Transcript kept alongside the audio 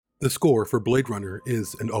The score for Blade Runner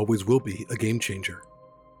is and always will be a game changer.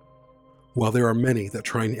 While there are many that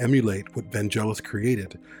try and emulate what Vangelis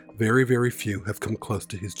created, very, very few have come close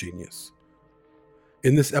to his genius.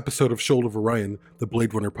 In this episode of Shoulder of Orion, the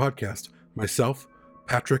Blade Runner podcast, myself,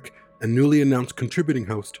 Patrick, and newly announced contributing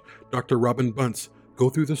host, Dr. Robin Bunce,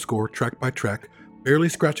 go through the score track by track, barely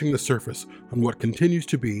scratching the surface on what continues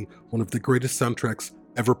to be one of the greatest soundtracks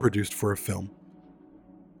ever produced for a film.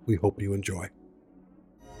 We hope you enjoy.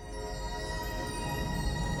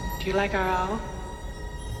 Do you like our owl?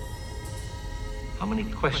 How many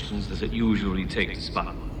questions does it usually take to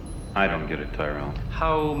spot? I don't get it, Tyrell.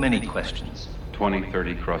 How many questions? 20,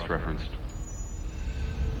 30 cross-referenced.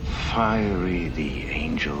 Fiery the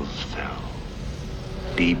angels fell.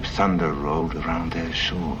 Deep thunder rolled around their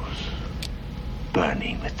shores,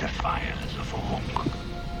 burning with the fires of Orc.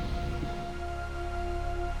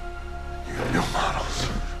 You new models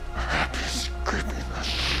are happy scraping the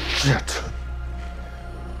shit.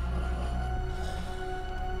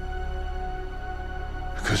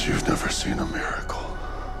 Because you've never seen a miracle.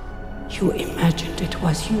 You imagined it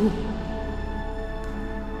was you.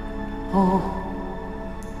 Oh,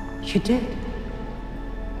 you did.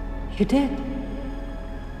 You did.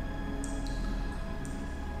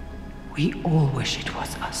 We all wish it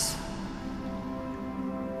was us.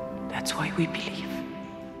 That's why we believe.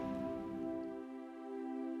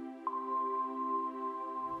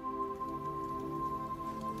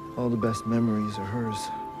 All the best memories are hers.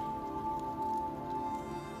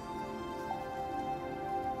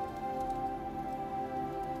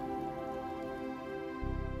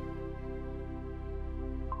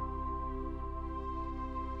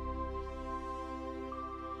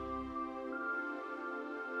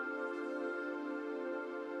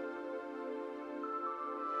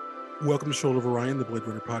 Welcome to Shoulder of Orion, the Blade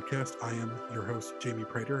Runner podcast. I am your host, Jamie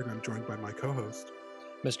Prater, and I'm joined by my co-host,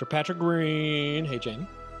 Mr. Patrick Green. Hey, Jamie.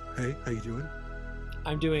 Hey, how you doing?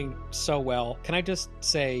 I'm doing so well. Can I just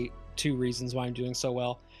say two reasons why I'm doing so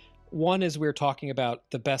well? One is we're talking about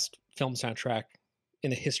the best film soundtrack in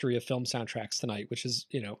the history of film soundtracks tonight, which is,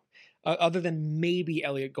 other than maybe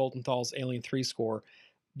Elliot Goldenthal's Alien 3 score,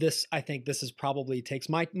 I think this is probably takes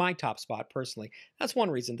my top spot personally. That's one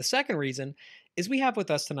reason. The second reason is we have with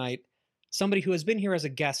us tonight somebody who has been here as a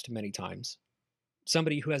guest many times,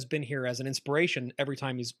 somebody who has been here as an inspiration every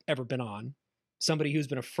time he's ever been on, somebody who's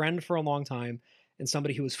been a friend for a long time, and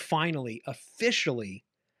somebody who is finally, officially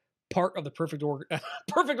part of the perfect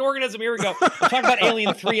organism. Here we go. I'm talking about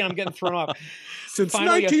Alien 3 and I'm getting thrown off. Since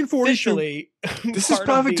Finally, 1942. This is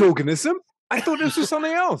Perfect Organism? I thought this was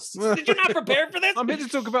something else. Did you not prepare for this? I'm here to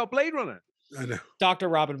talk about Blade Runner. I know. Dr.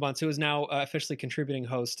 Robin Bunce, who is now officially contributing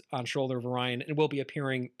host on Shoulder of Orion and will be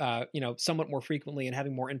appearing, somewhat more frequently and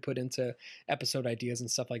having more input into episode ideas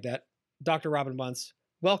and stuff like that. Dr. Robin Bunce,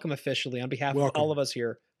 welcome officially on behalf of all of us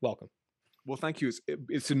here. Welcome. Well, thank you.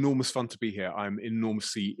 It's enormous fun to be here. I'm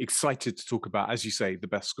enormously excited to talk about, as you say, the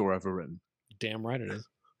best score ever written. Damn right it is.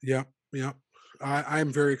 Yeah.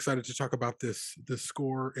 I'm very excited to talk about this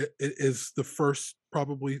score. It is the first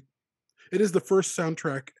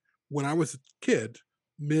soundtrack when I was a kid,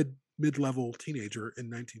 mid-level teenager in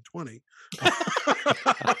 1920.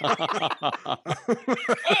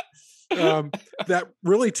 That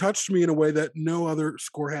really touched me in a way that no other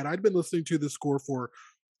score had. I'd been listening to the score for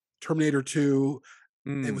Terminator 2.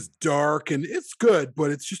 It was dark and it's good, but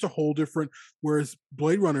it's just a whole different. Whereas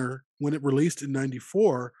Blade Runner, when it released in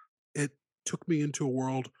 94, it took me into a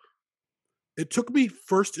world. It took me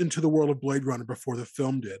first into the world of Blade Runner before the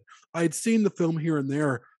film did. I had seen the film here and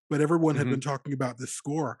there, but everyone had been talking about this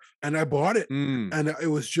score, and I bought it, and it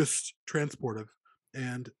was just transportive.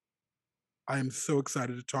 And I'm so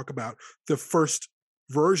excited to talk about the first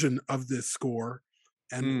version of this score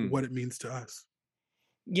and what it means to us.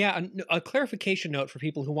 Yeah, a clarification note for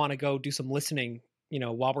people who want to go do some listening,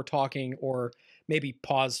 while we're talking, or maybe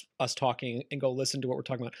pause us talking and go listen to what we're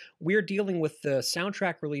talking about. We're dealing with the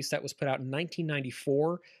soundtrack release that was put out in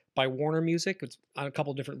 1994 by Warner Music. It's on a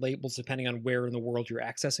couple of different labels depending on where in the world you're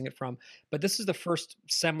accessing it from. But this is the first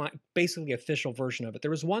basically official version of it.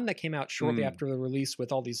 There was one that came out shortly after the release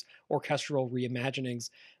with all these orchestral reimaginings,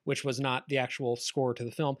 which was not the actual score to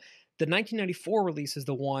the film. The 1994 release is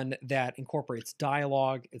the one that incorporates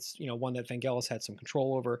dialogue. It's one that Vangelis had some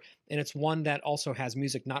control over, and it's one that also has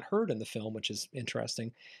music not heard in the film, which is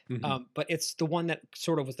interesting. But it's the one that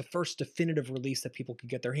sort of was the first definitive release that people could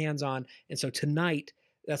get their hands on. And so tonight,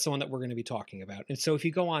 that's the one that we're going to be talking about. And so if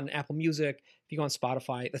you go on Apple Music, if you go on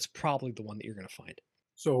Spotify, that's probably the one that you're going to find.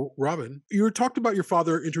 So, Robin, you talked about your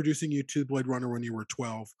father introducing you to Blade Runner when you were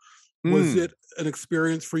 12. Was it an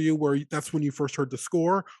experience for you where that's when you first heard the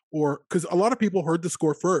score, or because a lot of people heard the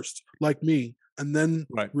score first, like me, and then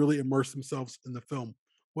really immerse themselves in the film?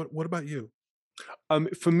 What about you?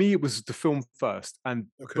 For me, it was the film first,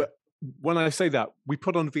 but when I say that, we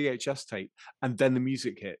put on VHS tape and then the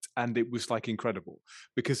music hit, and it was like incredible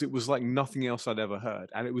because it was like nothing else I'd ever heard,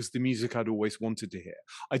 and it was the music I'd always wanted to hear.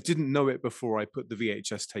 I didn't know it before I put the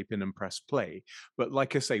VHS tape in and pressed play, but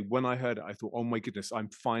like I say, when I heard it, I thought, oh my goodness, I'm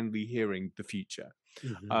finally hearing the future.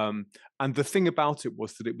 And the thing about it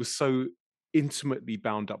was that it was so intimately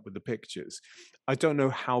bound up with the pictures. I don't know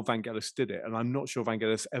how Vangelis did it, and I'm not sure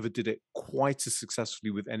Vangelis ever did it quite as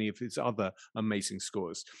successfully with any of his other amazing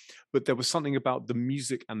scores. But there was something about the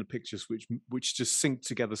music and the pictures which just synced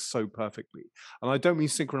together so perfectly. And I don't mean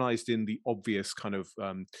synchronized in the obvious kind of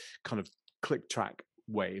click track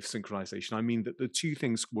way of synchronization. I mean that the two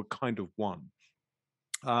things were kind of one.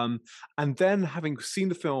 And then having seen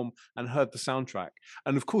the film and heard the soundtrack,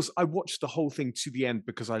 and of course I watched the whole thing to the end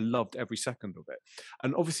because I loved every second of it.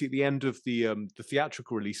 And obviously at the end of the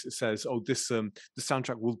theatrical release, it says, "Oh, the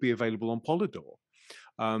soundtrack will be available on Polydor."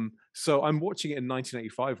 So I'm watching it in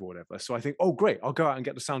 1985 or whatever. So I think, oh, great, I'll go out and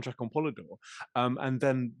get the soundtrack on Polydor. And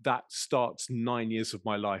then that starts 9 years of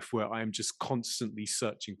my life where I am just constantly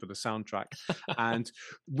searching for the soundtrack. And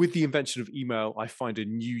with the invention of email, I find a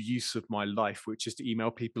new use of my life, which is to email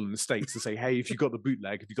people in the States and say, hey, if you've got the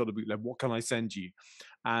bootleg, what can I send you?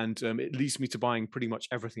 And it leads me to buying pretty much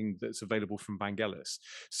everything that's available from Vangelis.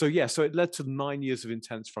 So yeah, so it led to 9 years of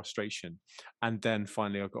intense frustration. And then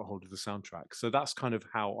finally I got hold of the soundtrack. So that's kind of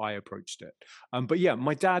how I approached it. But yeah,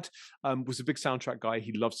 my dad was a big soundtrack guy.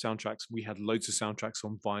 He loved soundtracks. We had loads of soundtracks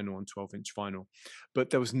on vinyl, on 12-inch vinyl.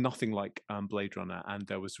 But there was nothing like Blade Runner, and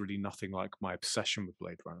there was really nothing like my obsession with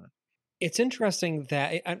Blade Runner. It's interesting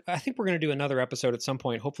that I think we're going to do another episode at some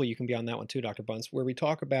point. Hopefully you can be on that one too, Dr. Bunce, where we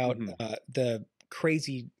talk about the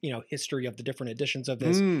crazy, history of the different editions of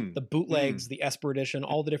this, the bootlegs, the Esper edition,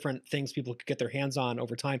 all the different things people could get their hands on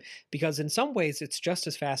over time. Because in some ways it's just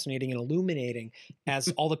as fascinating and illuminating as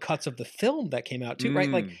all the cuts of the film that came out too, right?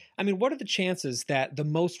 Like, I mean, what are the chances that the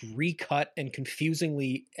most recut and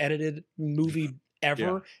confusingly edited movie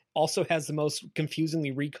ever also has the most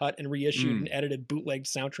confusingly recut and reissued and edited bootleg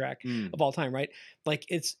soundtrack of all time, right? Like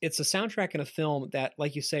it's a soundtrack in a film that,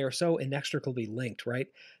 like you say, are so inextricably linked, right?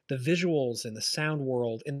 The visuals and the sound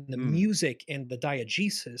world and the music and the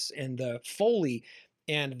diegesis and the Foley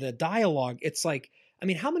and the dialogue. It's like, I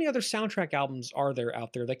mean, how many other soundtrack albums are there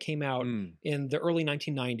out there that came out in the early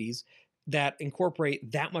 1990s that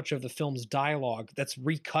incorporate that much of the film's dialogue that's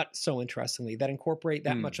recut so interestingly, that incorporate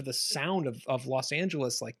that much of the sound of Los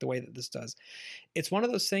Angeles like the way that this does? It's one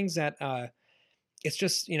of those things that it's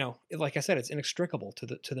just, like I said, it's inextricable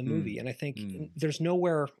to the movie. And I think there's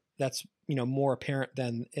nowhere that's, more apparent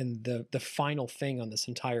than in the final thing on this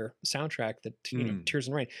entire soundtrack, that, Tears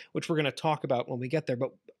in Rain, which we're going to talk about when we get there.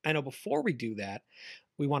 But I know before we do that,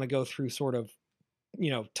 we want to go through sort of,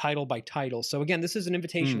 title by title. So again, this is an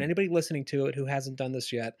invitation. Anybody listening to it who hasn't done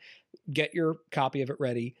this yet, get your copy of it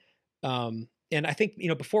ready. And I think,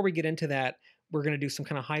 before we get into that, we're going to do some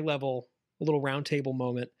kind of high level, a little round table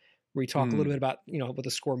moment where we talk a little bit about, what the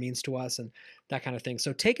score means to us and that kind of thing.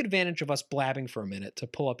 So take advantage of us blabbing for a minute to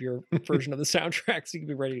pull up your version of the soundtrack so you can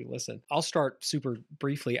be ready to listen. I'll start super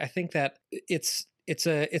briefly. I think that it's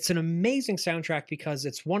an amazing soundtrack because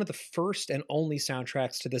it's one of the first and only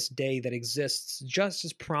soundtracks to this day that exists just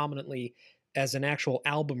as prominently as an actual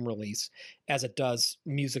album release as it does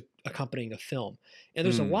music accompanying a film. And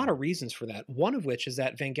there's a lot of reasons for that. One of which is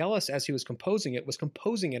that Vangelis, as he was composing it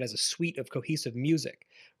as a suite of cohesive music,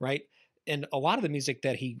 right? And a lot of the music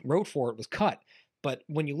that he wrote for it was cut. But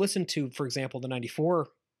when you listen to, for example, the 94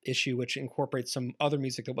 issue, which incorporates some other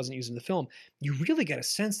music that wasn't used in the film, you really get a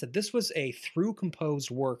sense that this was a through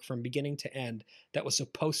composed work from beginning to end that was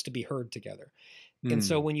supposed to be heard together. And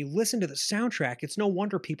so when you listen to the soundtrack, it's no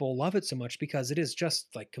wonder people love it so much, because it is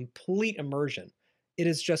just like complete immersion. It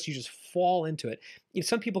is just, you just fall into it.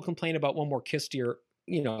 Some people complain about One More Kiss, Dear,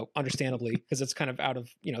 understandably, because it's kind of out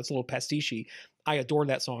of, it's a little pastiche. I adore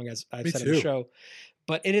that song, as I've said in the show.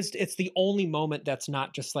 But it's the only moment that's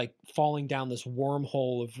not just like falling down this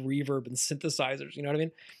wormhole of reverb and synthesizers, you know what I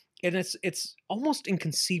mean? And it's almost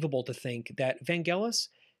inconceivable to think that Vangelis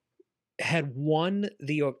had won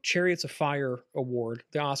the Chariots of Fire award,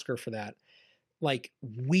 the Oscar for that, like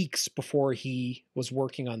weeks before he was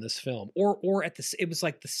working on this film, or at this, it was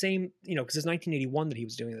like the same, because it's 1981 that he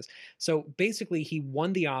was doing this. So basically he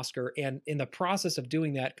won the Oscar, and in the process of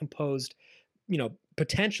doing that, composed,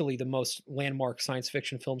 potentially the most landmark science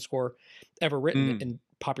fiction film score ever written in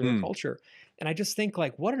popular culture. And I just think,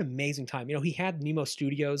 like, what an amazing time. You know, he had Nemo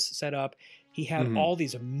Studios set up. He had all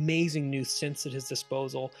these amazing new synths at his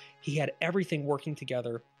disposal. He had everything working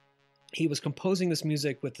together. He was composing this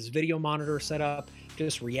music with this video monitor set up,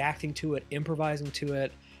 just reacting to it, improvising to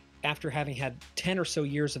it, after having had 10 or so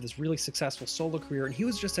years of this really successful solo career. And he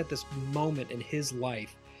was just at this moment in his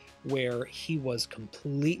life where he was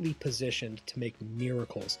completely positioned to make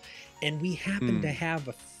miracles. And we happen to have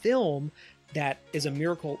a film that is a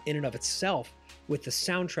miracle in and of itself, with the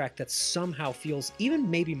soundtrack that somehow feels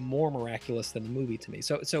even maybe more miraculous than the movie to me.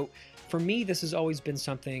 So for me, this has always been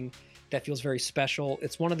something that feels very special.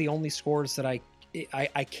 It's one of the only scores that I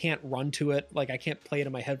can't run to it. Like, I can't play it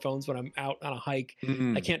in my headphones when I'm out on a hike.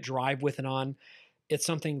 I can't drive with it on. It's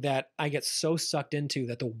something that I get so sucked into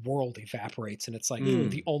that the world evaporates, and it's like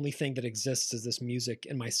the only thing that exists is this music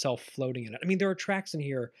and myself floating in it. I mean, there are tracks in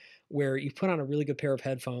here where you put on a really good pair of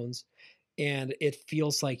headphones and it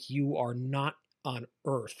feels like you are not on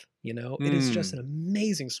Earth. You know, it is just an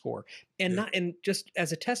amazing score, and and just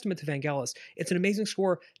as a testament to Vangelis, it's an amazing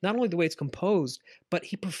score. Not only the way it's composed, but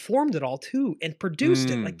he performed it all too and produced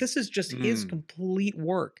it. Like, this is just his complete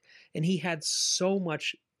work, and he had so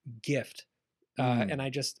much gift. And I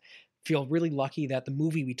just feel really lucky that the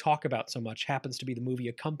movie we talk about so much happens to be the movie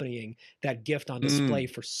accompanying that gift on display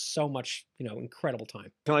for so much, you know, incredible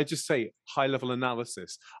time. Can I just say, high level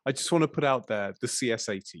analysis? I just want to put out there the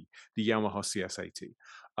CS80, the Yamaha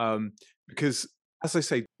CS80, because, as I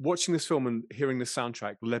say, watching this film and hearing the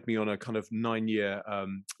soundtrack led me on a kind of 9-year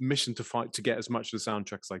mission to get as much of the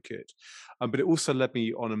soundtrack as I could. But it also led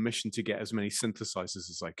me on a mission to get as many synthesizers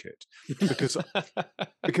as I could.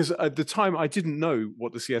 Because at the time, I didn't know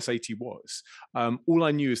what the CS80 was. All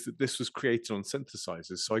I knew is that this was created on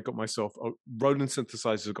synthesizers. So I got myself a Roland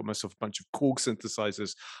synthesizers, I got myself a bunch of Korg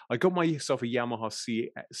synthesizers. I got myself a Yamaha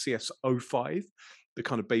CS05, the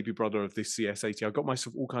kind of baby brother of this CS80. I got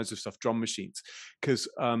myself all kinds of stuff, drum machines, because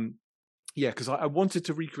I wanted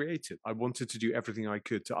to recreate it. I wanted to do everything I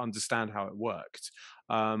could to understand how it worked.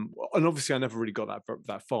 And obviously I never really got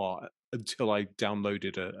that far until I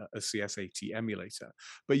downloaded a CS80 emulator.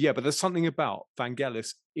 But there's something about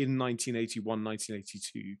Vangelis in 1981,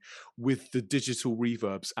 1982 with the digital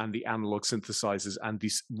reverbs and the analog synthesizers and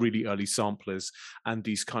these really early samplers and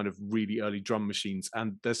these kind of really early drum machines.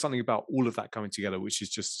 And there's something about all of that coming together which is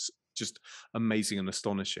just amazing and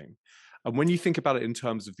astonishing. And when you think about it in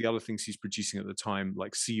terms of the other things he's producing at the time,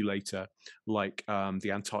 like See You Later, like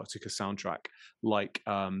the Antarctica soundtrack, like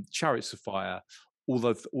Chariots of Fire, all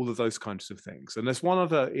of those kinds of things. And there's one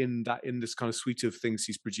other in this kind of suite of things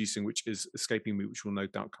he's producing, which is escaping me, which will no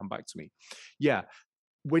doubt come back to me. Yeah.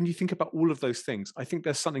 When you think about all of those things, I think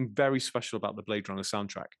there's something very special about the Blade Runner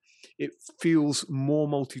soundtrack. It feels more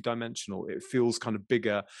multidimensional. It feels kind of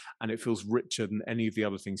bigger, and it feels richer than any of the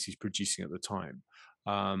other things he's producing at the time.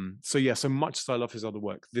 So much as I love his other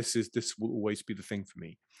work, this will always be the thing for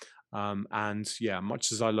me.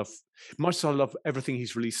 Much as I love everything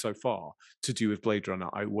he's released so far to do with Blade Runner,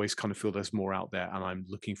 I always kind of feel there's more out there, and I'm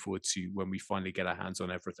looking forward to when we finally get our hands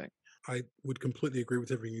on everything. I would completely agree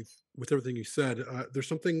with everything you said. There's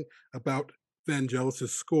something about Vangelis'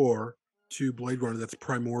 score to Blade Runner that's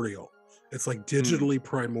primordial. It's like digitally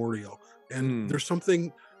primordial, and there's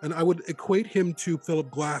something. And I would equate him to Philip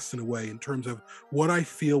Glass in a way in terms of what I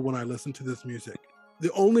feel when I listen to this music.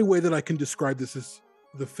 The only way that I can describe this is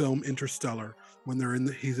the film Interstellar, when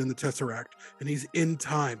he's in the Tesseract and he's in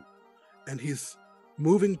time and he's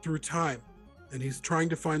moving through time and he's trying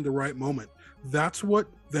to find the right moment. That's what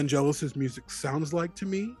Vangelis' music sounds like to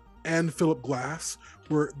me, and Philip Glass,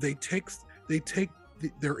 where they take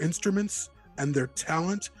their instruments and their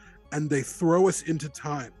talent and they throw us into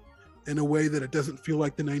time in a way that it doesn't feel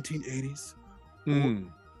like the 1980s.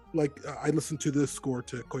 I listen to this score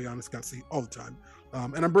to Koyaanisqatsi all the time.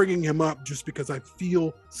 And I'm bringing him up just because I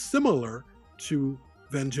feel similar to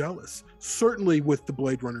Vangelis, certainly with the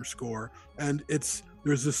Blade Runner score. And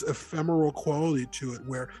there's this ephemeral quality to it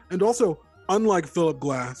and also, unlike Philip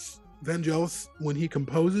Glass, Vangelis, when he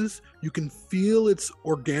composes, you can feel its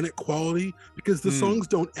organic quality because the songs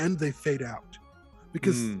don't end, they fade out.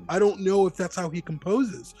 Because I don't know if that's how he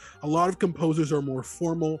composes. A lot of composers are more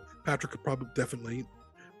formal. Patrick definitely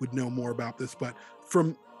would know more about this, but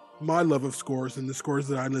from my love of scores and the scores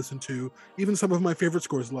that I listen to, even some of my favorite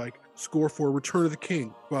scores, like score for Return of the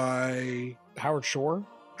King by Howard Shore.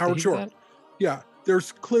 Yeah,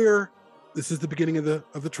 there's clear. This is the beginning of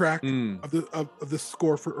the track of the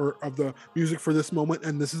score of the music for this moment,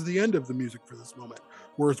 and this is the end of the music for this moment.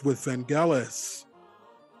 Whereas with Vangelis,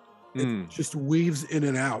 it just weaves in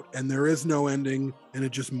and out, and there is no ending, and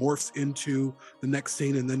it just morphs into the next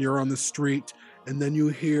scene, and then you're on the street, and then you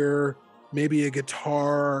hear maybe a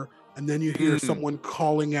guitar, and then you hear someone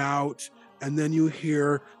calling out, and then you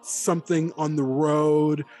hear something on the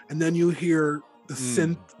road, and then you hear the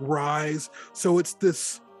synth rise. So it's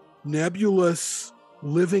this nebulous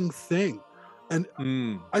living thing. And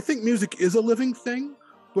I think music is a living thing,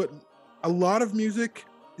 but a lot of music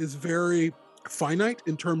is very finite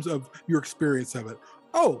in terms of your experience of it.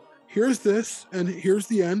 Oh, here's this, and here's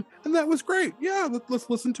the end, and that was great. Yeah, let's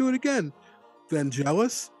listen to it again.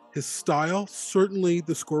 Vangelis, his style, certainly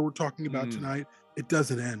the score we're talking about tonight, it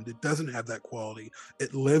doesn't end. It doesn't have that quality.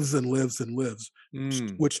 It lives and lives and lives,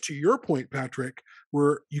 which to your point, Patrick,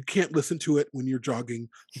 where you can't listen to it when you're jogging.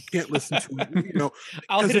 You can't listen to it, you know.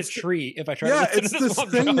 I'll hit a tree if I try to listen it's to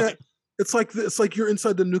this thing that it's like you're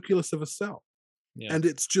inside the nucleus of a cell. Yeah. And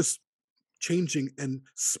it's just changing and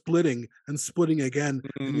splitting again,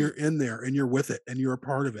 and you're in there and you're with it and you're a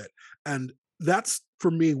part of it. And that's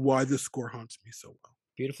for me why this score haunts me so well.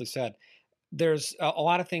 Beautifully said. There's a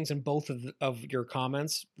lot of things in both of your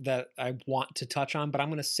comments that I want to touch on, but I'm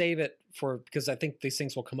going to save it because I think these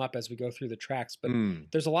things will come up as we go through the tracks. But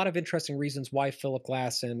there's a lot of interesting reasons why Philip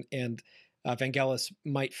Glass and Vangelis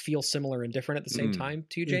might feel similar and different at the same time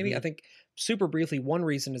to you, Jamie. I think super briefly, one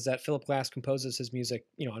reason is that Philip Glass composes his music,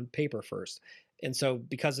 on paper first. And so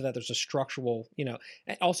because of that, there's a structural, and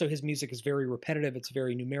also his music is very repetitive. It's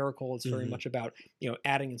very numerical. It's very much about,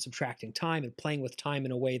 adding and subtracting time and playing with time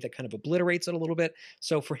in a way that kind of obliterates it a little bit.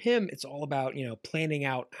 So for him, it's all about, planning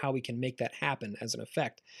out how we can make that happen as an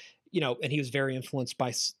effect. And he was very influenced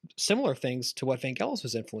by similar things to what Vangelis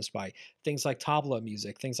was influenced by. Things like tabla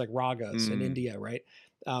music, things like ragas in India, right?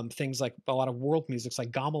 Things like a lot of world music,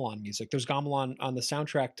 like gamelan music. There's gamelan on the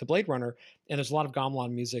soundtrack to Blade Runner, and there's a lot of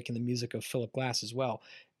gamelan music in the music of Philip Glass as well.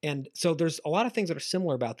 And so there's a lot of things that are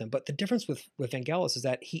similar about them. But the difference with Vangelis is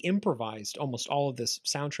that he improvised almost all of this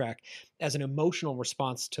soundtrack as an emotional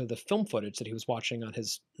response to the film footage that he was watching on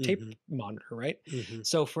his tape monitor, right?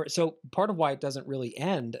 So part of why it doesn't really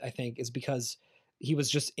end, I think, is because he was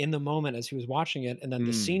just in the moment as he was watching it, and then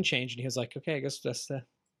the scene changed, and he was like, okay, I guess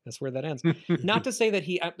that's where that ends. Not to say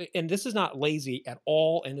that and this is not lazy at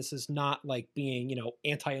all, and this is not like being,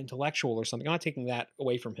 anti-intellectual or something. I'm not taking that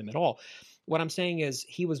away from him at all. What I'm saying is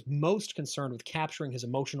he was most concerned with capturing his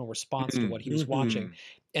emotional response to what he was watching.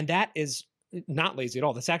 And that is not lazy at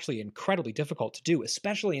all. That's actually incredibly difficult to do,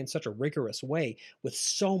 especially in such a rigorous way with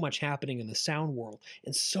so much happening in the sound world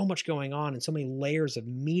and so much going on and so many layers of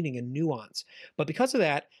meaning and nuance. But because of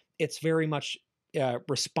that, it's very much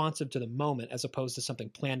responsive to the moment as opposed to something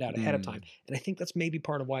planned out ahead of time. And I think that's maybe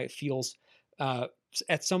part of why it feels at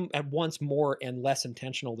once more and less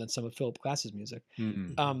intentional than some of Philip Glass's music.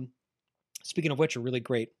 Speaking of which, a really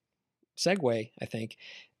great segue, I think,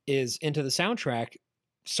 is into the soundtrack,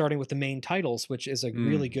 starting with the main titles, which is a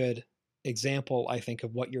really good example, I think,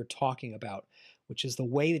 of what you're talking about, which is the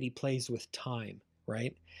way that he plays with time,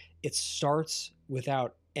 right? It starts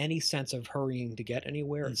without any sense of hurrying to get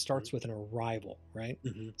anywhere. It starts with an arrival, right?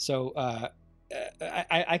 So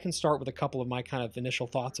I can start with a couple of my kind of initial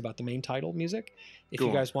thoughts about the main title music, if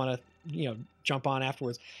you guys want to, jump on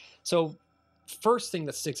afterwards. So first thing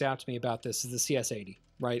that sticks out to me about this is the CS80,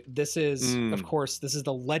 right? This is, of course, this is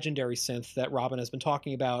the legendary synth that Robin has been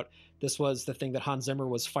talking about. This was the thing that Hans Zimmer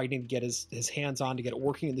was fighting to get his hands on to get it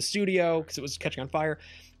working in the studio because it was catching on fire.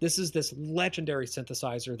 This is this legendary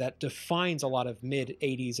synthesizer that defines a lot of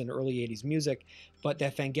mid-'80s and early 80s music, but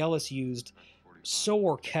that Vangelis used so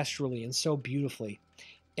orchestrally and so beautifully.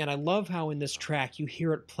 And I love how in this track you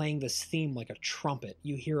hear it playing this theme like a trumpet.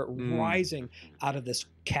 You hear it rising out of this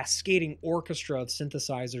cascading orchestra of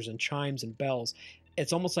synthesizers and chimes and bells.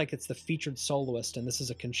 It's almost like it's the featured soloist, and this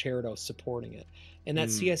is a concerto supporting it. And that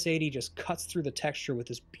CS80 just cuts through the texture with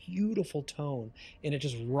this beautiful tone, and it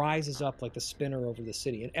just rises up like the spinner over the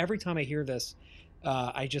city. And every time I hear this,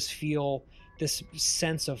 I just feel this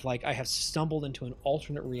sense of like I have stumbled into an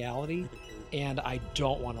alternate reality, and I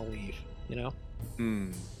don't want to leave,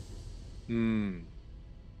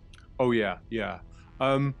 Oh yeah.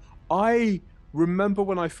 I remember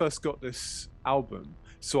when I first got this album.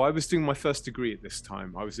 So I was doing my first degree at this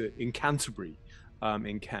time. I was in Canterbury,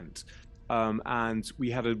 in Kent, and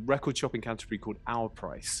we had a record shop in Canterbury called Our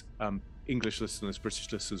Price. English listeners,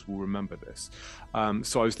 British listeners will remember this.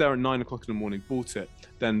 So I was there at 9 o'clock in the morning, bought it,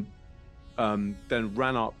 then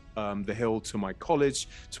ran up the hill to my college,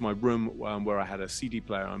 to my room where I had a CD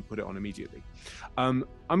player, and put it on immediately. I'm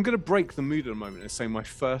going to break the mood at a moment and say my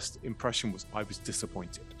first impression was I was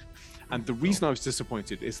disappointed. And the reason I was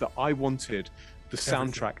disappointed is that I wanted the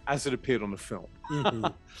soundtrack as it appeared on the film.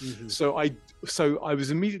 So I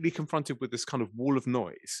was immediately confronted with this kind of wall of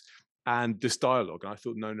noise and this dialogue, and I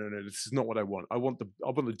thought, no, this is not what I want. I want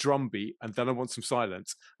the drum beat, and then I want some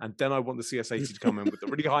silence, and then I want the CS80 to come in with a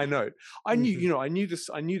really high note. I knew, I knew this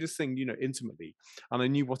thing, intimately, and I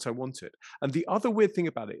knew what I wanted. And the other weird thing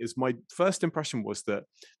about it is my first impression was that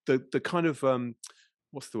the kind of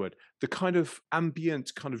what's the word? The kind of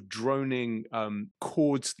ambient, kind of droning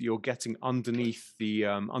chords that you're getting underneath the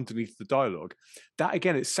dialogue. That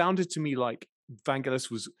again, it sounded to me like Vangelis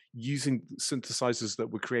was using synthesizers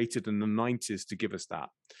that were created in the 90s to give us that.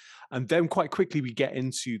 And then quite quickly we get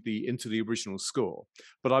into the original score.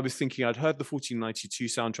 But I was thinking, I'd heard the 1492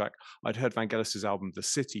 soundtrack, I'd heard Vangelis's album The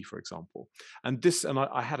City, for example, and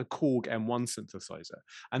I had a Korg M1 synthesizer,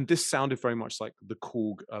 and this sounded very much like the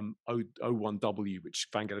Korg O1W, which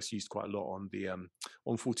Vangelis used quite a lot on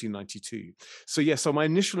 1492. So my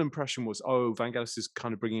initial impression was, oh, Vangelis is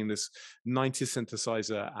kind of bringing this 90s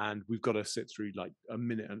synthesizer, and we've got to sit through like a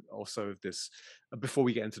minute or so of this before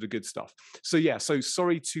we get into the good stuff. So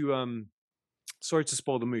sorry to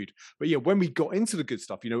spoil the mood, but yeah, when we got into the good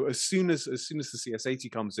stuff, as soon as the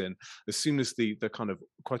CS80 comes in, as soon as the kind of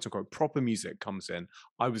quote unquote proper music comes in,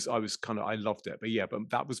 I loved it. But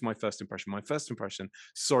that was my first impression.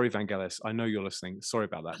 Sorry, Vangelis, I know you're listening. Sorry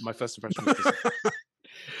about that. My first impression was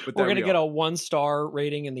But we're going to get a 1-star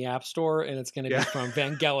rating in the App Store, and it's going to be from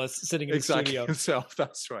Vangelis sitting in the studio himself.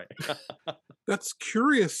 That's right. That's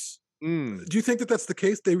curious. Do you think that that's the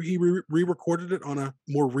case? He re-recorded it on a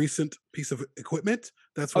more recent piece of equipment.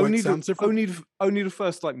 That's why it sounds different. Only the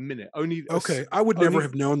first minute. Okay, I would never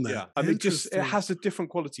have known that. Yeah, and it has a different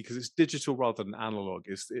quality because it's digital rather than analog.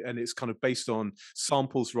 And it's kind of based on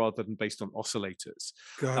samples rather than based on oscillators.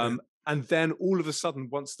 Got it. And then all of a sudden,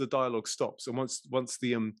 once the dialogue stops, and once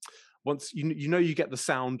you get the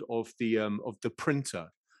sound of the printer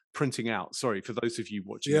printing out. Sorry for those of you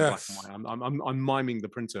watching in black and white. I'm miming the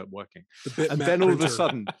printer working. And then all of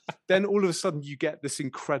a sudden, you get this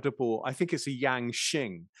incredible. I think it's a Yang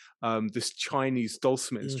Xing, this Chinese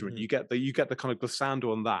dulcimer instrument. You get the kind of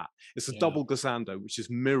glissando on that. It's a double glissando, which is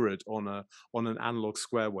mirrored on an analog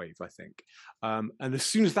square wave, I think. And as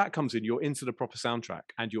soon as that comes in, you're into the proper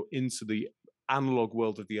soundtrack, and you're into the analog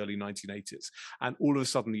world of the early 1980s, and all of a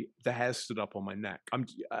sudden the hair stood up on my neck. I'm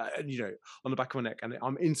on the back of my neck, and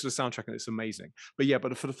I'm into the soundtrack, and it's amazing.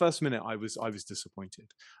 But for the first minute, I was disappointed.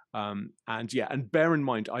 And bear in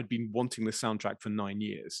mind, I'd been wanting the soundtrack for 9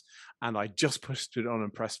 years, and I just pushed it on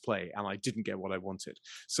and pressed play, and I didn't get what I wanted.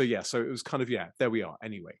 So it was kind of there we are.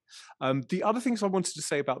 Anyway, the other things I wanted to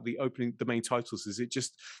say about the main titles is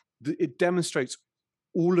it demonstrates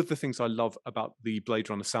all of the things I love about the Blade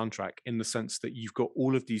Runner soundtrack, in the sense that you've got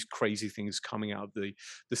all of these crazy things coming out of the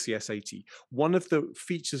CS80. One of the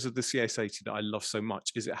features of the CS80 that I love so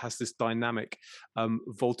much is it has this dynamic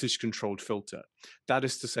voltage controlled filter. That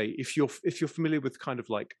is to say, if you're familiar with kind of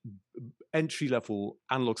like entry level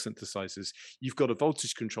analog synthesizers, you've got a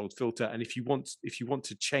voltage controlled filter, and if you want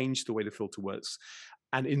to change the way the filter works,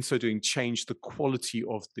 and in so doing change the quality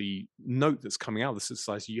of the note that's coming out of the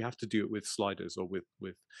synthesizer, you have to do it with sliders or with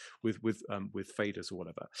faders or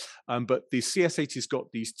whatever. But the CS80's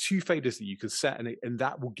got these 2 faders that you can set, and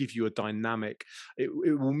that will give you a dynamic.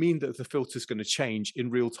 It will mean that the filter is going to change in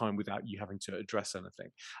real time without you having to address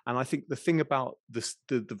anything. And I think the thing about this,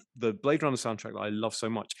 the Blade Runner soundtrack that I love so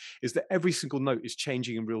much, is that every single note is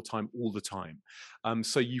changing in real time all the time.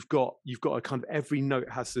 So you've got a kind of, every note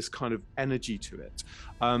has this kind of energy to it.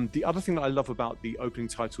 The other thing that I love about the opening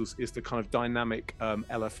titles is the kind of dynamic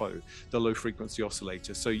LFO, the low frequency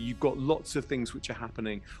oscillator. So you've got lots of things which are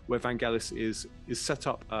happening where Vangelis is set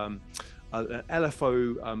up an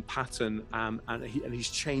LFO pattern, and he's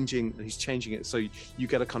changing it. So you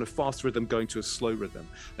get a kind of fast rhythm going to a slow rhythm,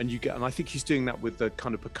 and I think he's doing that with the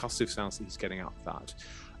kind of percussive sounds that he's getting out of that.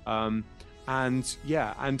 And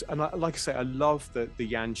like I say, I love the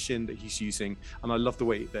Yan Xin that he's using, and I love the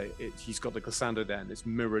way that he's got the glissando there, and it's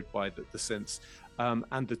mirrored by the synths,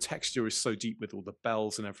 and the texture is so deep with all the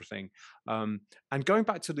bells and everything. And going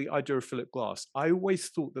back to the idea of Philip Glass, I always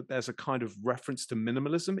thought that there's a kind of reference to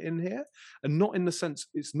minimalism in here, and not in the sense,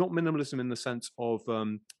 it's not minimalism in the sense of,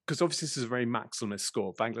 because obviously this is a very maximalist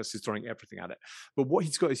score. Vangelis is throwing everything at it, but what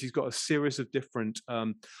he's got is he's got a series of different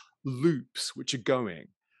loops which are going.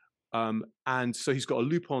 And so he's got a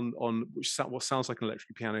loop on what sounds like an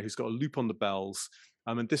electric piano. He's got a loop on the bells,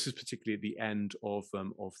 and this is particularly at the end of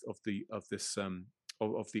the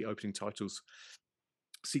opening titles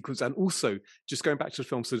sequence. And also, just going back to the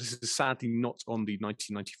film, so this is sadly not on the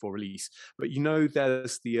 1994 release, but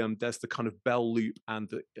there's the kind of bell loop and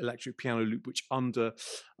the electric piano loop which kind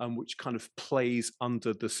of plays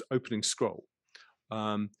under this opening scroll.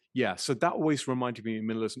 Yeah, so that always reminded me of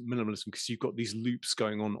minimalism because you've got these loops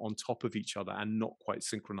going on top of each other and not quite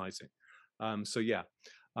synchronizing.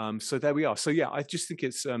 So there we are. So yeah, I just think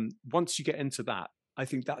it's once you get into that, I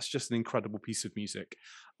think that's just an incredible piece of music.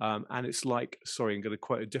 And it's like, sorry, I'm going to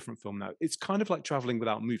quote a different film now. It's kind of like traveling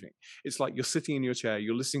without moving. It's like you're sitting in your chair,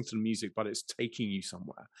 you're listening to the music, but it's taking you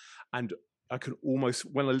somewhere. And I can almost,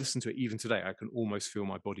 when I listen to it even today, I can almost feel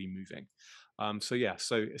my body moving. So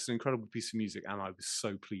it's an incredible piece of music, and I was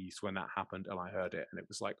so pleased when that happened and I heard it, and it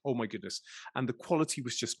was like, oh my goodness. And the quality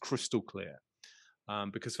was just crystal clear.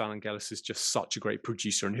 Because Vangelis is just such a great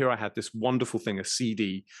producer. And here I had this wonderful thing, a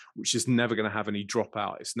CD, which is never going to have any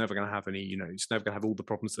dropout. It's never going to have any, it's never going to have all the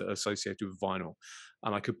problems that are associated with vinyl.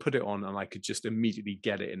 And I could put it on and I could just immediately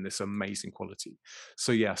get it in this amazing quality.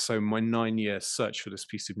 So my 9-year search for this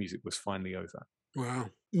piece of music was finally over.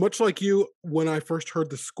 Wow. Much like you, when I first heard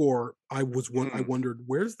the score, I wondered,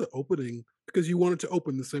 where's the opening? Because you wanted to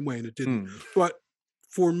open the same way and it didn't. But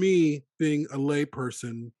for me, being a lay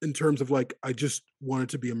person, in terms of like, I just wanted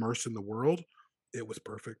to be immersed in the world, it was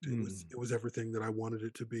perfect. It was everything that I wanted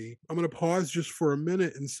it to be. I'm going to pause just for a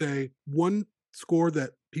minute and say one score that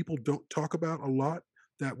people don't talk about a lot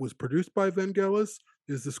that was produced by Vangelis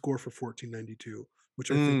is the score for 1492,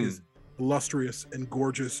 which I think is illustrious and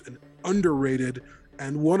gorgeous and underrated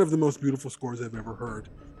and one of the most beautiful scores I've ever heard.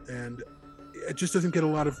 And it just doesn't get a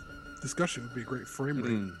lot of discussion. It would be a great frame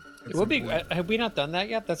rate. It would be. Have we not done that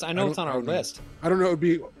yet? I know it's on our list. I don't know. It'd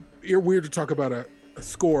be weird to talk about a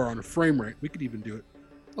score on a frame rate. We could even do it.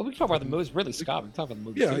 Well, we can talk about the movies. Really, Scott, we can talk about the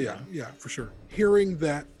movies. Yeah, for sure. Hearing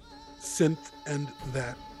that synth and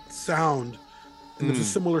that sound, and there's a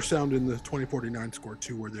similar sound in the 2049 score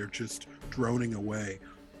too, where they're just droning away,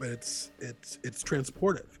 but it's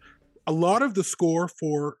transportive. A lot of the score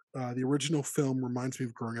for the original film reminds me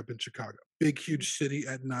of growing up in Chicago. Big, huge city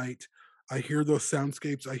at night. I hear those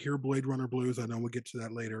soundscapes. I hear Blade Runner Blues. I know we'll get to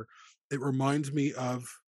that later. It reminds me of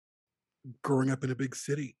growing up in a big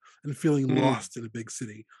city and feeling lost in a big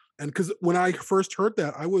city. And because when I first heard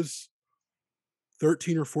that, I was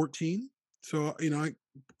 13 or 14. So,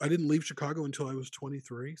 I didn't leave Chicago until I was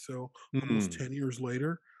 23. So almost 10 years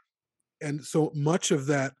later. And so much of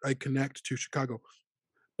that I connect to Chicago.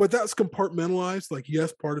 But that's compartmentalized. Like,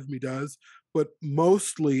 yes, part of me does. But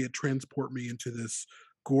mostly it transport me into this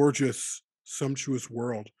gorgeous, sumptuous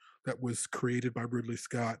world that was created by Ridley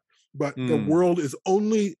Scott. But the world is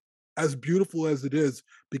only as beautiful as it is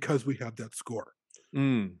because we have that score.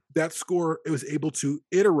 That score, it was able to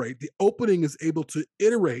iterate. The opening is able to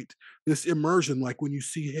iterate this immersion, like when you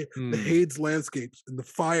see the Hades landscapes and the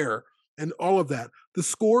fire and all of that. The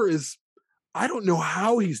score is, I don't know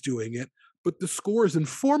how he's doing it, but the score is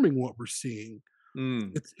informing what we're seeing.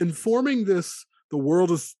 It's informing this. The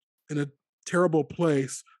world is in a terrible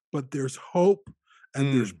place, but there's hope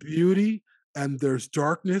and there's beauty and there's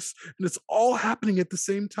darkness, and it's all happening at the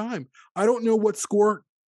same time. I don't know what score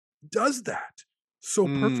does that so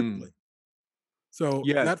perfectly. So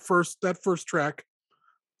that first track,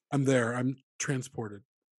 I'm there. I'm transported.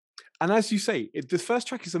 And as you say, the first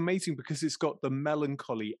track is amazing because it's got the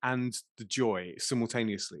melancholy and the joy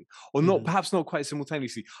simultaneously, or not, perhaps not quite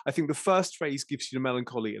simultaneously. I think the first phrase gives you the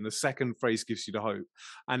melancholy and the second phrase gives you the hope.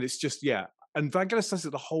 And it's just, and Vangelis does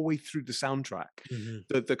it the whole way through the soundtrack.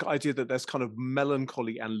 The idea that there's kind of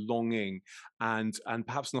melancholy and longing and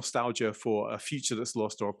perhaps nostalgia for a future that's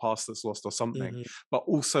lost or a past that's lost or something, but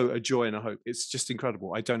also a joy and a hope. It's just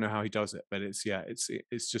incredible. I don't know how he does it, but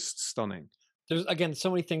it's just stunning. There's, again, so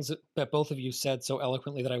many things that both of you said so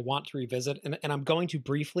eloquently that I want to revisit, and I'm going to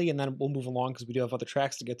briefly, and then we'll move along because we do have other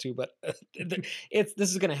tracks to get to, but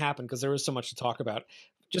this is going to happen because there is so much to talk about.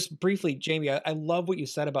 Just briefly, Jamie, I love what you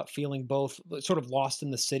said about feeling both sort of lost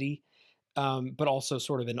in the city, but also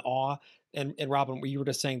sort of in awe. And Robin, what you were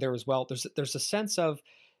just saying there as well, there's a sense of,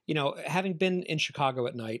 having been in Chicago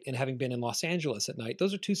at night and having been in Los Angeles at night,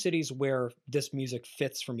 those are two cities where this music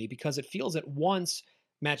fits for me because it feels at once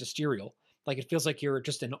magisterial. Like it feels like you're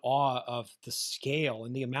just in awe of the scale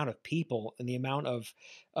and the amount of people and the amount of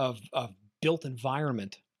built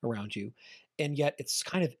environment around you. And yet it's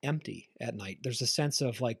kind of empty at night. There's a sense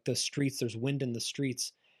of like the streets, there's wind in the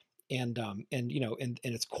streets and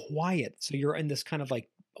it's quiet. So you're in this kind of like,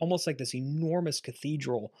 almost like this enormous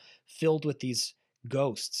cathedral filled with these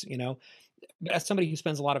ghosts, As somebody who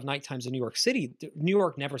spends a lot of night times in New York City, New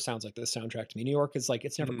York never sounds like the soundtrack to me. New York is like,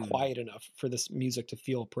 it's never quiet enough for this music to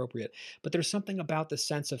feel appropriate. But there's something about the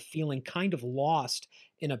sense of feeling kind of lost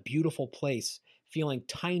in a beautiful place, feeling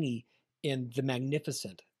tiny in the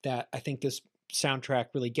magnificent that I think this soundtrack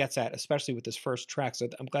really gets at, especially with this first track. So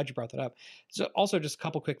I'm glad you brought that up. So also just a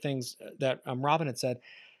couple quick things that Robin had said.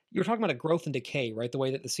 you're talking about a growth and decay, right? The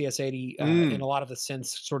way that the CS80 and a lot of the synths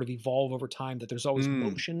sort of evolve over time, that there's always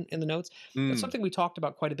motion in the notes. That's something we talked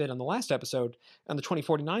about quite a bit on the last episode on the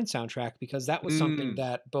 2049 soundtrack, because that was something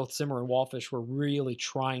that both Zimmer and Wallfish were really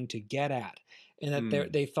trying to get at. And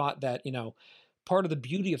that they thought that, you know, part of the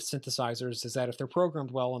beauty of synthesizers is that if they're programmed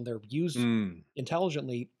well and they're used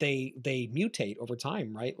intelligently, they mutate over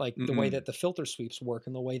time, right? Like the way that the filter sweeps work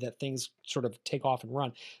and the way that things sort of take off and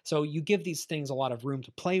run. So you give these things a lot of room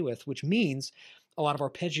to play with, which means a lot of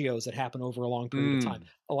arpeggios that happen over a long period of time,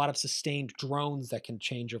 a lot of sustained drones that can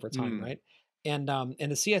change over time, right? And the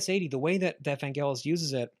CS80, the way that Vangelis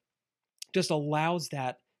uses it just allows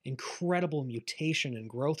that incredible mutation and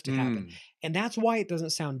growth to happen. And that's why it doesn't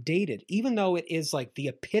sound dated. Even though it is like the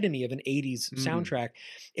epitome of an 80s soundtrack,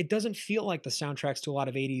 it doesn't feel like the soundtracks to a lot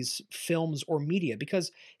of 80s films or media.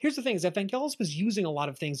 Because here's the thing, is that Vangelis was using a lot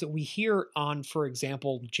of things that we hear on, for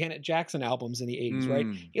example, Janet Jackson albums in the 80s, right?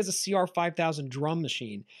 He has a CR5000 drum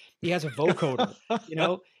machine. He has a vocoder, you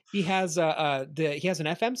know? He has he has an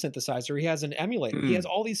FM synthesizer. He has an emulator. He has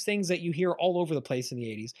all these things that you hear all over the place in the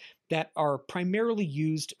 80s that are primarily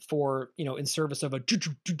used for, you know, in service of a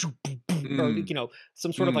or, you know,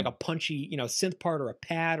 some sort of like a punchy, you know, synth part or a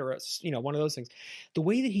pad or a, you know, one of those things. The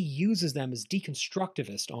way that he uses them is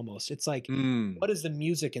deconstructivist almost. It's like, what is the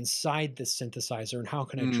music inside this synthesizer and how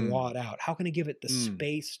can I draw it out? How can I give it the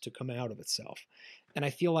space to come out of itself? And I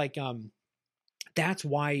feel like that's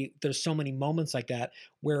why there's so many moments like that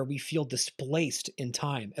where we feel displaced in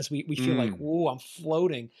time, as we feel like, whoa, I'm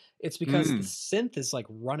floating. It's because the synth is like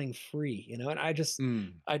running free, you know? And I just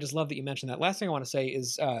love that you mentioned that. Last thing I want to say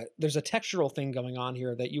is there's a textural thing going on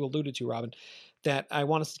here that you alluded to, Robin, that I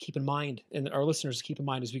want us to keep in mind and our listeners to keep in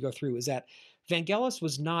mind as we go through, is that Vangelis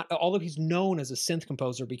was not, although he's known as a synth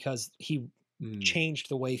composer because he changed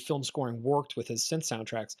the way film scoring worked with his synth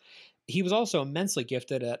soundtracks, he was also immensely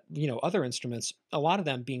gifted at, you know, other instruments, a lot of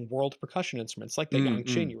them being world percussion instruments, like the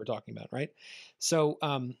Yangqin you were talking about, right? So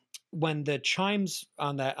when the chimes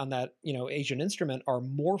on that, you know, Asian instrument are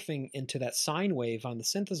morphing into that sine wave on the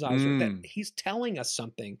synthesizer, that he's telling us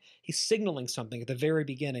something, he's signaling something at the very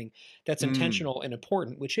beginning that's intentional and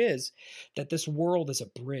important, which is that this world is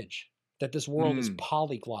a bridge, that this world is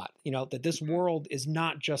polyglot, you know, that this world is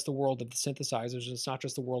not just the world of the synthesizers, it's not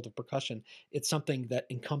just the world of percussion, it's something that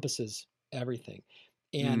encompasses everything.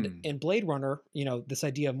 And in Blade Runner, you know, this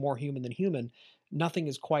idea of more human than human, nothing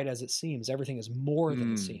is quite as it seems, everything is more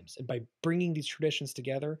than it seems. And by bringing these traditions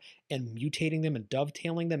together and mutating them and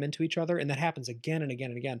dovetailing them into each other, and that happens again and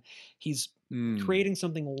again and again, he's creating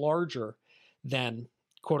something larger than,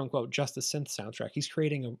 quote unquote, just a synth soundtrack. He's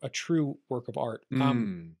creating a true work of art.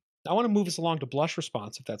 I want to move us along to Blush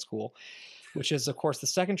Response, if that's cool, which is, of course, the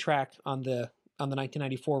second track on the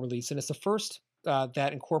 1994 release, and it's the first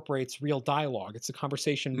that incorporates real dialogue. It's a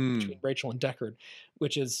conversation between Rachel and Deckard,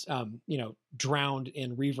 which is, you know, drowned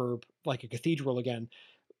in reverb like a cathedral again.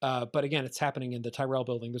 But again, it's happening in the Tyrell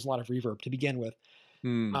building. There's a lot of reverb to begin with.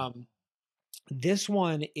 This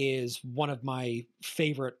one is one of my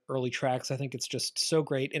favorite early tracks. I think it's just so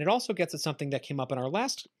great. And it also gets at something that came up in our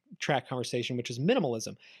last track conversation, which is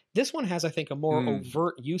minimalism. This one has, I think, a more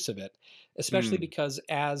overt use of it, especially because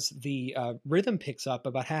as the rhythm picks up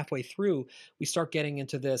about halfway through, we start getting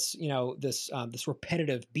into this, you know, this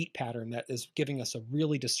repetitive beat pattern that is giving us a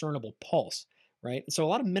really discernible pulse. Right. And so a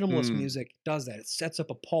lot of minimalist music does that. It sets up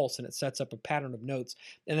a pulse and it sets up a pattern of notes,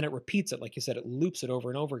 and then it repeats it. Like you said, it loops it over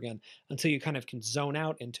and over again until you kind of can zone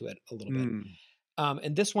out into it a little bit.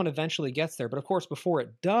 And this one eventually gets there. But of course, before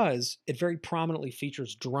it does, it very prominently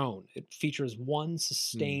features drone. It features one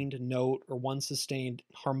sustained note or one sustained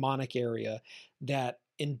harmonic area that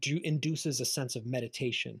induces a sense of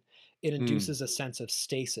meditation. It induces a sense of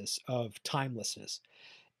stasis, of timelessness.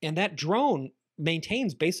 And that drone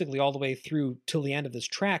maintains basically all the way through till the end of this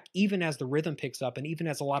track, even as the rhythm picks up and even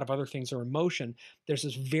as a lot of other things are in motion. There's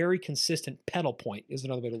this very consistent pedal point, is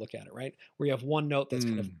another way to look at it, right? Where you have one note that's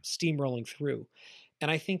kind of steamrolling through. And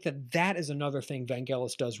I think that that is another thing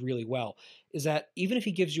Vangelis does really well, is that even if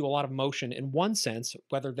he gives you a lot of motion in one sense,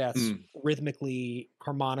 whether that's rhythmically,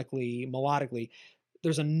 harmonically, melodically,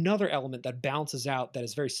 there's another element that balances out that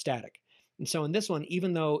is very static. And so in this one,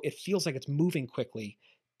 even though it feels like it's moving quickly,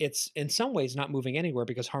 it's in some ways not moving anywhere,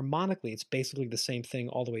 because harmonically it's basically the same thing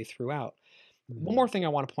all the way throughout. One more thing I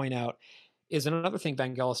want to point out is another thing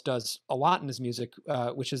Vangelis does a lot in his music,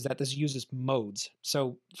 which is that this uses modes.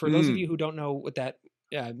 So for those of you who don't know what that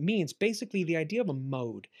means, basically the idea of a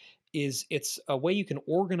mode is it's a way you can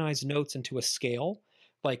organize notes into a scale,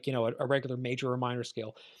 like, you know, a regular major or minor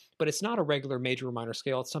scale, but it's not a regular major or minor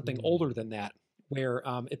scale. It's something older than that, where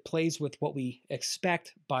it plays with what we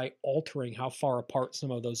expect by altering how far apart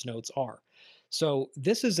some of those notes are. So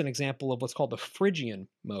this is an example of what's called the Phrygian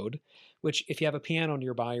mode, which if you have a piano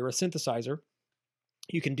nearby or a synthesizer,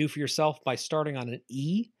 you can do for yourself by starting on an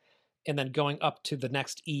E and then going up to the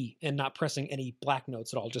next E and not pressing any black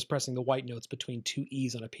notes at all, just pressing the white notes between two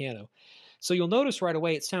E's on a piano. So you'll notice right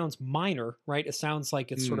away it sounds minor, right? It sounds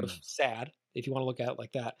like it's sort of sad, if you want to look at it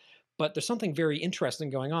like that. But there's something very interesting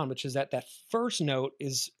going on, which is that first note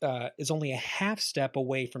is only a half step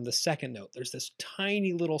away from the second note. There's this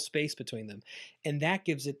tiny little space between them. And that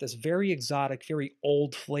gives it this very exotic, very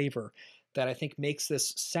old flavor that I think makes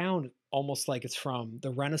this sound almost like it's from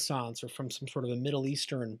the Renaissance or from some sort of a Middle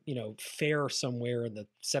Eastern, fair somewhere in the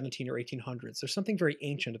 17 or 1800s. There's something very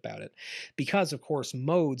ancient about it because, of course,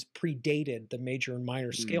 modes predated the major and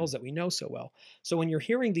minor scales that we know so well. So when you're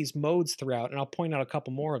hearing these modes throughout, and I'll point out a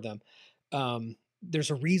couple more of them,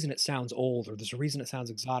 there's a reason it sounds old or there's a reason it sounds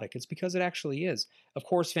exotic. It's because it actually is. Of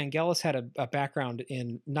course, Vangelis had a background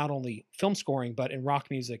in not only film scoring, but in rock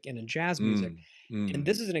music and in jazz music. And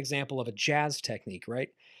this is an example of a jazz technique, right?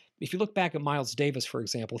 If you look back at Miles Davis, for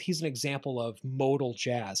example, he's an example of modal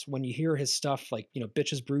jazz. When you hear his stuff like,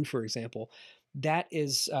 Bitches Brew, for example, that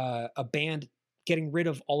is a band getting rid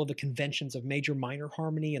of all of the conventions of major minor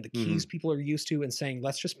harmony and the keys people are used to and saying,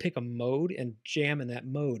 let's just pick a mode and jam in that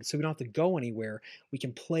mode. So we don't have to go anywhere. We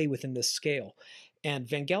can play within this scale. And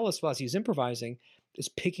Vangelis, while he's improvising, is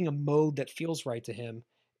picking a mode that feels right to him.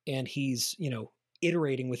 And he's,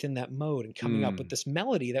 iterating within that mode and coming up with this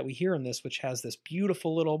melody that we hear in this, which has this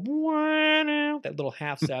beautiful little, that little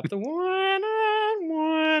half step,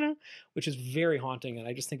 which is very haunting and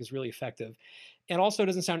I just think is really effective. And also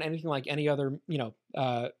doesn't sound anything like any other,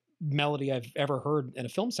 melody I've ever heard in a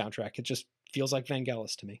film soundtrack. It just feels like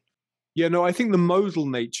Vangelis to me. Yeah, no, I think the modal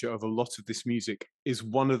nature of a lot of this music is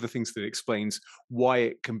one of the things that explains why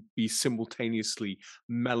it can be simultaneously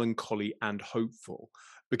melancholy and hopeful.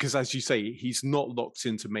 Because as you say, he's not locked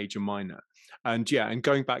into major minor. And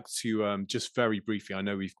going back to just very briefly, I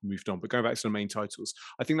know we've moved on, but going back to the main titles,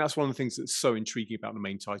 I think that's one of the things that's so intriguing about the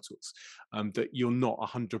main titles, that you're not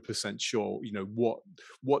 100% sure,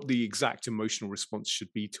 what the exact emotional response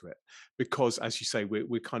should be to it. Because as you say,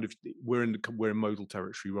 we're in modal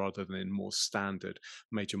territory rather than in more standard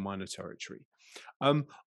major minor territory.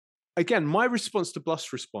 Again, my response to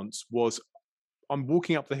Blush Response was, I'm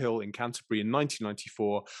walking up the hill in Canterbury in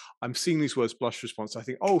 1994. I'm seeing these words, Blush Response. I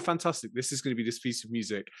think, oh, fantastic. This is going to be this piece of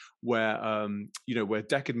music where, where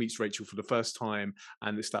Deckard meets Rachel for the first time.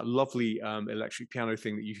 And it's that lovely electric piano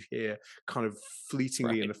thing that you hear kind of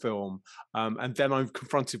fleetingly in the film. And then I'm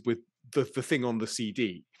confronted with the thing on the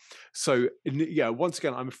CD. So once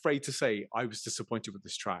again, I'm afraid to say I was disappointed with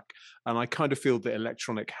this track, and I kind of feel that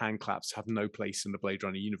electronic hand claps have no place in the Blade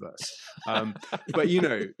Runner universe. But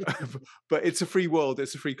but it's a free world,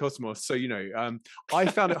 it's a free cosmos. So I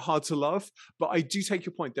found it hard to love, but I do take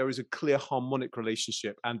your point. There is a clear harmonic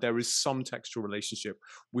relationship, and there is some textual relationship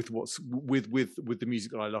with with the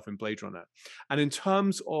music that I love in Blade Runner. And in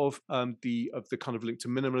terms of the kind of link to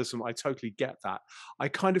minimalism, I totally get that. I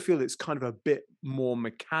kind of feel it's kind of a bit more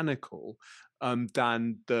mechanical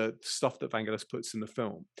than the stuff that Vangelis puts in the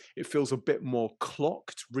film. It feels a bit more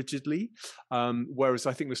clocked rigidly, whereas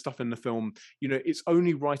I think the stuff in the film, it's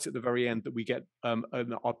only right at the very end that we get an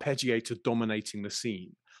arpeggiator dominating the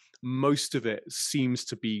scene. Most of it seems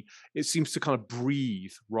to kind of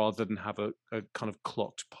breathe rather than have a kind of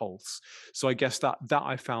clocked pulse. So I guess that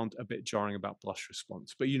I found a bit jarring about Blush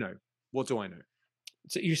Response. But what do I know?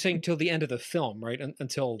 So you're saying till the end of the film, right?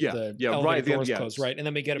 Until the elevator doors close, right? And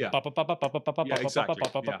then we get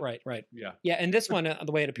right. Yeah, and this one,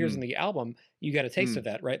 the way it appears in the album, you get a taste of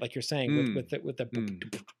that, right? Like you're saying with the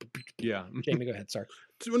Jamie, go ahead. Sorry.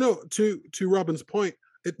 To Robin's point,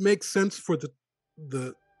 it makes sense for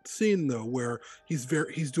the scene though, where he's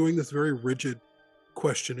doing this very rigid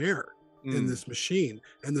questionnaire in this machine,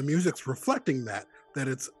 and the music's reflecting that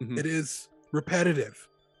it is repetitive.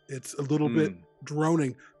 It's a little bit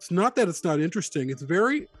droning. It's not that it's not interesting. It's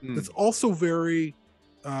it's also very,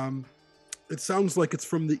 it sounds like it's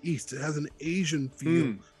from the East. It has an Asian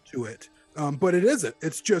feel to it. But it isn't.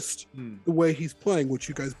 It's just the way he's playing, which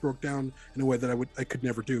you guys broke down in a way that I could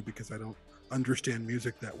never do because I don't understand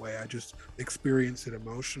music that way. I just experience it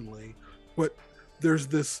emotionally. But there's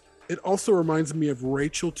this, it also reminds me of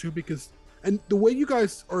Rachel too, and the way you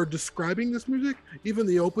guys are describing this music, even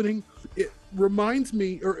the opening, it reminds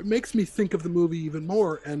me, or it makes me think of the movie even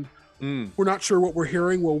more. And we're not sure what we're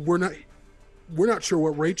hearing. Well, we're not sure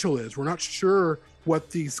what Rachel is. We're not sure what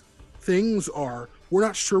these things are, we're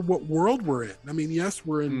not sure what world we're in. I mean, yes,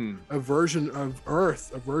 we're in a version of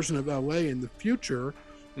Earth, a version of LA in the future,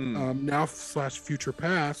 now / future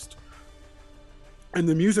past, and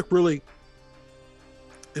the music really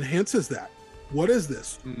enhances that. What is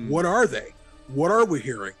this? What are they? What are we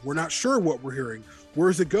hearing? We're not sure what we're hearing. Where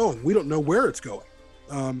is it going? We don't know where it's going.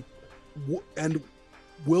 And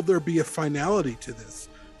will there be a finality to this?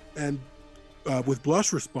 And with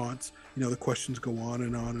Blush Response, you know, the questions go on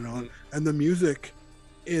and on and on. And the music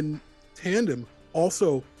in tandem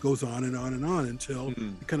also goes on and on and on until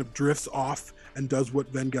it kind of drifts off and does what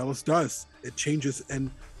Vangelis does. It changes and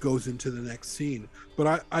goes into the next scene.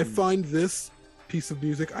 But I find this piece of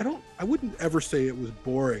music, I wouldn't ever say it was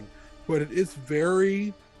boring, but it is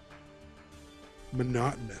very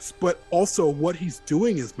monotonous. But also what he's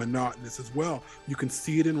doing is monotonous as well. You can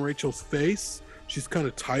see it in Rachel's face. She's kind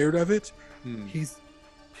of tired of it.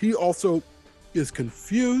 He also is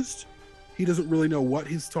confused. He doesn't really know what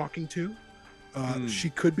he's talking to. She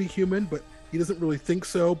could be human, but he doesn't really think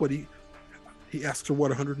so. But he asks her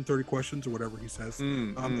 130 questions or whatever he says.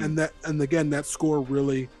 And again, that score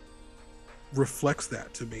really reflects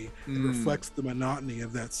that to me. It reflects the monotony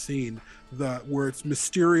of that scene, where it's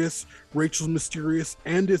mysterious. Rachel's mysterious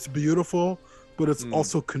and it's beautiful, but it's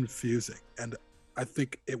also confusing. And I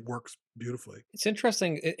think it works beautifully. It's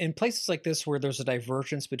interesting in places like this where there's a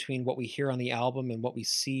divergence between what we hear on the album and what we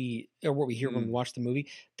see or what we hear when we watch the movie.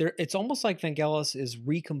 It's almost like Vangelis is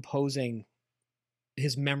recomposing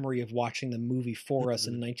his memory of watching the movie for us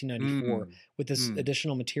in 1994 with this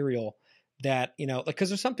additional material that, you know, like, because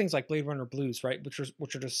there's some things like Blade Runner Blues, right,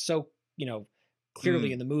 which are just so, you know,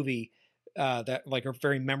 clearly in the movie that like are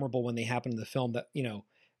very memorable when they happen in the film, that, you know,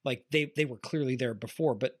 like they were clearly there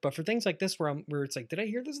before, but for things like this where it's like, did I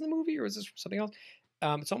hear this in the movie or is this something else?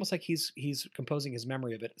 It's almost like he's composing his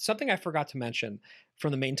memory of it. Something I forgot to mention from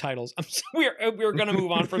the main titles. We're going to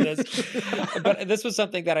move on from this, but this was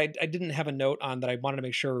something that I didn't have a note on that I wanted to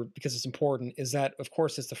make sure, because it's important, is that of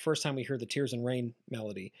course it's the first time we hear the Tears and Rain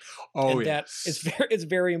melody. And that it's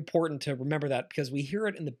very important to remember that, because we hear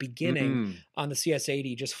it in the beginning on the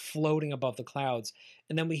CS-80 just floating above the clouds,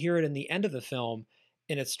 and then we hear it in the end of the film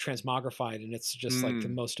and it's transmogrified, and it's just like the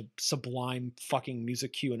most sublime fucking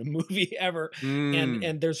music cue in a movie ever.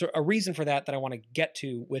 And there's a reason for that I want to get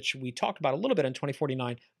to, which we talked about a little bit in 2049.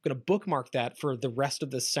 I'm going to bookmark that for the rest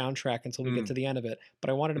of this soundtrack until we get to the end of it. But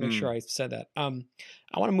I wanted to make sure I said that. I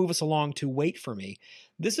want to move us along to Wait For Me.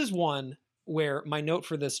 This is one where my note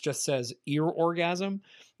for this just says ear orgasm.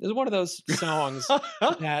 This is one of those songs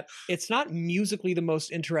that it's not musically the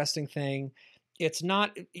most interesting thing. It's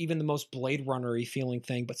not even the most Blade Runner-y feeling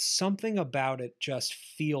thing, but something about it just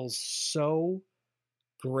feels so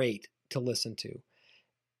great to listen to.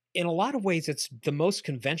 In a lot of ways, it's the most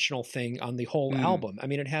conventional thing on the whole album. I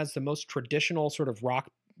mean, it has the most traditional sort of rock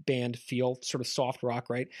band feel, sort of soft rock,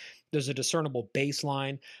 right? There's a discernible bass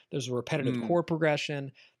line. There's a repetitive chord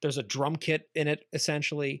progression. There's a drum kit in it,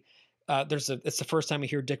 essentially. It's the first time we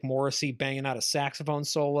hear Dick Morrissey banging out a saxophone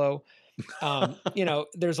solo. You know,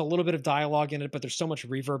 there's a little bit of dialogue in it, but there's so much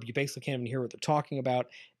reverb you basically can't even hear what they're talking about.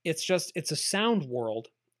 It's a sound world,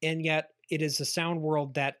 and yet it is a sound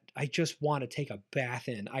world that I just want to take a bath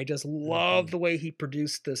in. I just love the way he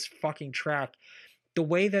produced this fucking track. The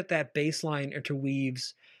way that bass line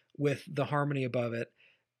interweaves with the harmony above it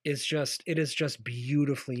is just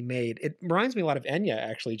beautifully made. It reminds me a lot of Enya,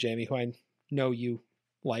 actually, Jamie, who I know you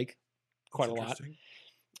like quite a lot.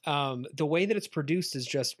 The way that it's produced is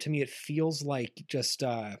just, to me, it feels like just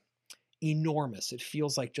enormous. It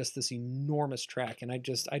feels like just this enormous track, and I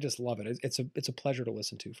just love it. It's a pleasure to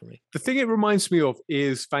listen to for me. The thing it reminds me of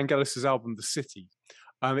is Vangelis' album The City.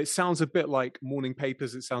 It sounds a bit like Morning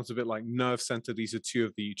Papers. It sounds a bit like Nerve Center. These are two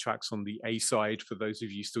of the tracks on the A side for those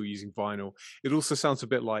of you still using vinyl. It also sounds a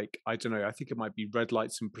bit like, I don't know, I think it might be Red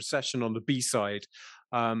Lights and Procession on the B side.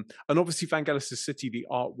 And obviously Vangelis' City, the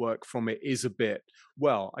artwork from it is a bit,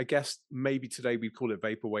 well, I guess maybe today we'd call it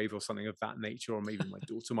Vaporwave or something of that nature, or maybe my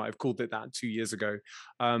daughter might have called it that 2 years ago.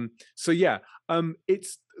 So yeah,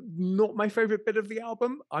 it's not my favorite bit of the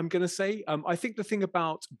album, I'm going to say. I think the thing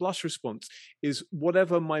about Blush Response is,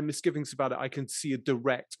 whatever my misgivings about it, I can see a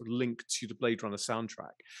direct link to the Blade Runner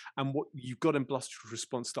soundtrack. And what you've got in Blush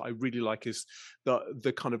Response that I really like is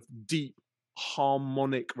the kind of deep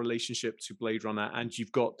harmonic relationship to Blade Runner, and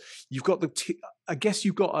you've got I guess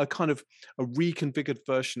you got a kind of a reconfigured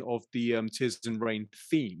version of the Tears and Rain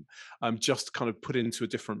theme, just kind of put into a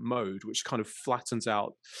different mode, which kind of flattens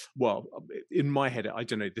out. Well, in my head, I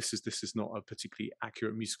don't know. This is not a particularly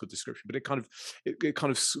accurate musical description, but it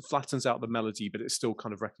kind of flattens out the melody, but it's still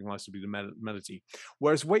kind of recognizably the melody.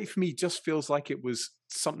 Whereas Wait for Me just feels like it was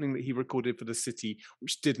something that he recorded for the city,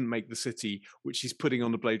 which didn't make the city, which he's putting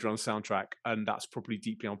on the Blade Runner soundtrack, and that's probably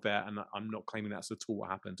deeply unfair, and I'm not claiming that's at all what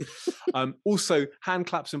happened. Also, hand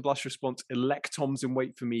claps and blush response, electoms in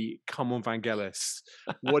Wait for Me, come on Vangelis,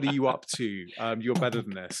 what are you up to? You're better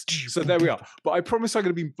than this. So there we are. But I promise I'm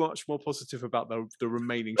going to be much more positive about the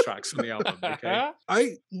remaining tracks on the album, okay?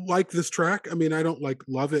 I like this track. I mean, I don't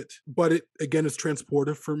love it, but it, again, is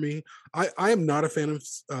transportive for me. I am not a fan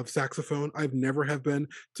of saxophone. I've never have been.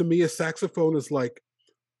 To me, a saxophone is like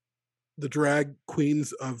the drag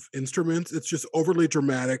queens of instruments. It's just overly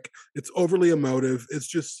dramatic. It's overly emotive. It's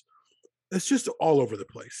just all over the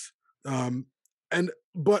place.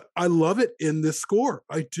 But I love it in this score.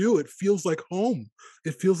 I do. It feels like home.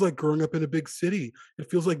 It feels like growing up in a big city. It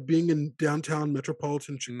feels like being in downtown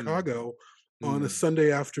metropolitan Chicago on a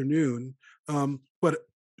Sunday afternoon. But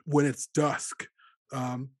when it's dusk.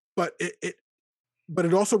 But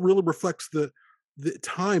it also really reflects the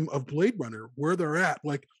time of Blade Runner, where they're at.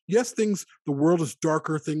 Like, yes, the world is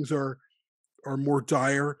darker, things are more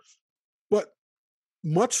dire, but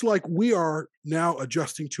much like we are now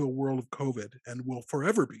adjusting to a world of COVID and will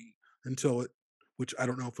forever be until it, which I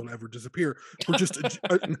don't know if it'll ever disappear. We're just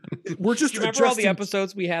we're just. Do you remember all the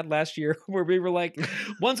episodes we had last year where we were like,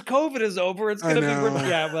 once COVID is over, it's gonna be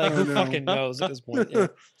like who fucking knows at this point. Yeah.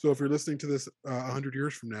 So if you're listening to this 100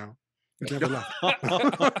 years from now, you never left.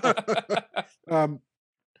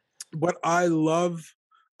 But I love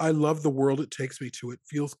the world it takes me to. It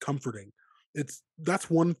feels comforting. That's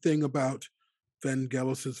one thing about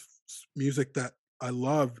Vangelis's music that I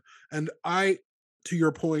love. And to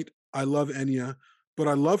your point, I love Enya, but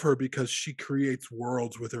I love her because she creates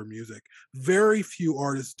worlds with her music. Very few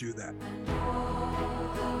artists do that.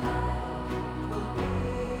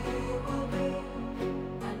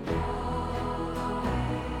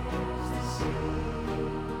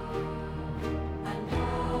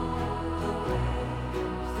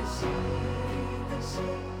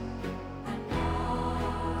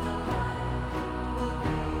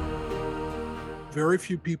 Very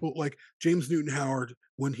few people, like James Newton Howard,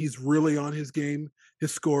 when he's really on his game,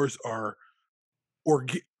 his scores are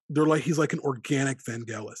he's like an organic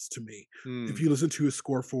Vangelis to me. If you listen to his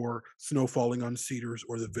score for Snow Falling on Cedars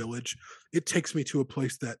or The Village, it takes me to a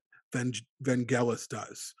place that Vangelis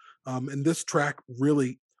does. And this track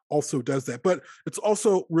really also does that. But it's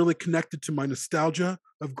also really connected to my nostalgia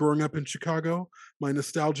of growing up in Chicago, my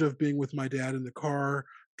nostalgia of being with my dad in the car,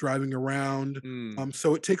 driving around.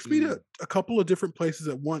 So it takes me to a couple of different places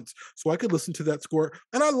at once. So I could listen to that score.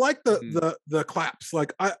 And I like the claps.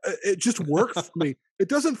 Like it just works for me. It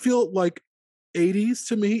doesn't feel like 80s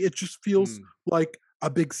to me. It just feels like a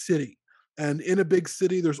big city. And in a big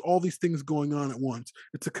city, there's all these things going on at once.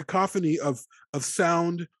 It's a cacophony of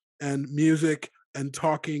sound and music and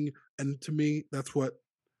talking. And to me, that's what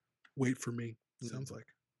Wait for Me sounds like.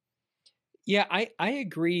 Yeah, I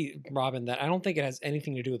agree, Robin, that I don't think it has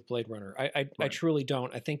anything to do with Blade Runner. I truly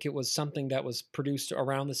don't. I think it was something that was produced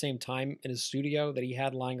around the same time in his studio that he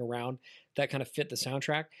had lying around that kind of fit the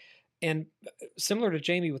soundtrack. And similar to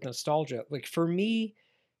Jamie with nostalgia, like for me,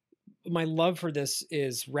 my love for this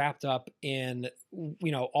is wrapped up in,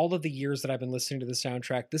 all of the years that I've been listening to the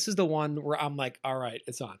soundtrack. This is the one where I'm like, all right,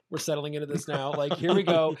 it's on. We're settling into this now. Like, here we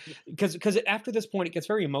go. Because after this point, it gets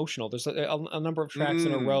very emotional. There's a number of tracks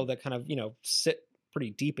in a row that kind of, sit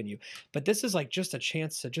pretty deep in you. But this is like just a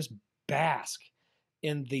chance to just bask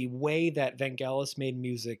in the way that Vangelis made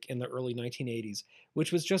music in the early 1980s,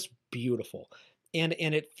 which was just beautiful. And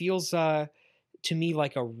it feels... to me,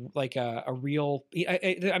 like a real.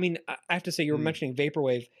 I mean, I have to say, you were mentioning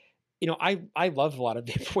vaporwave. I love a lot of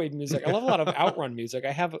vaporwave music. I love a lot of Outrun music.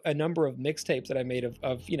 I have a number of mixtapes that I made of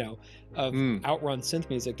Outrun synth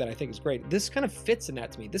music that I think is great. This kind of fits in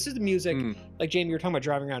that to me. This is the music, like Jamie, you were talking about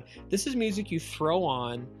driving around. This is music you throw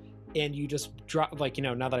on and you just drop,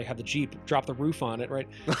 now that I have the Jeep, drop the roof on it, right?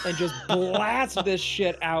 And just blast this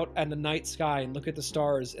shit out in the night sky and look at the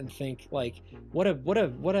stars and think, like, what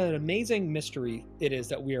an amazing mystery it is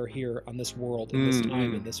that we are here on this world in this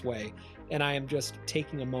time in this way. And I am just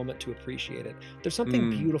taking a moment to appreciate it. There's something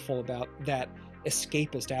beautiful about that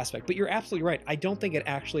escapist aspect, but you're absolutely right. I don't think it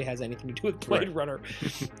actually has anything to do with Blade Runner.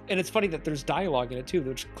 And it's funny that there's dialogue in it too,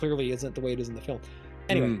 which clearly isn't the way it is in the film.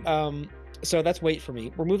 Anyway, so that's Wait for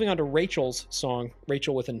Me. We're moving on to Rachel's song,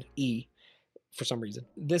 Rachel with an E. for some reason.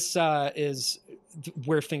 This is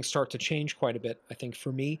where things start to change quite a bit, I think,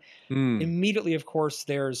 for me. Immediately, of course,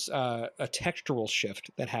 there's a textural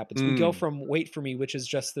shift that happens. We go from Wait For Me, which is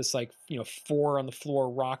just this like, you know, 4 on the floor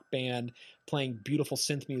rock band playing beautiful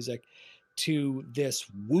synth music, to this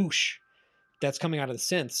whoosh that's coming out of the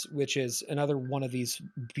synths, which is another one of these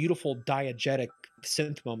beautiful diegetic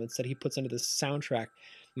synth moments that he puts into this soundtrack.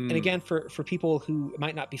 And again, for people who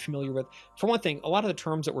might not be familiar with, for one thing, a lot of the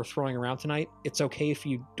terms that we're throwing around tonight, it's okay if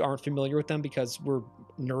you aren't familiar with them because we're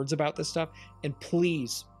nerds about this stuff. And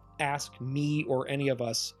please ask me or any of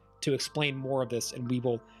us to explain more of this, and we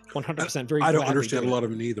will 100% very I don't understand a lot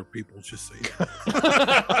of it either, people, just saying.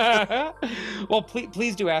 Well,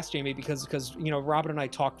 please do ask Jamie, because you know, Robin and I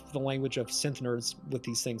talk the language of synth nerds with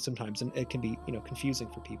these things sometimes, and it can be, you know, confusing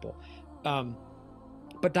for people.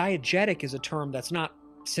 But diegetic is a term that's not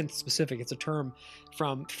synth specific. It's a term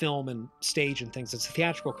from film and stage and things. It's a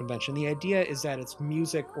theatrical convention. The idea is that it's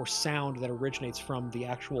music or sound that originates from the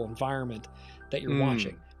actual environment that you're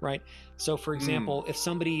watching, right? So for example, if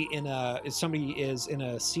somebody is in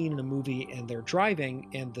a scene in a movie and they're driving,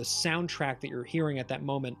 and the soundtrack that you're hearing at that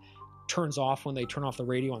moment turns off when they turn off the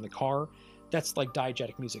radio on the car, that's like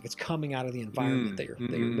diegetic music. It's coming out of the environment that you're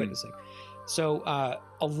witnessing. So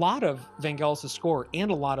a lot of Vangelis' score and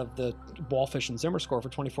a lot of the Wallfish and Zimmer score for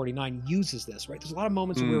 2049 uses this, right? There's a lot of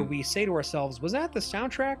moments where we say to ourselves, was that the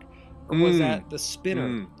soundtrack? Or was that the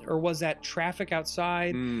spinner? Or was that traffic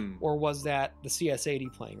outside? Or was that the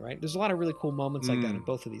CS80 playing, right? There's a lot of really cool moments like that in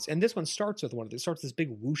both of these. And this one starts with one of these. It starts with this big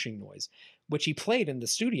whooshing noise, which he played in the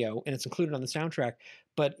studio, and it's included on the soundtrack.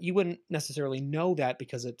 But you wouldn't necessarily know that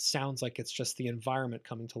because it sounds like it's just the environment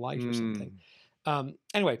coming to life or something.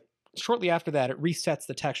 Anyway, shortly after that, it resets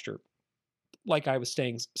the texture, like I was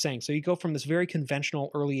saying. So you go from this very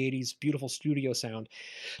conventional early 80s beautiful studio sound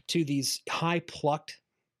to these high plucked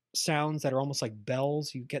sounds that are almost like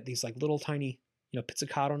bells. You get these like little tiny, you know,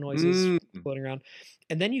 pizzicato noises floating around.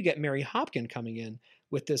 And then you get Mary Hopkin coming in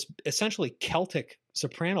with this essentially Celtic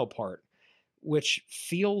soprano part, which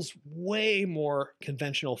feels way more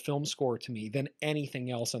conventional film score to me than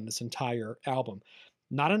anything else on this entire album.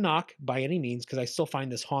 Not a knock by any means, because I still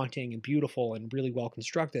find this haunting and beautiful and really well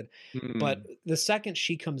constructed. But the second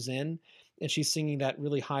she comes in and she's singing that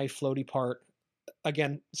really high floaty part,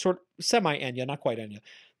 again, sort of semi Enya, not quite Enya,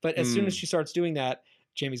 but as soon as she starts doing that,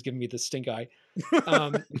 Jamie's giving me the stink eye.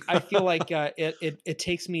 I feel like it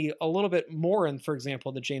takes me a little bit more in, for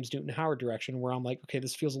example, the James Newton Howard direction, where I'm like, okay,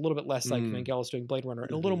 this feels a little bit less like Vangelis doing Blade Runner,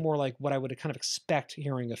 and a little more like what I would kind of expect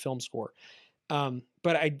hearing a film score.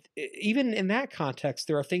 But even in that context,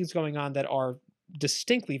 there are things going on that are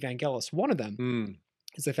distinctly Vangelis. One of them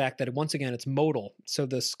is the fact that, once again, it's modal. So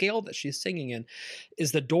the scale that she's singing in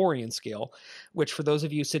is the Dorian scale, which, for those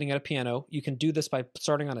of you sitting at a piano, you can do this by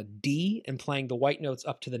starting on a D and playing the white notes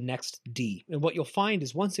up to the next D. And what you'll find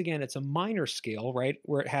is, once again, it's a minor scale, right,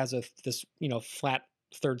 where it has this, you know, flat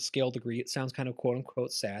third scale degree. It sounds kind of quote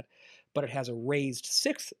unquote sad, but it has a raised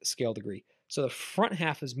sixth scale degree. So the front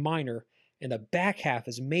half is minor and the back half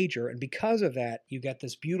is major. And because of that, you get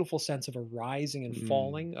this beautiful sense of a rising and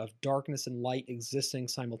falling, of darkness and light existing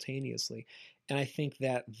simultaneously. And I think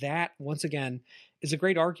that once again, is a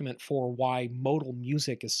great argument for why modal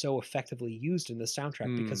music is so effectively used in the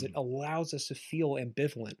soundtrack, because it allows us to feel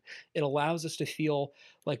ambivalent. It allows us to feel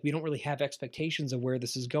like we don't really have expectations of where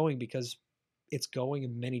this is going, because it's going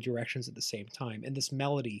in many directions at the same time. And this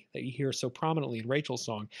melody that you hear so prominently in Rachel's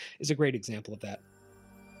song is a great example of that.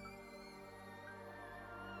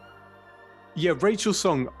 Yeah, Rachel's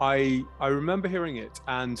song, I remember hearing it,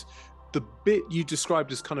 and the bit you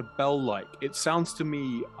described as kind of bell-like, it sounds to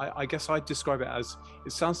me, I guess I'd describe it as,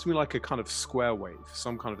 it sounds to me like a kind of square wave,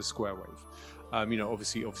 some kind of a square wave. You know,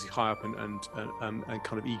 obviously high up and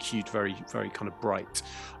kind of EQ'd, very, very kind of bright.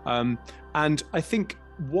 And I think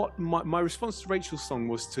what my response to Rachel's song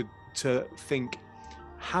was to think,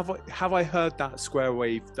 have I heard that square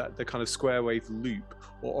wave, that the kind of square wave loop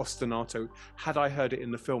or ostinato, had I heard it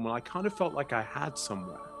in the film? And I kind of felt like I had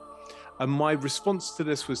somewhere. And my response to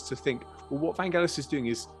this was to think, well, what Vangelis is doing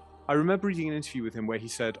is, I remember reading an interview with him where he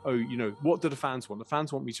said, oh, you know, what do the fans want? The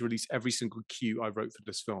fans want me to release every single cue I wrote for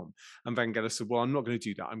this film. And Vangelis said, well, I'm not going to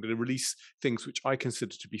do that. I'm going to release things which I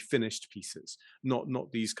consider to be finished pieces, not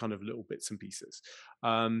these kind of little bits and pieces.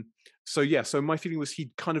 So my feeling was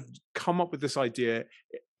he'd kind of come up with this idea.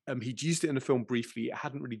 He'd used it in the film briefly. It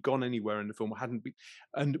hadn't really gone anywhere in the film.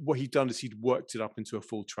 And what he'd done is he'd worked it up into a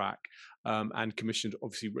full track, and commissioned,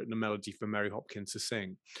 obviously written a melody for Mary Hopkins to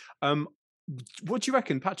sing. what do you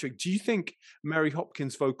reckon, Patrick? Do you think Mary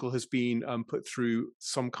Hopkins' vocal has been put through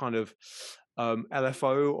some kind of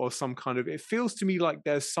LFO or some kind of? It feels to me like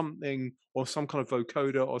there's something, or some kind of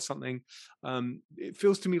vocoder or something. It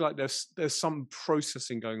feels to me like there's some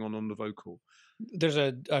processing going on the vocal. There's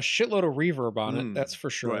a shitload of reverb on it, that's for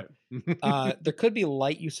sure. Right. There could be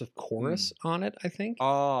light use of chorus on it, I think.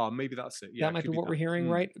 Maybe that's it. Yeah, that might be what we're hearing,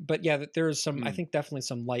 right? But yeah, there is some, I think definitely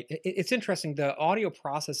some light. It's interesting, the audio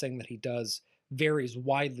processing that he does varies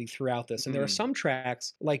widely throughout this. And there are some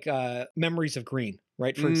tracks like Memories of Green,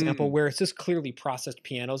 right? For example, where it's just clearly processed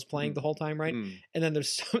pianos playing the whole time, right? And then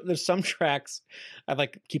there's some tracks, I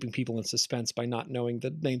like keeping people in suspense by not knowing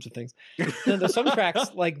the names of things. Then there's some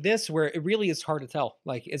tracks like this where it really is hard to tell.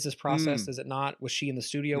 Like, is this processed? Is it not? Was she in the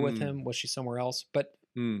studio with him? Was she somewhere else? But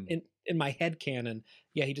in my head canon,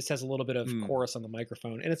 yeah, he just has a little bit of chorus on the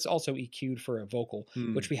microphone. And it's also EQ'd for a vocal,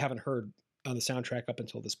 which we haven't heard on the soundtrack up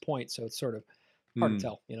until this point. So it's sort of hard to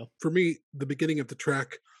tell, you know. For me, the beginning of the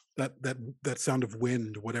track, that sound of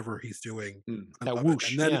wind, whatever he's doing, that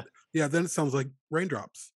whoosh, and then then it sounds like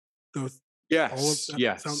raindrops. Those all of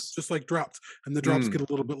that sounds just like drops, and the drops get a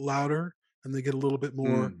little bit louder, and they get a little bit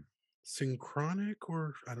more synchronic,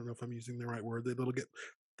 or I don't know if I'm using the right word.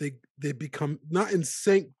 They become not in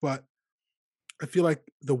sync, but I feel like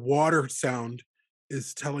the water sound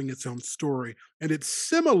is telling its own story, and it's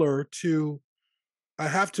similar to. I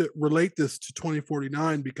have to relate this to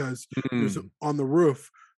 2049 because there's on the roof,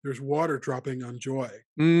 there's water dropping on Joy.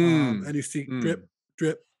 And you see drip,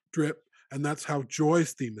 drip, drip. And that's how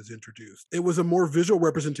Joy's theme is introduced. It was a more visual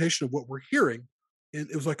representation of what we're hearing. And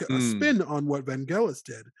it was like a spin on what Vangelis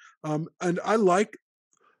did. And I like,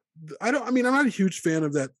 I'm not a huge fan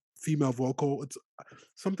of that female vocal. It's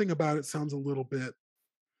something about it sounds a little bit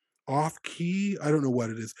off key. I don't know what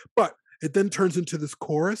it is, but it then turns into this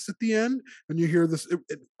chorus at the end, and you hear this.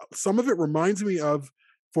 Some of it reminds me of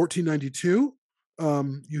 1492.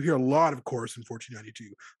 You hear a lot of chorus in 1492. I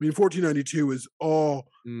mean, 1492 is all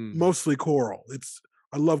mostly choral.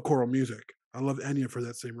 I love choral music. I love Enya for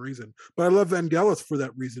that same reason, but I love Vangelis for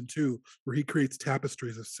that reason too, where he creates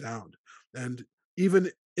tapestries of sound. And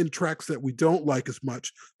even in tracks that we don't like as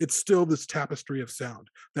much, it's still this tapestry of sound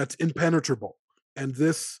that's impenetrable. And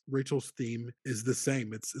this Rachel's theme is the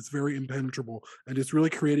same. It's very impenetrable, and it's really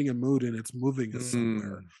creating a mood, and it's moving us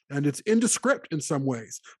somewhere. And it's indescript in some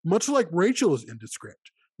ways, much like Rachel is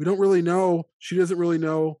indescript. We don't really know. She doesn't really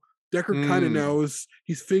know. Deckard kind of knows.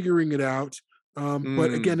 He's figuring it out.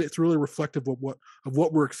 But again, it's really reflective of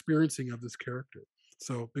what we're experiencing of this character.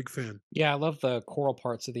 So big fan. Yeah, I love the choral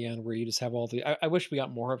parts at the end where you just have all the. I wish we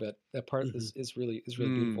got more of it. That part is really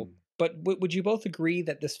beautiful. But would you both agree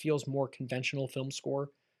that this feels more conventional film score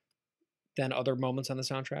than other moments on the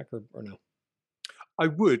soundtrack, or no? I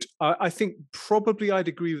would. I think probably I'd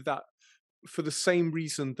agree with that for the same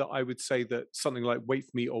reason that I would say that something like Wait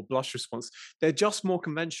For Me or Blush Response, they're just more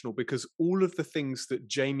conventional because all of the things that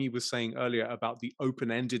Jamie was saying earlier about the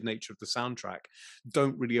open-ended nature of the soundtrack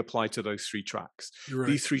don't really apply to those three tracks. Right.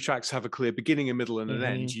 These three tracks have a clear beginning, a middle, and an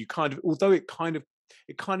end. You kind of, although it kind of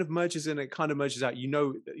merges in, it kind of merges out. You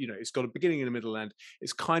know, it's got a beginning and a middle end.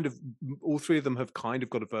 It's kind of, all three of them have kind of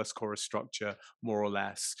got a verse chorus structure, more or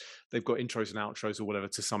less. They've got intros and outros or whatever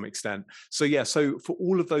to some extent. So yeah, so for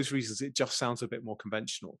all of those reasons, it just sounds a bit more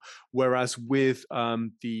conventional. Whereas with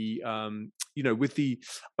the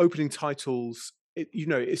opening titles,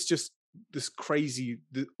 it's just this crazy,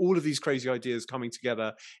 all of these crazy ideas coming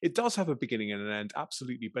together. It does have a beginning and an end,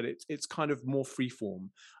 absolutely, but it's kind of more freeform.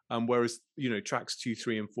 Whereas tracks 2,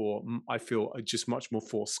 3, and 4, I feel are just much more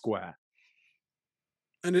four square.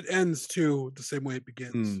 And it ends too the same way it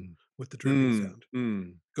begins with the dripping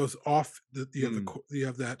sound. Goes off. You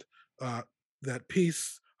have that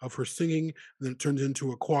piece of her singing, and then it turns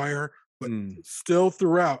into a choir, but still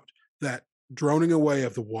throughout that droning away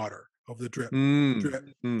of the water, of the drip, drip,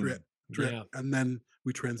 drip, drip, and then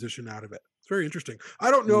we transition out of it. It's very interesting. I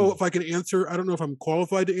don't know if I can answer. I don't know if I'm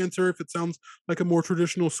qualified to answer if it sounds like a more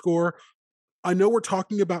traditional score. I know we're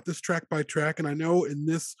talking about this track by track, and I know in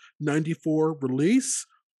this 94 release,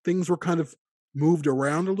 things were kind of moved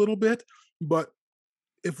around a little bit. But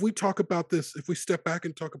if we talk about this, if we step back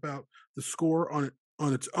and talk about the score on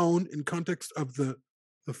its own in context of the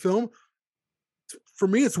film, for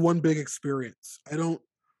me, it's one big experience.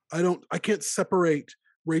 I can't separate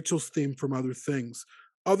Rachel's theme from other things.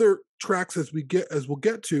 Other tracks, as we'll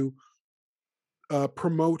get to,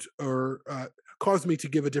 promote or cause me to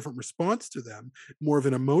give a different response to them, more of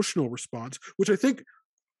an emotional response, which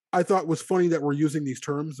I thought was funny that we're using these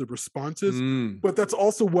terms of responses, but that's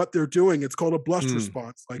also what they're doing. It's called a blush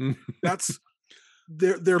response. Like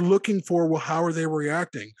they're looking for, well, how are they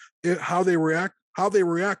reacting? How they react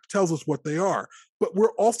tells us what they are. But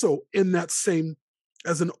we're also in that same,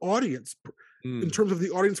 as an audience, in terms of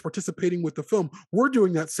the audience participating with the film, we're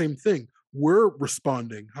doing that same thing. We're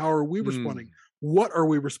responding. How are we responding? What are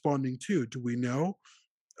we responding to? Do we know?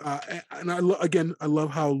 And I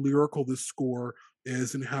love how lyrical this score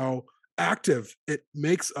is and how active it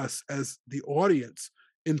makes us as the audience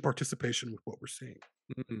in participation with what we're seeing.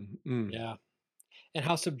 Yeah. And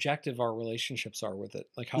how subjective our relationships are with it,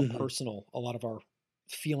 like how personal a lot of our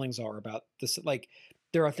feelings are about this. Like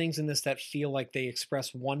there are things in this that feel like they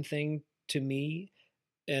express one thing to me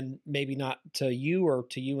and maybe not to you, or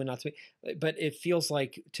to you and not to me, but it feels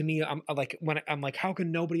like to me, I'm like, how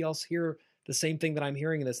can nobody else hear the same thing that I'm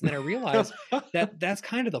hearing in this? And then I realize that that's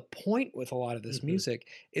kind of the point with a lot of this music,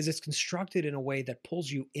 is it's constructed in a way that pulls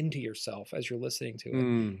you into yourself as you're listening to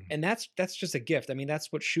it. And that's just a gift. I mean,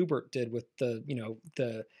 that's what Schubert did with the, you know,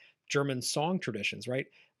 the German song traditions, right?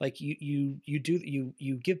 Like you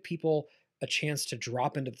give people a chance to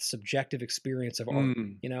drop into the subjective experience of art,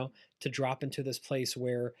 you know, to drop into this place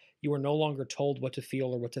where you are no longer told what to feel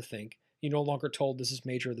or what to think. You're no longer told this is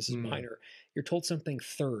major, this is minor. You're told something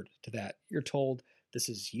third to that. You're told this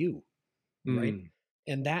is you, right?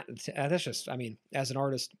 And that's just, I mean, as an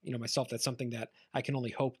artist, you know, myself, that's something that I can only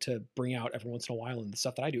hope to bring out every once in a while in the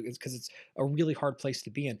stuff that I do, is because it's a really hard place to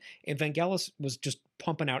be in. And Vangelis was just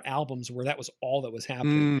pumping out albums where that was all that was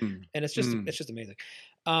happening. And it's just amazing.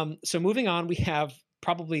 So moving on, we have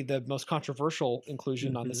probably the most controversial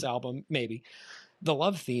inclusion on this album, maybe, the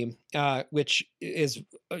love theme, which is,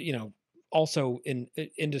 you know, also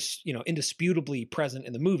indisputably present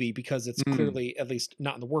in the movie, because it's clearly, at least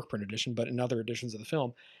not in the work print edition, but in other editions of the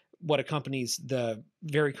film, what accompanies the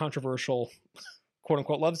very controversial quote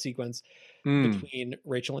unquote love sequence between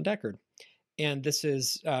Rachel and Deckard. And this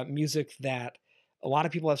is music that a lot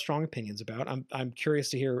of people have strong opinions about. I'm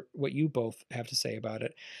curious to hear what you both have to say about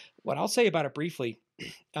it. What I'll say about it briefly,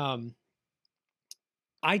 I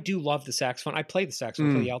do love the saxophone. I play the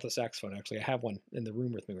saxophone, I play the alto saxophone, actually. I have one in the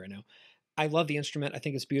room with me right now. I love the instrument. I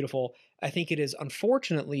think it's beautiful. I think it is,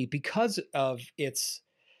 unfortunately, because of its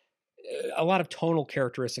a lot of tonal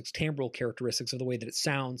characteristics, timbral characteristics of the way that it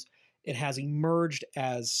sounds, it has emerged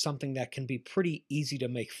as something that can be pretty easy to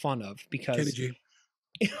make fun of, because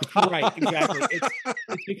right, exactly.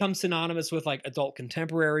 It's become synonymous with like adult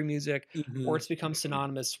contemporary music, or it's become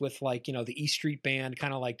synonymous with like, you know, the E Street Band,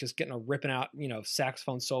 kind of like just getting a ripping out, you know,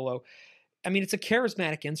 saxophone solo. I mean, it's a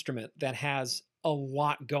charismatic instrument that has a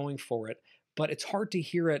lot going for it, but it's hard to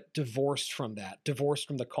hear it divorced from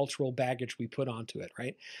the cultural baggage we put onto it,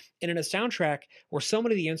 right? And in a soundtrack where so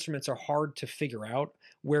many of the instruments are hard to figure out,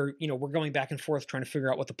 where, you know, we're going back and forth trying to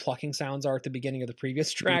figure out what the plucking sounds are at the beginning of the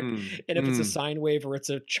previous track, and if it's a sine wave or it's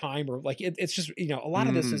a chime, or like it's just, you know, a lot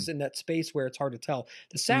of this is in that space where it's hard to tell.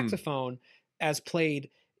 The saxophone, as played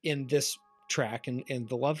in this track and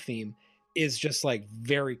the love theme, is just like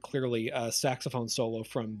very clearly a saxophone solo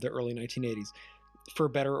from the early 1980s, for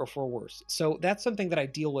better or for worse. So that's something that I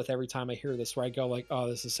deal with every time I hear this, where I go like, oh,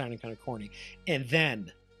 this is sounding kind of corny. And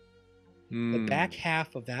then the back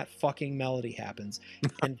half of that fucking melody happens,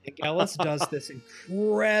 and Vangelis does this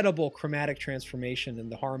incredible chromatic transformation in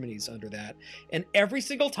the harmonies under that. And every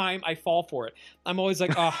single time I fall for it. I'm always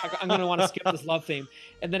like, oh, I'm going to want to skip this love theme.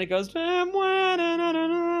 And then it goes, and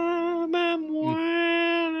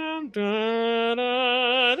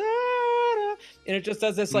it just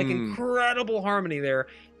does this like incredible harmony there.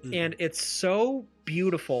 And it's so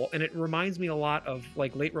beautiful, and it reminds me a lot of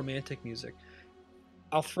like late romantic music.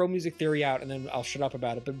 I'll throw music theory out and then I'll shut up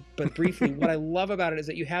about it. But briefly, what I love about it is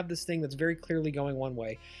that you have this thing that's very clearly going one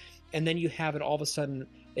way, and then you have it all of a sudden,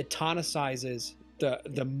 it tonicizes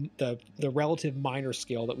the relative minor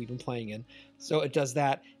scale that we've been playing in. So it does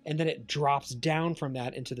that, and then it drops down from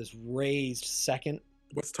that into this raised second.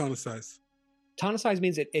 What's tonicize? Tonicize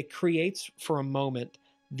means it creates for a moment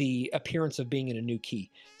the appearance of being in a new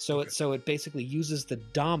key. So it basically uses the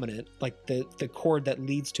dominant, like the chord that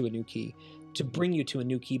leads to a new key, to bring you to a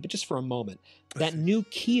new key, but just for a moment. That new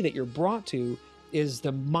key that you're brought to is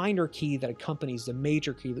the minor key that accompanies the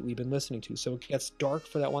major key that we've been listening to. So it gets dark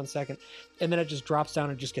for that 1 second, and then it just drops down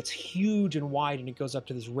and just gets huge and wide, and it goes up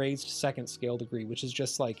to this raised second scale degree, which is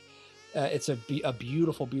just like, it's a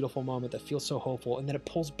beautiful, beautiful moment that feels so hopeful. And then it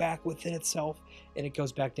pulls back within itself, and it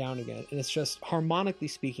goes back down again. And it's just, harmonically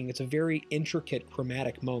speaking, it's a very intricate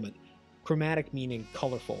chromatic moment. Chromatic meaning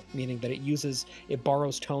colorful, meaning that it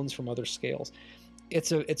borrows tones from other scales.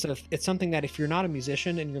 It's something that if you're not a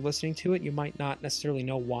musician and you're listening to it, you might not necessarily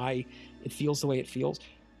know why it feels the way it feels.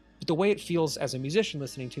 But the way it feels as a musician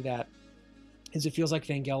listening to that is it feels like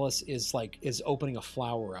Vangelis is opening a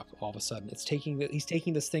flower up all of a sudden. He's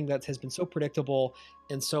taking this thing that has been so predictable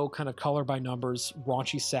and so kind of color by numbers,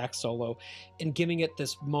 raunchy sax solo, and giving it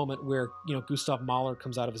this moment where, you know, Gustav Mahler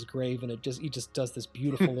comes out of his grave and he just does this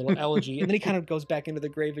beautiful little elegy, and then he kind of goes back into the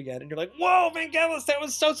grave again, and you're like, whoa, Vangelis, that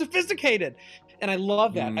was so sophisticated. And I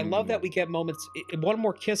love that. I love that we get moments. One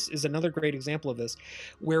More Kiss is another great example of this,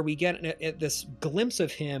 where we get this glimpse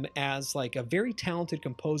of him as like a very talented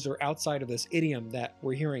composer outside of this idiom that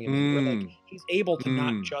we're hearing him in, where like he's able to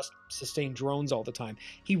not just sustain drones all the time.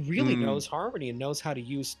 He really knows harmony and knows how to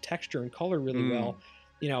use texture and color really well,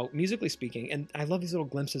 you know, musically speaking. And I love these little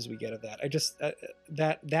glimpses we get of that. I just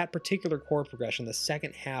that particular chord progression, the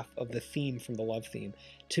second half of the theme from the Love theme,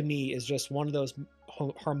 to me is just one of those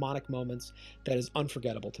harmonic moments that is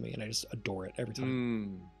unforgettable to me, and I just adore it every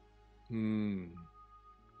time.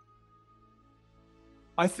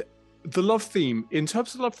 The Love theme, in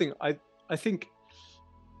terms of the Love theme, I think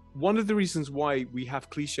one of the reasons why we have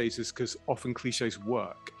cliches is because often cliches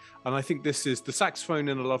work. And I think this is, the saxophone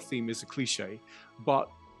in a Love theme is a cliche, but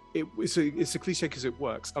it's a cliche because it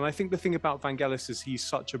works. And I think the thing about Vangelis is he's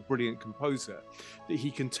such a brilliant composer that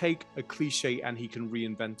he can take a cliche and he can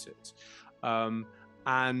reinvent it.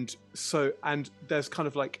 And there's kind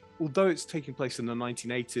of like, although it's taking place in the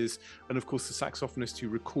 1980s, and of course the saxophonist who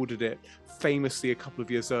recorded it famously a couple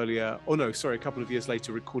of years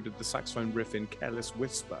later recorded the saxophone riff in Careless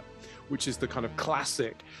Whisper, which is the kind of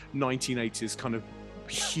classic 1980s kind of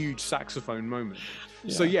huge saxophone moment.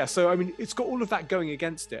 So I mean, it's got all of that going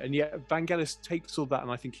against it, and yet Vangelis takes all that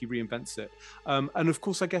and I think he reinvents it. And of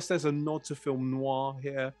course, I guess there's a nod to film noir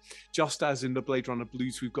here, just as in the Blade Runner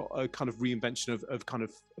Blues, we've got a kind of reinvention of kind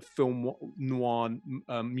of film noir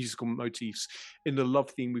musical motifs. In the Love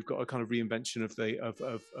theme, we've got a kind of reinvention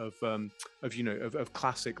of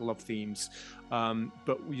classic love themes,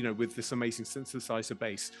 but you know, with this amazing synthesizer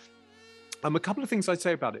bass. A couple of things I'd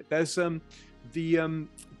say about it. There's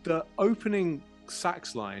the opening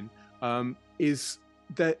sax line is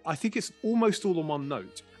that I think it's almost all on one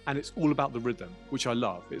note, and it's all about the rhythm, which I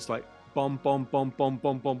love. It's like bom bom bom bom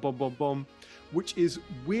bom bom bom bom bom, which is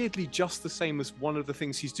weirdly just the same as one of the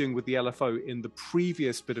things he's doing with the LFO in the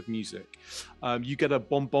previous bit of music. You get a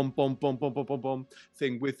bom bom bom bom bom bom bom bom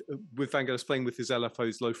thing with Vangelis playing with his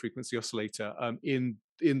LFO's low frequency oscillator in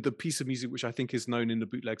the piece of music which I think is known in the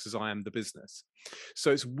bootlegs as I Am the Business.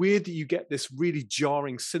 So it's weird that you get this really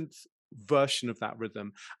jarring synth version of that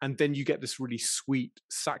rhythm, and then you get this really sweet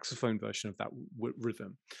saxophone version of that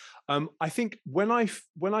rhythm. I think when I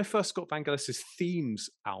first got Vangelis's Themes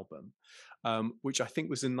album, which I think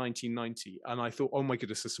was in 1990, and I thought, oh my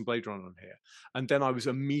goodness, there's some Blade Runner on here, and then I was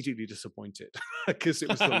immediately disappointed because it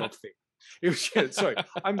was the Love theme. It was sorry,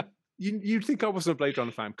 You'd think I wasn't a Blade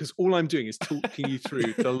Runner fan because all I'm doing is talking you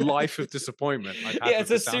through the life of disappointment I've had. Yeah, it's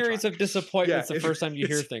a series of disappointments the first time you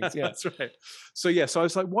hear things. Yeah, that's right. So I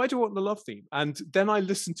was like, why do I want the Love theme? And then I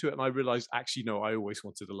listened to it and I realized, actually, no, I always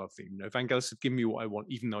wanted the Love theme. You know, Vangelis had given me what I want,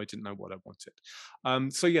 even though I didn't know what I wanted.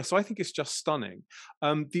 So I think it's just stunning.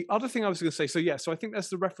 The other thing I was going to say, so I think there's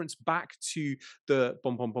the reference back to the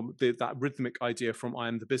bom bom bom, that rhythmic idea from I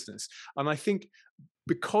Am the Business, and I think,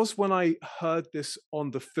 because when I heard this on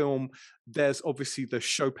the film, there's obviously the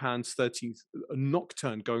Chopin's 13th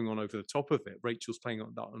Nocturne going on over the top of it. Rachel's playing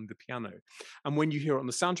on that on the piano. And when you hear it on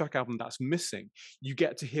the soundtrack album, that's missing. You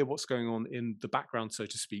get to hear what's going on in the background, so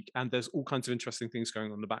to speak. And there's all kinds of interesting things going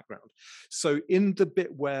on in the background. So in the bit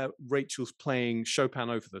where Rachel's playing Chopin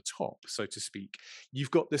over the top, so to speak,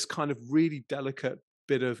 you've got this kind of really delicate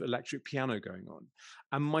bit of electric piano going on.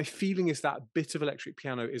 And my feeling is that bit of electric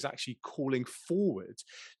piano is actually calling forward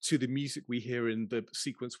to the music we hear in the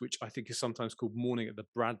sequence, which I think is sometimes called Morning at the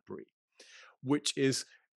Bradbury, which is,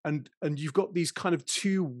 and you've got these kind of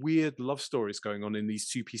two weird love stories going on in these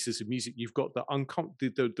two pieces of music. You've got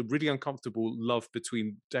the really uncomfortable love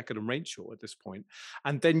between Deckard and Rachel at this point.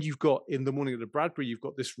 And then you've got, in the Morning at the Bradbury, you've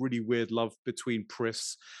got this really weird love between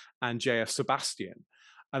Pris and J.F. Sebastian.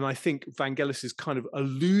 And I think Vangelis is kind of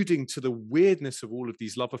alluding to the weirdness of all of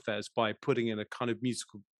these love affairs by putting in a kind of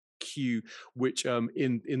musical cue, which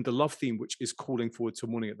in the Love theme, which is calling forward to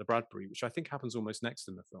Morning at the Bradbury, which I think happens almost next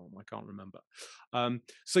in the film. I can't remember.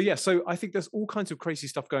 So I think there's all kinds of crazy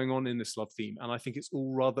stuff going on in this Love theme, and I think it's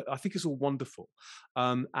all wonderful.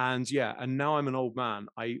 And now I'm an old man.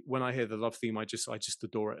 When I hear the Love theme, I just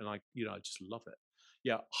adore it, and I just love it.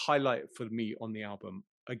 Yeah, highlight for me on the album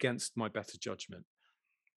against my better judgment.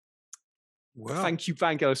 Wow. Thank you,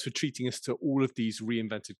 Vangelis, for treating us to all of these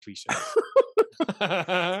reinvented cliches.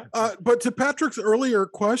 But to Patrick's earlier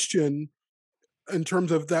question, in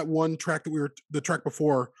terms of that one track that the track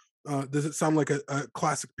before, does it sound like a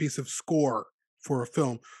classic piece of score? for a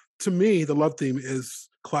film. To me, the love theme is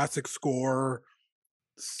classic score,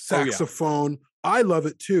 saxophone. I love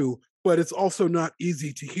it too, but it's also not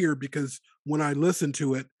easy to hear because when I listen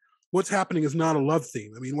to it, what's happening is not a love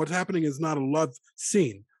theme. I mean, what's happening is not a love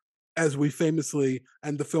scene, as we famously,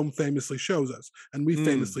 and the film famously shows us, and we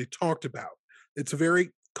famously talked about. It's a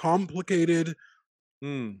very complicated,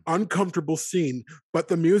 uncomfortable scene, but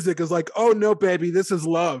the music is like, oh no, baby, this is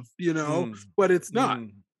love, you know, but it's not.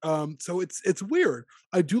 So it's weird.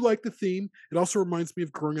 I do like the theme. It also reminds me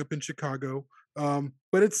of growing up in Chicago.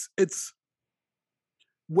 But it's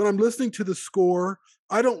when I'm listening to the score,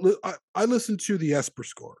 I listen to the Esper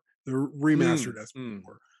score, the remastered Esper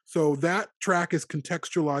score. So that track is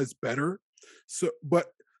contextualized better. So, but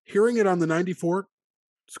hearing it on the 94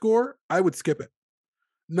 score, I would skip it.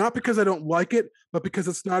 Not because I don't like it, but because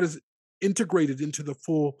it's not as integrated into the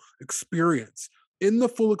full experience. In the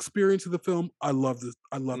full experience of the film, I love this.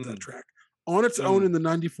 I love that track. On its own in the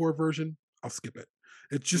 94 version, I'll skip it.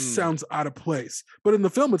 It just sounds out of place. But in the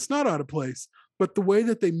film, it's not out of place. But the way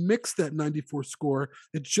that they mixed that 94 score,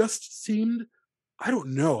 it just seemed, I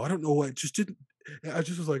don't know what, it just didn't, I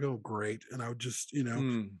just was like, oh, great. And I would just, you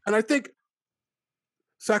know, and I think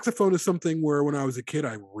saxophone is something where when I was a kid,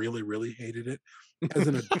 I really, really hated it. As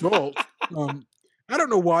an adult, I don't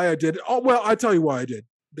know why I did. Oh, well, I'll tell you why I did.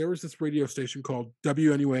 There was this radio station called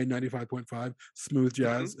WNUA 95.5, Smooth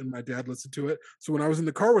Jazz, and my dad listened to it. So when I was in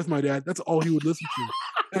the car with my dad, that's all he would listen to.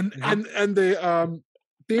 And the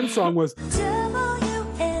theme song was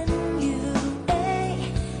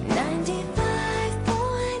WNUA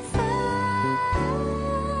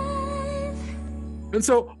 95.5. And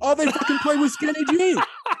so all they fucking played was Kenny G.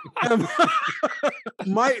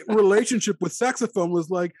 My relationship with saxophone was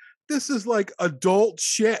like, this is like adult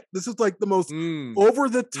shit. This is like the most over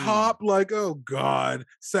the top, like, oh God,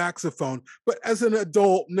 saxophone. But as an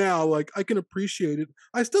adult now, like I can appreciate it.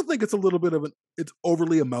 I still think it's a little bit of it's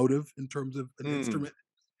overly emotive in terms of an instrument.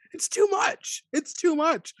 It's too much. It's too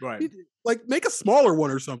much. Right. Like make a smaller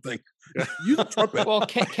one or something. Use a trumpet. Well,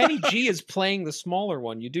 Kenny G is playing the smaller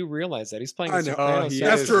one. You do realize that he's playing. I know.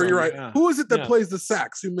 That's true. You're right. Yeah. Who is it that plays the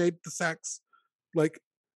sax? Who made the sax? Like,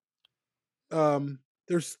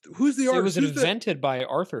 there's who's the artist? It was invented by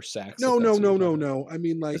Arthur Sachs. No. I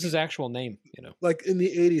mean, like this is his actual name. You know, like in the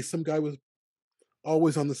 '80s, some guy was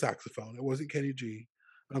always on the saxophone. It wasn't Kenny G,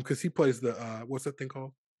 because he plays the what's that thing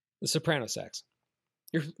called? The soprano sax.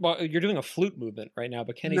 You're doing a flute movement right now,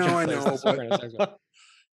 but Kenny G plays the soprano saxophone.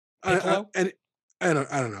 I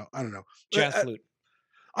don't know. Jazz flute.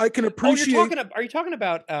 I can appreciate. Are you talking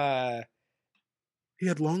about? He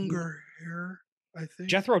had longer hair, I think.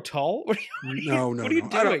 Jethro Tull? No. What are you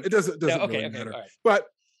doing? It doesn't really matter. Right. But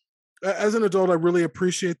as an adult, I really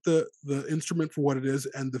appreciate the instrument for what it is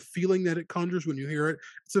and the feeling that it conjures when you hear it.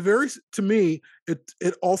 It's a very, to me,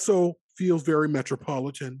 it also feels very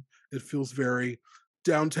metropolitan. It feels very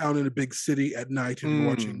downtown in a big city at night and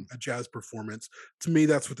watching a jazz performance. To me,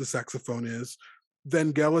 that's what the saxophone is.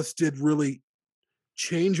 Vangelis did really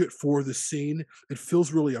change it for the scene. It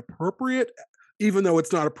feels really appropriate, even though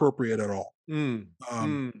it's not appropriate at all.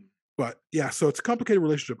 But yeah, so it's a complicated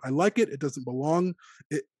relationship. I like it. It doesn't belong.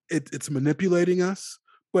 It's manipulating us.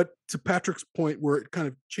 But to Patrick's point, where it kind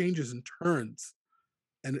of changes and turns,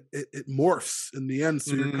 and it morphs in the end.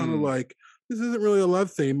 So you're kind of like, this isn't really a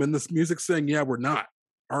love theme, and this music's saying, yeah, we're not,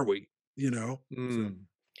 are we? You know. So.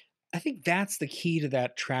 I think that's the key to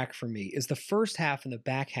that track for me. Is the first half and the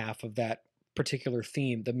back half of that particular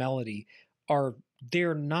theme, the melody,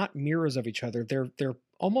 they're not mirrors of each other. They're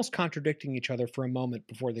almost contradicting each other for a moment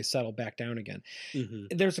before they settle back down again.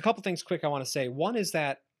 There's a couple things quick I want to say. One is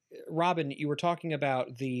that, Robin, you were talking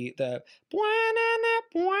about the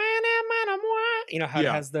you know how it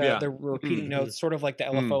has the repeating notes, sort of like the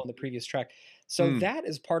LFO in the previous track. So that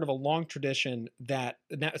is part of a long tradition that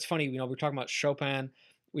it's funny, you know, we're talking about Chopin.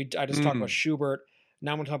 I just talked about Schubert.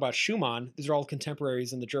 Now I'm going to talk about Schumann. These are all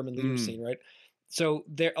contemporaries in the German lieder scene, right? So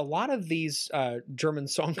a lot of these German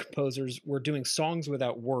song composers were doing songs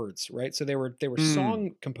without words, right? So they were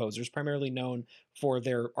song composers, primarily known for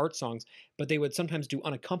their art songs, but they would sometimes do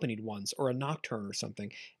unaccompanied ones or a nocturne or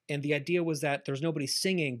something. And the idea was that there's nobody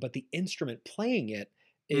singing, but the instrument playing it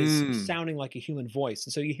is sounding like a human voice.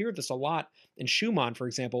 And so you hear this a lot in Schumann, for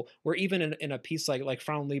example, where even in a piece like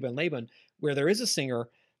Frauenliebe and Leben, where there is a singer,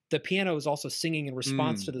 the piano is also singing in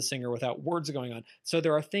response to the singer without words going on. So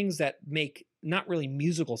there are things that make not really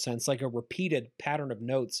musical sense, like a repeated pattern of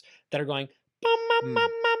notes that are going,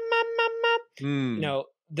 you know,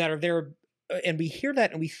 that are there and we hear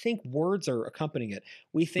that and we think words are accompanying it.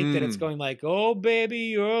 We think that it's going like, "Oh baby,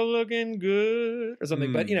 you're looking good" or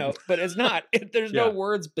something, but but it's not. There's no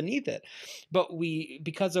words beneath it. But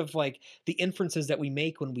because of like the inferences that we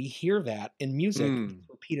make when we hear that in music,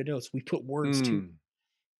 repeated notes, we put words to.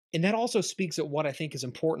 And that also speaks at what I think is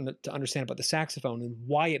important to understand about the saxophone and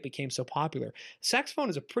why it became so popular. Saxophone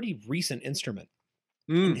is a pretty recent instrument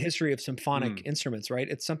in the history of symphonic instruments, right?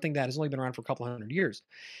 It's something that has only been around for a couple hundred years.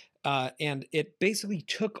 And it basically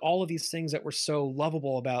took all of these things that were so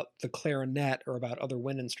lovable about the clarinet or about other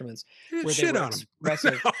wind instruments, where they were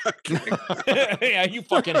expressive. Yeah, you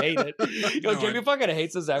fucking hate it. Jamie fucking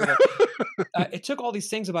hates the saxophone. It took all these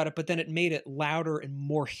things about it, but then it made it louder and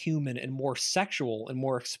more human and more sexual and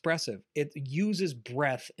more expressive. It uses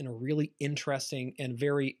breath in a really interesting and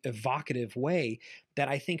very evocative way that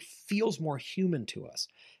I think feels more human to us,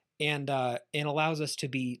 and allows us to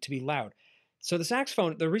be loud. So the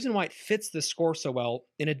saxophone, the reason why it fits the score so well,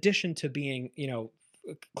 in addition to being,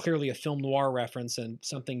 clearly a film noir reference and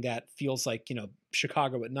something that feels like,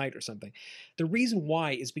 Chicago at night or something, the reason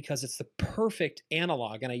why is because it's the perfect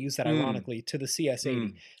analog, and I use that ironically, to the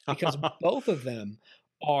CS80, because both of them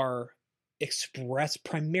are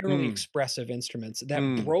primarily expressive instruments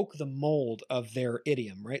that broke the mold of their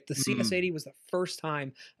idiom, right? The CS80 was the first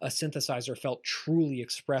time a synthesizer felt truly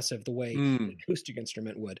expressive the way an acoustic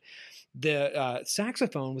instrument would. The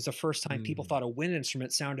saxophone was the first time people thought a wind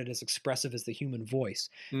instrument sounded as expressive as the human voice.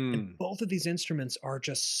 And both of these instruments are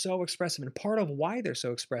just so expressive. And part of why they're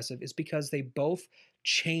so expressive is because they both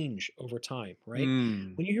change over time, right?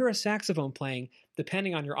 When you hear a saxophone playing,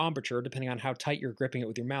 depending on your embouchure, depending on how tight you're gripping it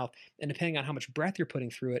with your mouth, and depending on how much breath you're putting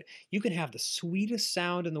through it, you can have the sweetest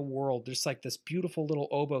sound in the world, just like this beautiful little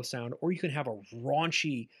oboe sound, or you can have a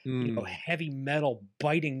raunchy, heavy metal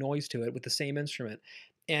biting noise to it with the same instrument.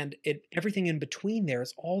 And everything in between there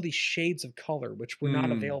is all these shades of color, which were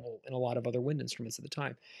not available in a lot of other wind instruments at the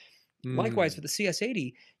time. Likewise, with the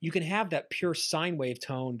CS80, you can have that pure sine wave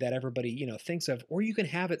tone that everybody, thinks of, or you can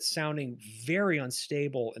have it sounding very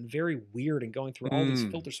unstable and very weird and going through all these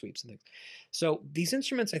filter sweeps and things. So these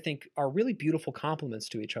instruments, I think, are really beautiful complements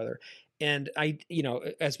to each other. And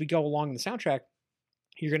as we go along in the soundtrack,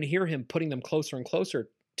 you're going to hear him putting them closer and closer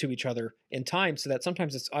to each other in time, so that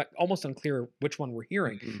sometimes it's almost unclear which one we're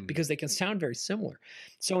hearing because they can sound very similar.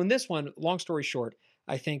 So in this one, long story short,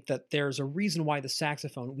 I think that there's a reason why the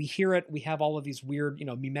saxophone, we hear it, we have all of these weird,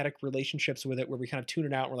 mimetic relationships with it where we kind of tune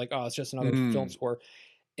it out and we're like, oh, it's just another film score.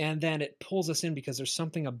 And then it pulls us in because there's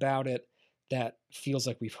something about it that feels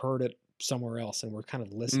like we've heard it somewhere else and we're kind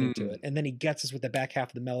of listening to it. And then he gets us with the back half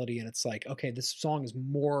of the melody and it's like, okay, this song is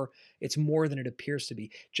it's more than it appears to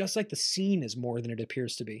be. Just like the scene is more than it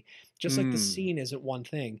appears to be. Just like the scene isn't one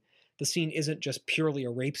thing. The scene isn't just purely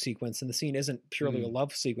a rape sequence and the scene isn't purely a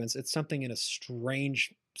love sequence. It's something in a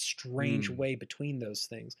strange way between those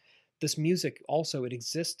things. This music also, it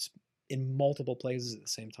exists in multiple places at the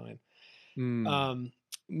same time.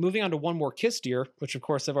 Moving on to One More Kiss, Dear, which of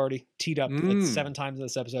course I've already teed up like 7 times in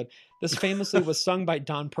this episode. This famously was sung by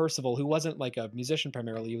Don Percival, who wasn't like a musician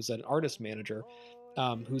primarily. He was an artist manager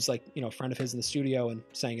who's like, a friend of his in the studio and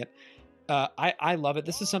sang it. I love it.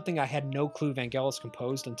 This is something I had no clue Vangelis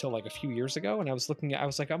composed until like a few years ago. And I was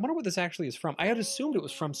like, I wonder what this actually is from. I had assumed it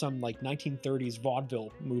was from some like 1930s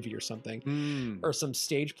vaudeville movie or something, or some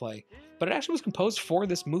stage play, but it actually was composed for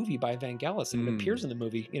this movie by Vangelis. And it appears in the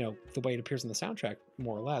movie, the way it appears in the soundtrack,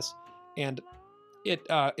 more or less. And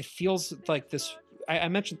it feels like this, I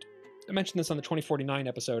mentioned this on the 2049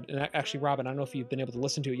 episode. And actually, Robin, I don't know if you've been able to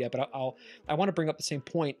listen to it yet, but I want to bring up the same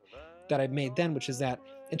point that I made then, which is that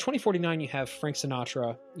in 2049 you have Frank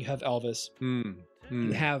Sinatra, you have Elvis,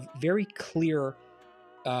 you have very clear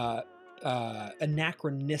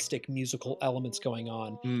anachronistic musical elements going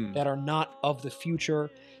on that are not of the future,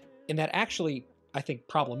 and that actually, I think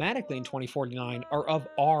problematically in 2049 are of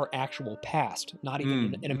our actual past, not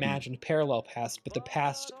even an imagined parallel past, but the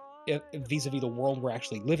past vis-a-vis the world we're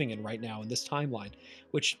actually living in right now in this timeline,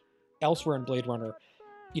 which elsewhere in Blade Runner,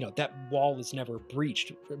 that wall is never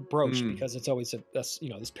broached because it's always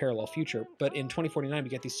this parallel future. But in 2049, we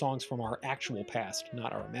get these songs from our actual past,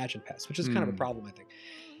 not our imagined past, which is kind of a problem, I think.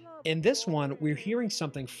 In this one, we're hearing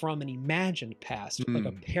something from an imagined past, like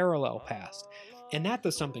a parallel past. And that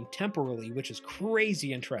does something temporally, which is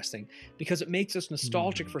crazy interesting because it makes us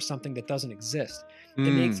nostalgic for something that doesn't exist.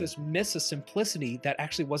 It makes us miss a simplicity that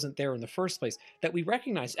actually wasn't there in the first place, that we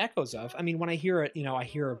recognize echoes of. I mean, when I hear it, I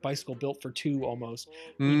hear A Bicycle Built for Two almost.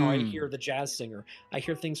 I hear The Jazz Singer. I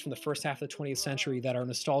hear things from the first half of the 20th century that are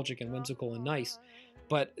nostalgic and whimsical and nice.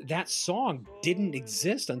 but that song didn't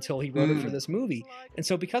exist until he wrote it for this movie. And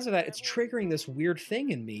so because of that, it's triggering this weird thing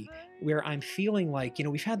in me where I'm feeling like, you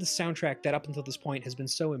know, we've had the soundtrack that up until this point has been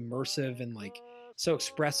so immersive and like so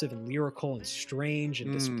expressive and lyrical and strange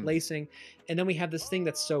and displacing. And then we have this thing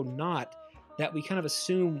that's so not, that we kind of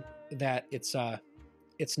assume that it's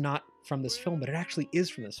not from this film, but it actually is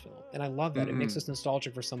from this film. And I love that. It makes us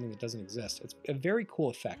nostalgic for something that doesn't exist. It's a very cool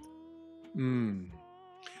effect.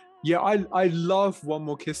 Yeah, I love One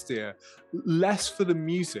More Kiss, Dear. Less for the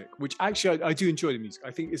music, which actually I do enjoy the music.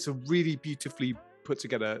 I think it's a really beautifully put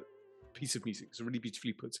together piece of music. It's a really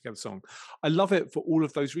beautifully put together song. I love it for all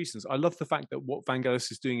of those reasons. I love the fact that what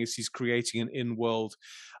Vangelis is doing is he's creating an in-world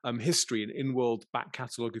history, an in-world back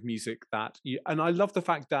catalogue of music and I love the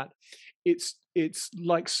fact that it's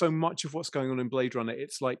like so much of what's going on in Blade Runner.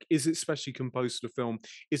 It's like, is it specially composed for the film?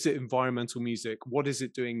 Is it environmental music? What is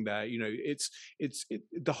it doing there? You know, it's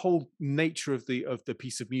the whole nature of the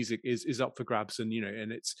piece of music is up for grabs, and you know,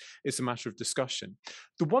 and it's a matter of discussion.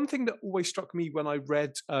 The one thing that always struck me when I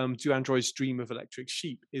read Do Androids Dream of Electric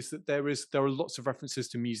Sheep is that there are lots of references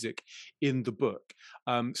to music in the book.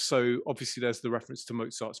 So obviously there's the reference to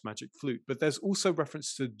Mozart's Magic Flute, but there's also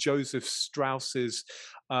reference to Joseph Strauss's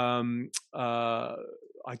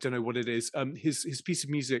I don't know what it is. His piece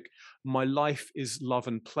of music, My Life is Love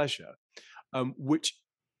and Pleasure, which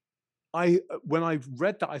when I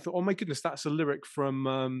read that, I thought, oh my goodness, that's a lyric from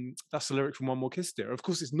One More Kiss, Dear. Of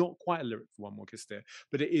course, it's not quite a lyric for One More Kiss, Dear,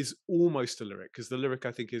 but it is almost a lyric, because the lyric,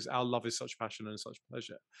 I think, is our love is such passion and such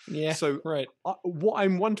pleasure. Yeah. So right. What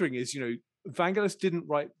I'm wondering is, you know, Vangelis didn't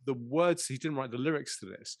write the words, he didn't write the lyrics to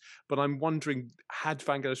this, but I'm wondering, had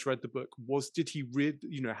Vangelis read the book,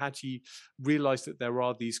 had he realized that there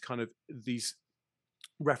are these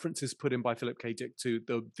references put in by Philip K. Dick to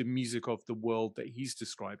the music of the world that he's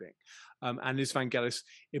describing, and is Vangelis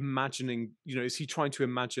imagining, you know, is he trying to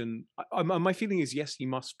imagine, my feeling is yes, he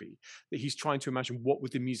must be, that he's trying to imagine what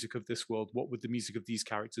would the music of this world, what would the music of these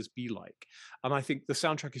characters be like. And I think the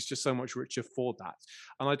soundtrack is just so much richer for that,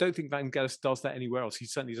 and I don't think Vangelis does that anywhere else. He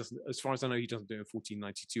certainly doesn't, as far as I know, he doesn't do it in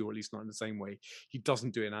 1492, or at least not in the same way. He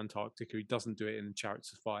doesn't do it in Antarctica, he doesn't do it in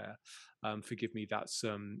Chariots of Fire. Forgive me, that's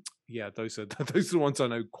those are the ones I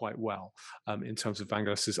know quite well in terms of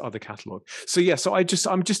Vangelis's other catalogue. So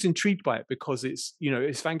I'm just intrigued by it, because it's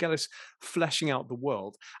Vangelis fleshing out the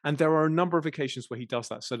world, and there are a number of occasions where he does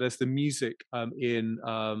that. So there's the music in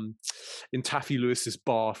Taffy Lewis's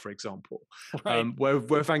Bar, for example, right. where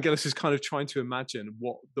Vangelis is kind of trying to imagine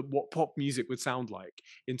what pop music would sound like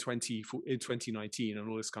in 2019 and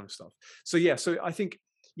all this kind of stuff. So I think,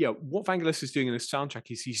 what Vangelis is doing in this soundtrack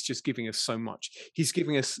is he's just giving us so much. He's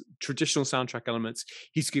giving us traditional soundtrack elements.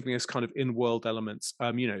 He's giving us kind of in-world elements,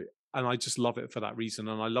 and I just love it for that reason.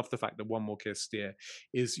 And I love the fact that One More Kiss, Dear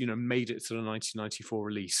is, made it to the 1994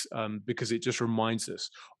 release, because it just reminds us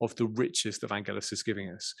of the riches that Vangelis is giving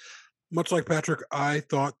us. Much like Patrick, I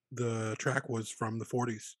thought the track was from the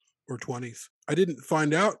 40s or 20s. I didn't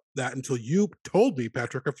find out that until you told me,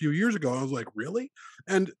 Patrick, a few years ago. I was like, really?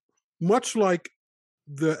 And much like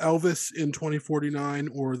the Elvis in 2049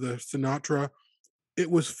 or the Sinatra, it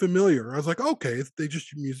was familiar. I was like, okay, they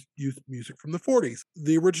just use music from the 40s.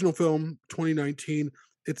 The original film, 2019,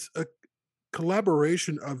 it's a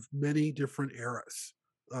collaboration of many different eras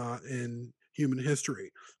in human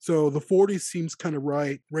history. So the 40s seems kind of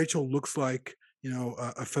right. Rachel looks like,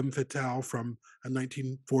 a femme fatale from a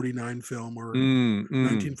 1949 film or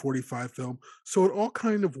 1945 film. So it all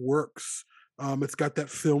kind of works. It's got that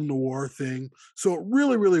film noir thing. So it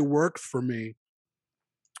really, really works for me.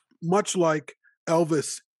 Much like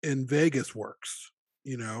Elvis in Vegas works,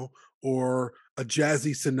 or a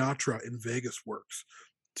jazzy Sinatra in Vegas works.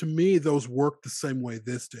 To me, those work the same way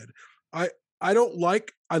this did. I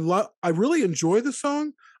really enjoy the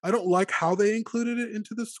song. I don't like how they included it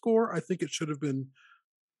into the score. I think it should have been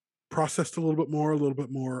processed a little bit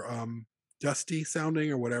more dusty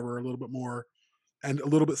sounding or whatever, a little bit more, and a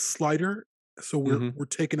little bit slighter. So we're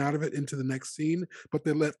taken out of it into the next scene, but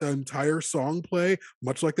they let the entire song play,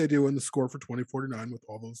 much like they do in the score for 2049 with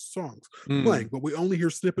all those songs playing, but we only hear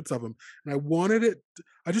snippets of them. And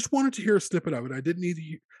I just wanted to hear a snippet of it. I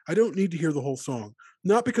don't need to hear the whole song,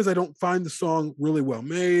 not because I don't find the song really well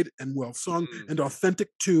made and well sung and authentic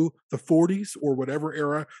to the 40s or whatever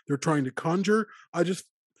era they're trying to conjure.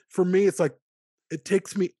 For me, it's like, it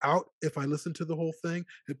takes me out. If I listen to the whole thing,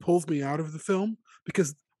 it pulls me out of the film,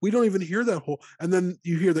 because we don't even hear that whole, and then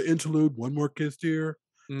you hear the interlude, One More Kiss, Dear,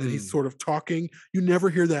 and he's sort of talking. You never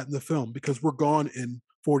hear that in the film, because we're gone in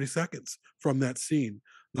 40 seconds from that scene.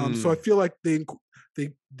 So I feel like they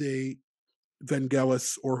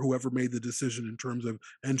Vangelis, or whoever made the decision in terms of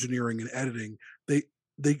engineering and editing, they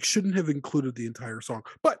they shouldn't have included the entire song,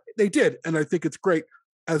 but they did, and I think it's great.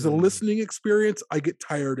 As a listening experience, I get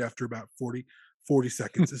tired after about 40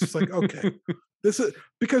 seconds. It's just like, okay, this is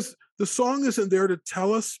because the song isn't there to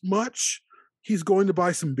tell us much. He's going to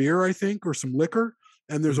buy some beer, I think, or some liquor,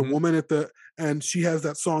 and there's a woman and she has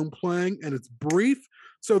that song playing, and it's brief.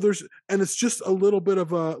 So it's just a little bit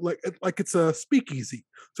of a like it's a speakeasy.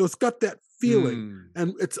 So it's got that feeling,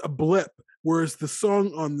 and it's a blip. Whereas the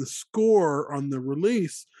song on the score on the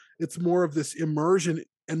release, it's more of this immersion,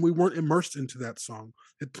 and we weren't immersed into that song.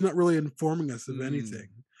 It's not really informing us of anything.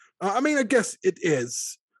 I mean, I guess it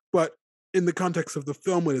is, but in the context of the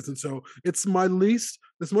film, it isn't. So it's my least,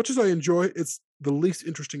 as much as I enjoy it, it's the least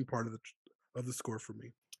interesting part of the score for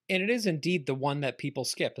me. And it is indeed the one that people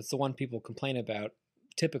skip. It's the one people complain about,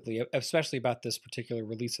 typically, especially about this particular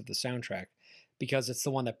release of the soundtrack, because it's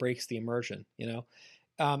the one that breaks the immersion, you know?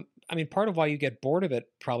 I mean, part of why you get bored of it,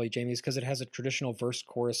 probably, Jamie, is because it has a traditional verse,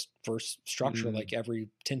 chorus, verse structure, like every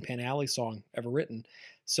Tin Pan Alley song ever written.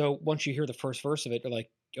 So once you hear the first verse of it, you're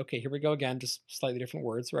like, okay, here we go again, just slightly different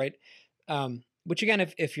words, right? Which again,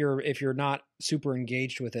 if you're not super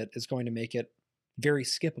engaged with it, is going to make it very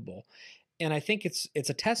skippable. And I think it's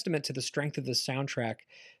a testament to the strength of the soundtrack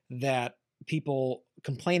that people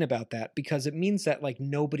complain about that, because it means that like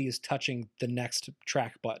nobody is touching the next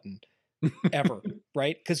track button ever,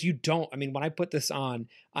 right? Because you don't. I mean, when I put this on,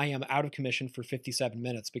 I am out of commission for 57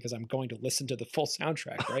 minutes because I'm going to listen to the full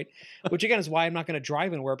soundtrack, right? Which again is why I'm not going to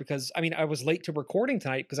drive anywhere, because I mean, I was late to recording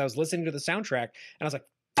tonight because I was listening to the soundtrack and I was like,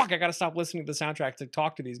 fuck, I got to stop listening to the soundtrack to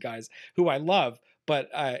talk to these guys who I love,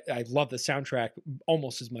 but I love the soundtrack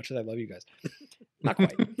almost as much as I love you guys. Not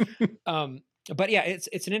quite. But yeah,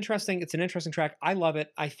 it's an interesting track. I love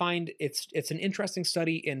it. I find it's an interesting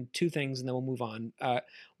study in two things, and then we'll move on.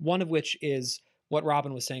 One of which is what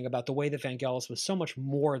Robin was saying about the way that Vangelis was so much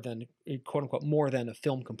more than, quote unquote, more than a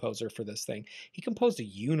film composer for this thing. He composed a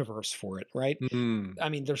universe for it, right? I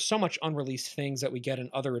mean, there's so much unreleased things that we get in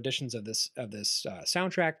other editions of this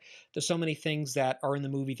soundtrack. There's so many things that are in the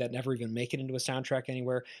movie that never even make it into a soundtrack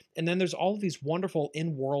anywhere. And then there's all of these wonderful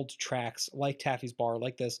in-world tracks like Taffy's Bar,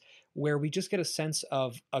 like this, where we just get a sense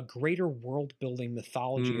of a greater world-building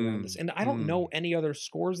mythology around this. And I don't know any other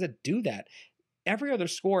scores that do that. Every other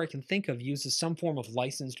score I can think of uses some form of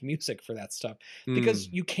licensed music for that stuff, because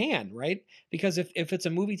you can, right? Because if it's a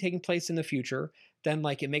movie taking place in the future, then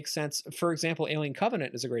like it makes sense. For example, Alien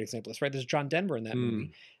Covenant is a great example of this, right? There's John Denver in that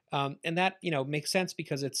movie. And that, you know, makes sense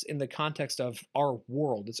because it's in the context of our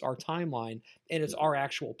world, it's our timeline, and it's our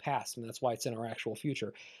actual past, and that's why it's in our actual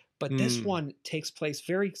future. But this one takes place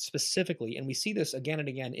very specifically, and we see this again and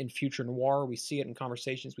again in Future Noir. We see it in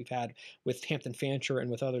conversations we've had with Hampton Fancher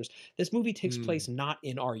and with others. This movie takes place not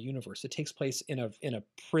in our universe. It takes place in a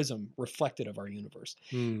prism reflected of our universe.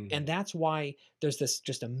 And that's why there's this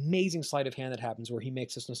just amazing sleight of hand that happens where he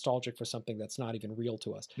makes us nostalgic for something that's not even real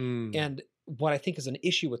to us. And what I think is an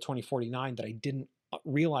issue with 2049 that I didn't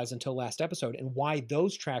realize until last episode, and why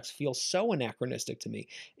those tracks feel so anachronistic to me,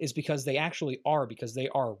 is because they actually are, because they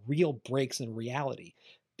are real breaks in reality,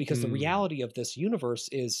 because the reality of this universe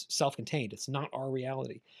is self-contained. It's not our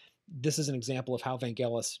reality. This is an example of how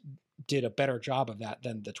Vangelis did a better job of that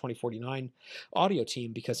than the 2049 audio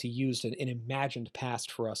team, because he used an imagined past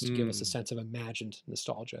for us to give us a sense of imagined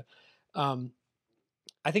nostalgia.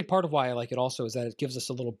 I think part of why I like it also is that it gives us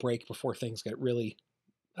a little break before things get really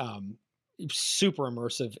super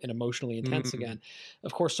immersive and emotionally intense again.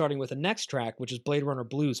 Of course, starting with the next track, which is Blade Runner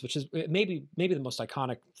Blues, which is maybe the most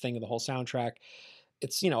iconic thing of the whole soundtrack.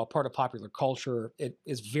 It's, you know, a part of popular culture. It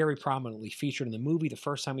is very prominently featured in the movie. The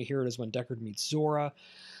first time we hear it is when Deckard meets Zora.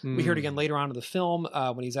 We hear it again later on in the film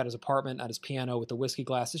when he's at his apartment at his piano with the whiskey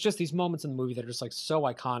glass. It's just these moments in the movie that are just like so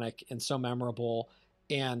iconic and so memorable,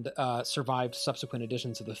 and survived subsequent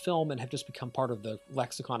editions of the film and have just become part of the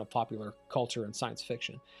lexicon of popular culture and science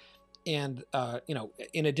fiction. And, you know,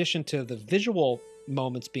 in addition to the visual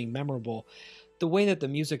moments being memorable, the way that the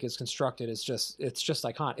music is constructed is it's just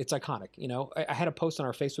iconic. It's iconic. You know, I had a post on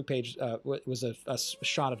our Facebook page. It was a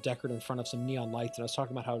shot of Deckard in front of some neon lights. And I was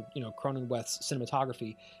talking about how, you know, Cronenweth's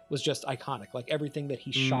cinematography was just iconic. Like everything that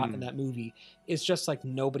he shot in that movie is just like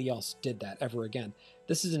nobody else did that ever again.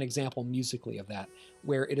 This is an example musically of that,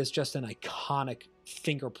 where it is just an iconic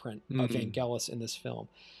fingerprint of Vangelis in this film.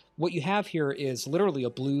 What you have here is literally a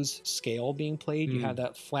blues scale being played. You have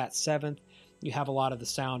that flat seventh. You have a lot of the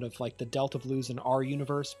sound of like the Delta blues in our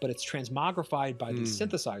universe, but it's transmogrified by these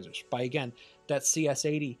synthesizers, by, again, that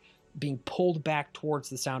CS80 being pulled back towards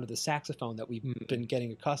the sound of the saxophone that we've been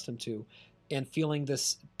getting accustomed to, and feeling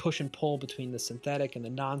this push and pull between the synthetic and the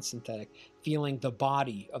non-synthetic, feeling the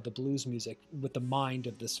body of the blues music with the mind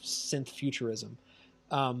of this synth futurism.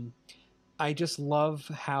 I just love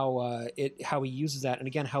how how he uses that, and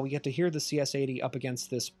again how we get to hear the CS80 up against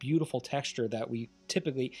this beautiful texture that we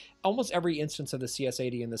typically, almost every instance of the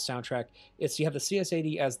CS80 in the soundtrack, it's you have the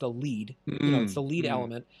CS80 as the lead, it's the lead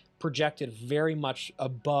element projected very much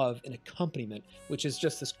above an accompaniment, which is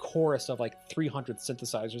just this chorus of like 300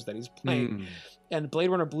 synthesizers that he's playing. And Blade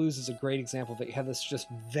Runner Blues is a great example of it. You have this just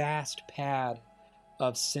vast pad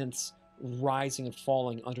of synths rising and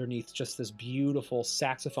falling underneath just this beautiful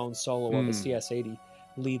saxophone solo of a CS80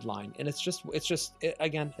 lead line, and it's just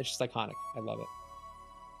again, it's just iconic. I love it.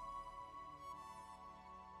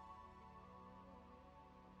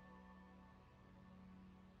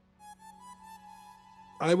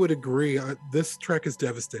 I would agree. This track is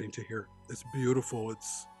devastating to hear. It's beautiful.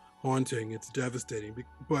 It's haunting. It's devastating.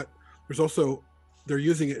 But there's also, they're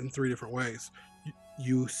using it in 3 different ways.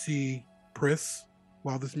 You see Pris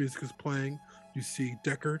while this music is playing. You see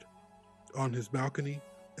Deckard on his balcony,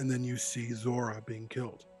 and then you see Zora being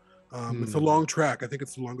killed. It's a long track. I think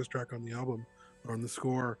it's the longest track on the album or on the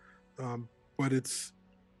score. But it's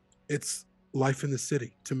life in the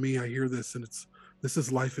city. To me, I hear this, and this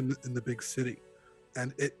is life in the big city.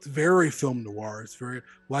 And it's very film noir. It's very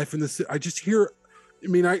life in the city. I just hear,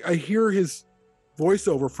 I hear his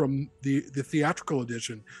voiceover from the theatrical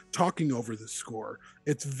edition talking over the score.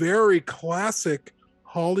 It's very classic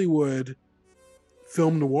Hollywood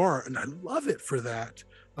film noir, and I love it for that.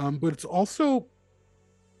 But it's also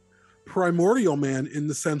Primordial Man in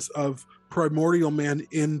the sense of Primordial Man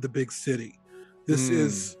in the big city. This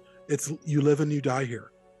is, it's you live and you die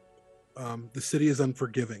here. The city is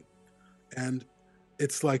unforgiving, and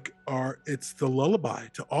it's like it's the lullaby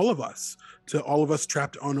to all of us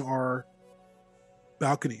trapped on our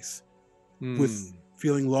balconies with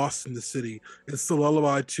feeling lost in the city. It's the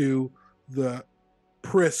lullaby to the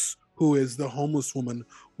Pris, who is the homeless woman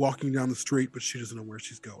walking down the street, but she doesn't know where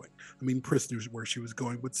she's going. Pris knew where she was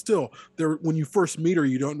going, but still, when you first meet her,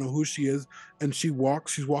 you don't know who she is, and she's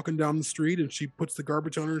walking down the street, and she puts the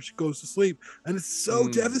garbage on her, and she goes to sleep, and it's so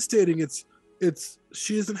devastating. It's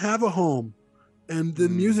she doesn't have a home, and the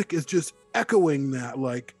music is just echoing that,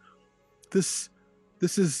 like this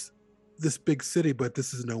is this big city, but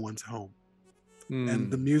this is no one's home. And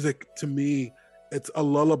the music, to me, it's a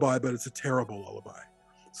lullaby, but it's a terrible lullaby.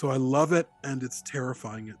 So I love it, and it's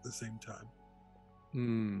terrifying at the same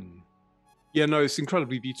time. Yeah, no, it's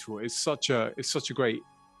incredibly beautiful. It's such a great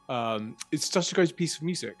piece of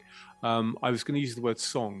music. I was going to use the word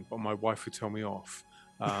song, but my wife would tell me off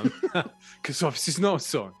because obviously it's not a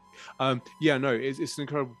song. It's an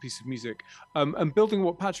incredible piece of music. And building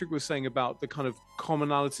what Patrick was saying about the kind of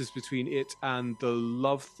commonalities between it and the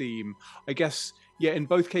love theme, I guess, in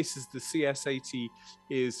both cases the CS80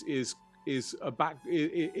 is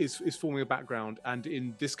forming a background, and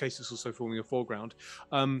in this case it's also forming a foreground.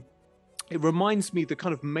 It reminds me, the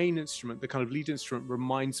kind of main instrument, the kind of lead instrument,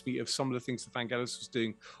 reminds me of some of the things that Vangelis was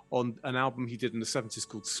doing on an album he did in the 70s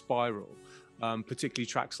called Spiral. Particularly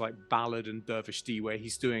tracks like Ballad and Dervish D, where I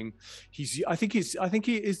think it is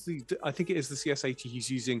the CS80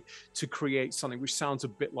 he's using to create something which sounds a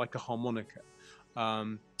bit like a harmonica.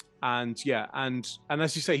 And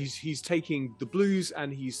as you say, he's taking the blues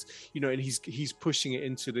and he's pushing it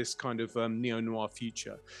into this kind of neo-noir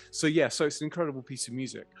future. So it's an incredible piece of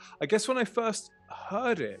music. I guess when I first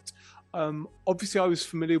heard it, obviously I was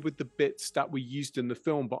familiar with the bits that were used in the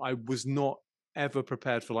film, but I was not ever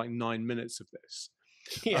prepared for like 9 minutes of this.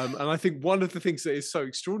 And I think one of the things that is so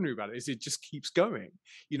extraordinary about it is it just keeps going.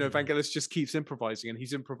 Vangelis just keeps improvising, and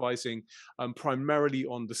he's improvising primarily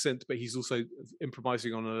on the synth, but he's also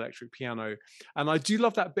improvising on an electric piano. And I do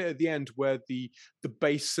love that bit at the end where the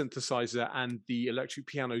bass synthesizer and the electric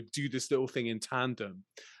piano do this little thing in tandem.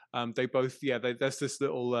 They both, there's this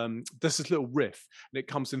little riff, and it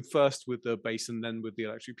comes in first with the bass and then with the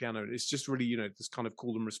electric piano. And it's just really, this kind of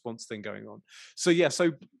call and response thing going on. So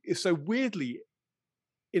so weirdly,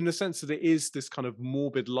 in the sense that it is this kind of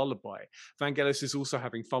morbid lullaby, Vangelis is also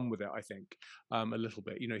having fun with it, I think, a little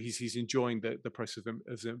bit. He's enjoying the process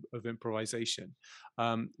of improvisation,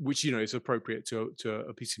 which, is appropriate to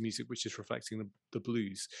a piece of music which is reflecting the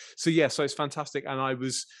blues. So it's fantastic. And I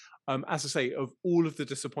was, as I say, of all of the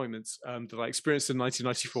disappointments that I experienced in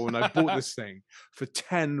 1994 when I bought this thing for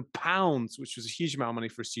 £10, which was a huge amount of money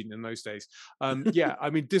for a student in those days.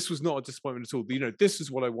 This was not a disappointment at all. This is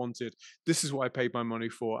what I wanted. This is what I paid my money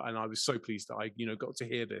for, and I was so pleased that I, got to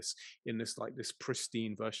hear this in this this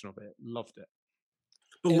pristine version of it. Loved it.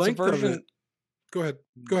 The length of it. Go ahead.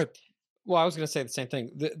 Well, I was going to say the same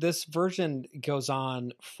thing. This version goes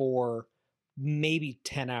on for maybe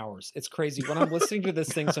 10 hours. It's crazy. When I'm listening to this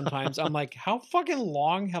thing sometimes, I'm like, how fucking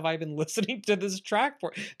long have I been listening to this track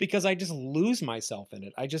for? Because I just lose myself in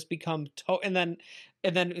it. I just become and then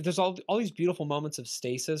there's all these beautiful moments of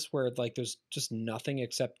stasis where like there's just nothing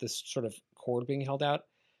except this sort of chord being held out.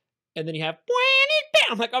 And then you have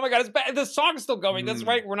I'm like, oh my God, it's bad. The song's still going. That's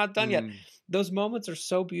right. We're not done yet. Those moments are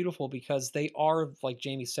so beautiful because they are, like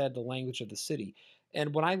Jamie said, the language of the city.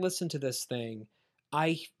 And when I listen to this thing,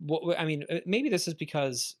 I mean, maybe this is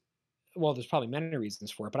because, well, there's probably many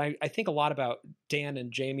reasons for it, but I think a lot about Dan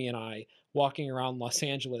and Jamie and I walking around Los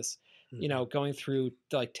Angeles, you know, going through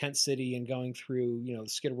like Tent City and going through, you know,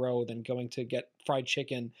 Skid Row, then going to get fried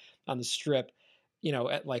chicken on the Strip, you know,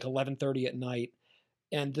 at like 11:30 at night.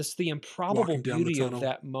 And the improbable beauty of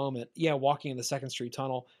that moment. Yeah, walking in the 2nd Street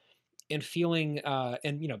tunnel and feeling,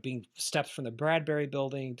 and, you know, being steps from the Bradbury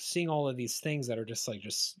building, seeing all of these things that are just like,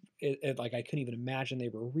 like I couldn't even imagine they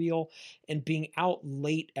were real, and being out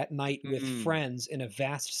late at night with friends in a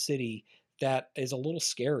vast city that is a little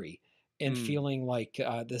scary, and feeling like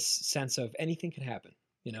this sense of anything could happen,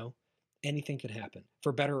 you know, anything could happen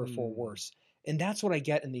for better or for worse. And that's what I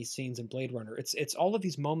get in these scenes in Blade Runner. It's all of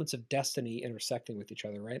these moments of destiny intersecting with each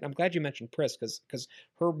other, right? And I'm glad you mentioned Pris because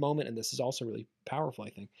her moment in this is also really powerful,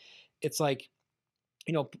 I think. It's like,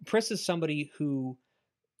 you know, Pris is somebody who,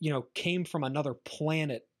 you know, came from another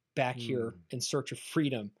planet back here in search of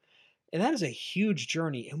freedom. And that is a huge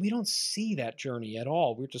journey. And we don't see that journey at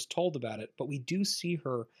all. We're just told about it. But we do see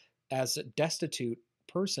her as a destitute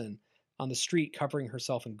person on the street covering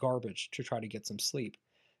herself in garbage to try to get some sleep.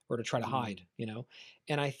 Or to try to hide, you know?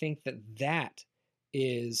 And I think that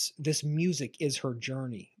is, this music is her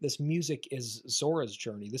journey. This music is Zora's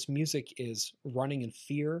journey. This music is running in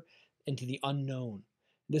fear into the unknown.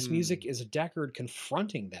 This music is Deckard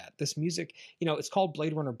confronting that. This music, you know, it's called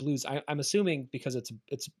Blade Runner Blues. I'm assuming because it's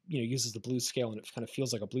you know, uses the blues scale and it kind of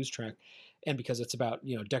feels like a blues track, and because it's about,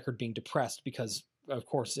 you know, Deckard being depressed because, of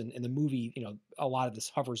course, in the movie, you know, a lot of this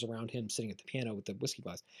hovers around him sitting at the piano with the whiskey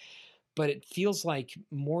glass. But it feels like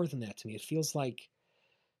more than that to me. It feels like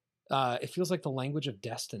the language of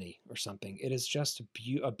destiny or something. It is just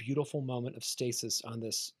a beautiful moment of stasis on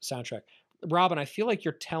this soundtrack. Robin, I feel like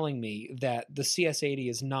you're telling me that the CS80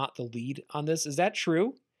 is not the lead on this. Is that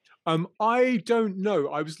true? I don't know.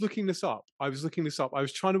 I was looking this up. I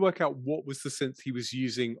was trying to work out what was the synth he was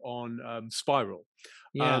using on Spiral.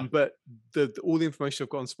 Yeah. But all the information I've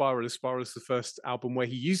got on Spiral is the first album where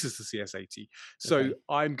he uses the CS80. So okay.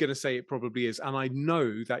 I'm going to say it probably is. And I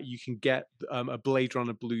know that you can get a Blade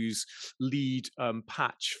Runner Blues lead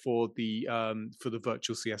patch for the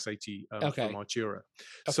virtual CS80 from Artura.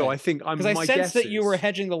 Okay. So I think because I sense that you were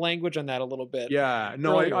hedging the language on that a little bit. Yeah,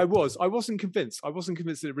 no, I was. I wasn't convinced.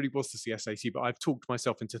 That it really was the CS80, but I've talked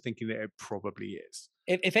myself into thinking that it probably is.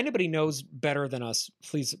 If anybody knows better than us,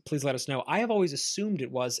 please let us know. I have always assumed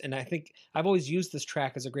it was, and I think I've always used this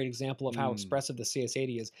track as a great example of how expressive the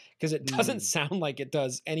CS80 is, because it doesn't sound like it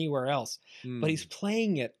does anywhere else. But he's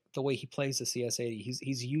playing it the way he plays the CS80.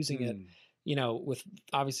 He's using it, you know, with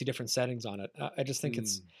obviously different settings on it. I just think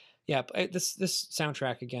it's this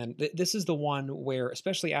soundtrack again. This is the one where,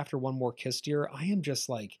 especially after One More Kiss, Dear, I am just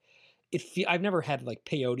like I've never had like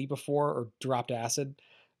peyote before or dropped acid.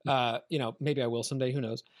 You know, maybe I will someday, who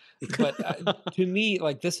knows, but to me,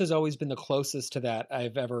 like, this has always been the closest to that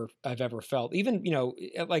I've ever felt. Even, you know,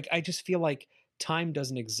 like, I just feel like time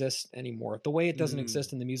doesn't exist anymore the way it doesn't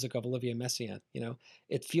exist in the music of Olivier Messiaen. You know,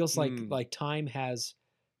 it feels like time has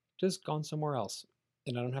just gone somewhere else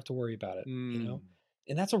and I don't have to worry about it, you know,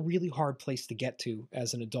 and that's a really hard place to get to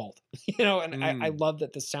as an adult, you know, and I love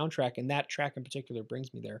that the soundtrack and that track in particular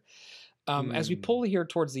brings me there. As we pull here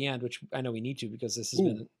towards the end, which I know we need to because this has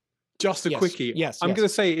been just a quickie. Yes, I'm going to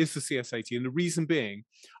say it is the CS80, and the reason being,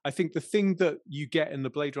 I think the thing that you get in the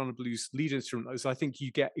Blade Runner Blues lead instrument is I think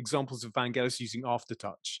you get examples of Vangelis using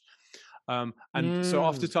aftertouch. So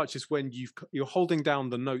aftertouch is when you're holding down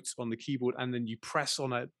the notes on the keyboard and then you press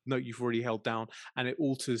on a note you've already held down and it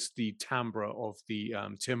alters the timbre of the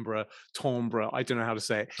timbre. I don't know how to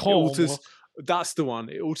say it. It alters. That's the one.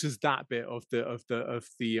 It alters that bit of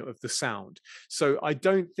the sound. So I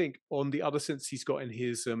don't think on the other synths he's got in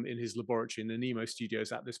his laboratory in the Nemo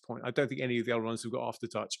studios at this point, I don't think any of the other ones have got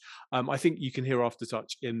aftertouch. I think you can hear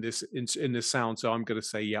aftertouch in this sound. So I'm going to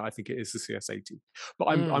say, yeah, I think it is the CS80. But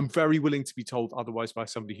I'm very willing to be told otherwise by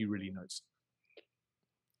somebody who really knows.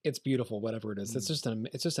 It's beautiful, whatever it is. It's just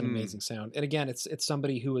an amazing sound. And again, it's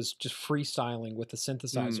somebody who is just freestyling with the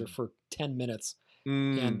synthesizer for 10 minutes.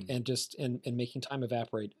 and just and making time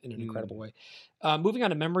evaporate in an incredible way. Moving on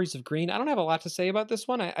to Memories of Green, I don't have a lot to say about this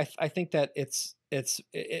one. I think that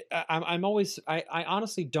I'm always I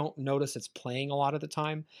honestly don't notice it's playing a lot of the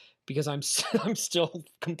time because I'm still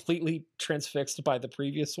completely transfixed by the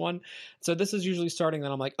previous one. So this is usually starting,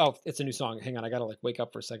 then I'm like, oh, it's a new song. Hang on, I gotta like wake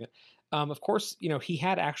up for a second. Of course, he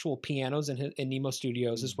had actual pianos in Nemo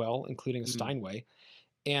Studios as well, including a Steinway,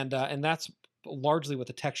 and that's largely what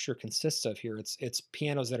the texture consists of here. It's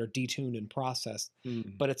pianos that are detuned and processed,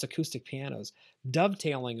 but it's acoustic pianos,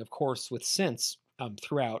 dovetailing, of course, with synths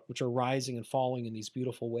throughout, which are rising and falling in these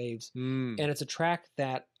beautiful waves. And it's a track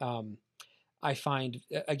that I find,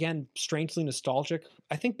 again, strangely nostalgic.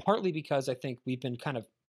 I think partly because I think we've been kind of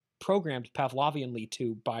programmed Pavlovianly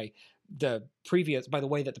by the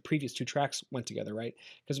way that the previous two tracks went together, right?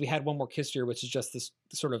 Because we had One More Kiss Here, which is just this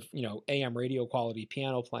sort of AM radio quality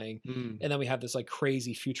piano playing, and then we have this like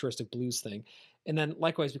crazy futuristic blues thing, and then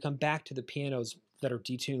likewise we come back to the pianos that are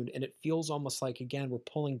detuned, and it feels almost like, again, we're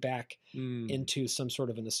pulling back into some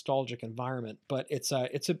sort of a nostalgic environment. But it's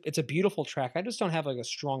a beautiful track. I just don't have like a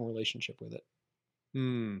strong relationship with it.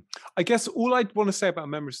 I guess all I'd want to say about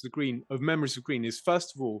Memories of Green is,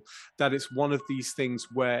 first of all, that it's one of these things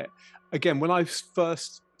where, again, when I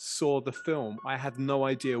first saw the film, I had no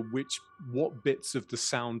idea what bits of the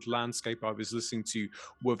sound landscape I was listening to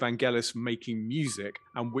were Vangelis making music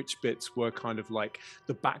and which bits were kind of like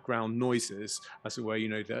the background noises, as it were,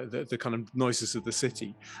 the kind of noises of the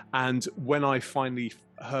city. And when I finally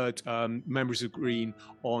heard Memories of Green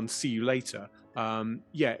on See You Later,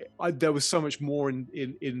 there was so much more in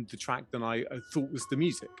the track than I thought was the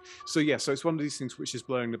music. So it's one of these things which is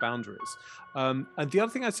blurring the boundaries. And the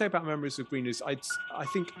other thing I'd say about Memories of Green is I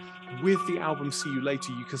think with the album See You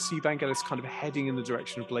Later, you can see Vangelis kind of heading in the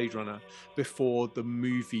direction of Blade Runner before the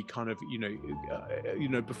movie kind of,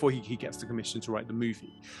 before he gets the commission to write the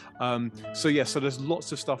movie. So there's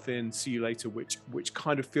lots of stuff in See You Later which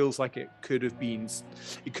kind of feels like it could have been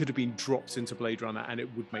dropped into Blade Runner and it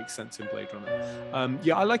would make sense in Blade Runner.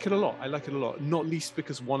 I like it a lot, not least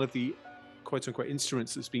because one of the quote-unquote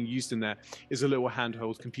instruments that's being used in there is a little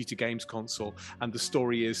handheld computer games console, and the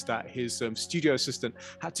story is that his studio assistant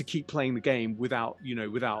had to keep playing the game without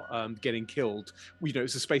getting killed.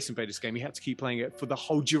 It's a Space Invaders game. He had to keep playing it for the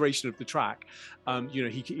whole duration of the track.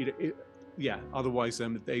 Otherwise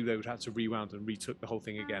they would have to rewound and retook the whole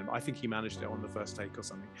thing again. I think he managed it on the first take or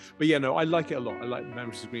something. But I like it a lot. I like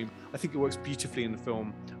Memories of Green. I think it works beautifully in the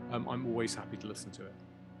film. I'm always happy to listen to it.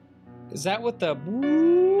 Is that what the?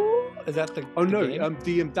 Is that the? Oh no,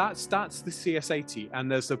 game? That's the CS80,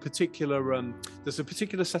 and there's a particular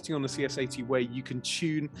setting on the CS80 where you can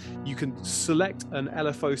select an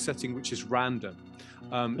LFO setting which is random.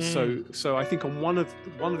 So I think on one of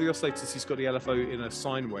the oscillators he's got the LFO in a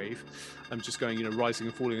sine wave, just going rising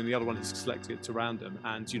and falling, and the other one he's selected it to random,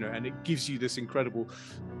 and and it gives you this incredible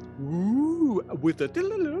woo with the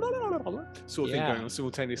sort of thing going on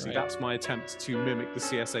simultaneously. Right. That's my attempt to mimic the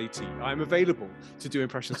CS80. I'm available to do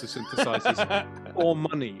impressions of synthesizers or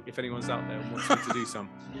money if anyone's out there and wants me to do some.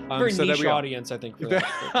 Very niche audience, I think. For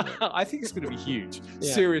that. I think it's going to be huge.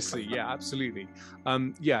 Yeah. Seriously, yeah, absolutely.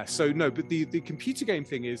 So no, but the computer game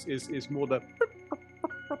thing is more the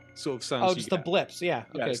sort of sounds. Oh, just the blips. Yeah.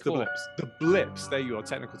 Okay, it's cool. the blips. The blips. There you are.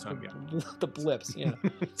 Technical term. Yeah. The blips. Yeah.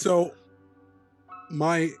 So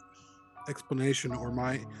my explanation or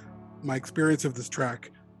my experience of this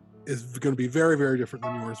track is going to be very, very different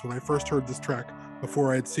than yours. When I first heard this track,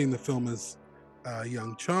 before I had seen the film as a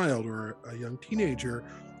young child or a young teenager,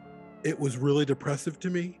 it was really depressive to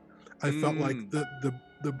me. I felt like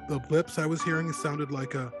the blips I was hearing sounded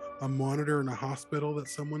like a monitor in a hospital that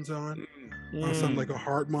someone's on. Sounded like a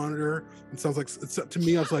heart monitor. It sounds like, to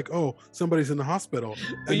me, I was like, oh, somebody's in the hospital.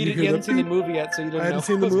 But you hadn't seen the movie yet, so you didn't know. I hadn't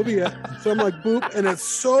seen the movie yet. So I'm like, boop, and it's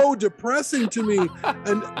so depressing to me.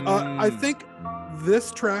 And I think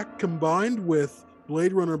this track combined with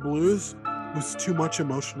Blade Runner Blues was too much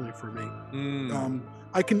emotionally for me.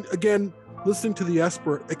 I can, again, listening to the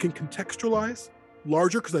Esper, I can contextualize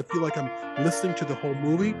larger because I feel like I'm listening to the whole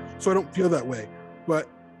movie, so I don't feel that way. But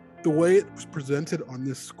the way it was presented on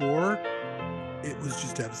this score, it was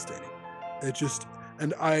just devastating. It just,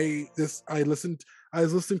 and I was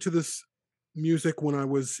listening to this music when I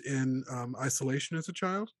was in isolation as a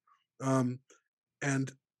child,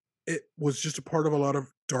 and it was just a part of a lot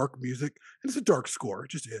of dark music, and it's a dark score.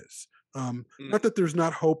 It just is. Not that there's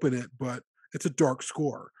not hope in it, but it's a dark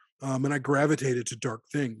score, and I gravitated to dark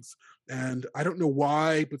things. And I don't know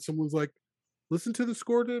why, but someone's like, listen to the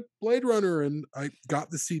score to Blade Runner, and I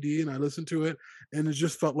got the CD and I listened to it, and it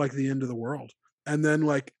just felt like the end of the world. And then,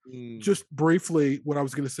 like, just briefly, what I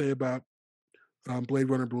was going to say about Blade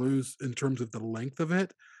Runner Blues in terms of the length of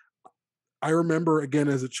it. I remember again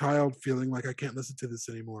as a child feeling like I can't listen to this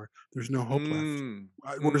anymore. There's no hope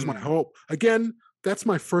left. Where's my hope? Again, that's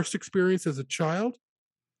my first experience as a child.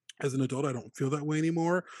 As an adult, I don't feel that way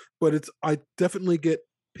anymore. But I definitely get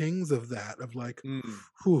pings of that, of like,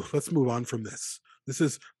 whew, let's move on from this.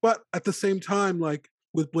 But at the same time, like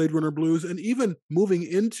with Blade Runner Blues, and even moving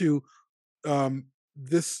into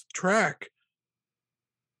this track,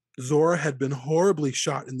 Zora had been horribly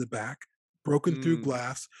shot in the back, broken through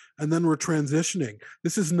glass, and then we're transitioning.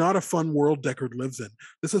 This is not a fun world Deckard lives in.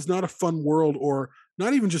 This is not a fun world, or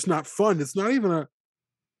not even just not fun. It's not even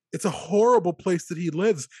it's a horrible place that he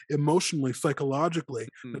lives emotionally, psychologically.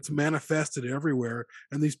 It's manifested everywhere.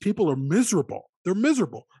 And these people are miserable. They're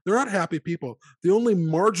miserable. They're not happy people. The only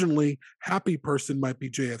marginally happy person might be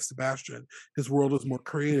J.F. Sebastian. His world is more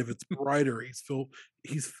creative. It's brighter.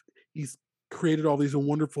 He's created all these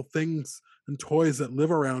wonderful things and toys that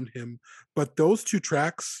live around him. But those two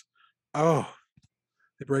tracks, they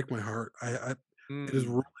break my heart. It is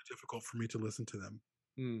really difficult for me to listen to them.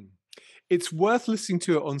 It's worth listening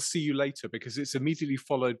to it on See You Later, because it's immediately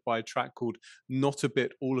followed by a track called Not a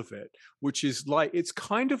Bit, All of It, which is like, it's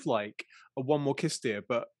kind of like a One More Kiss Dear,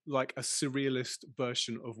 but like a surrealist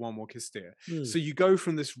version of One More Kiss Dear. So you go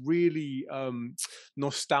from this really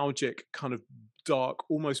nostalgic kind of dark,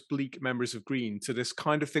 almost bleak Memories of Green to this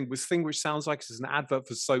kind of thing which sounds like it's an advert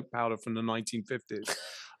for soap powder from the 1950s.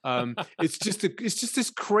 It's just this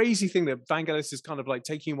crazy thing that Vangelis is kind of like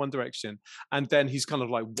taking in one direction, and then he's kind of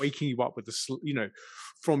like waking you up with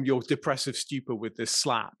from your depressive stupor with this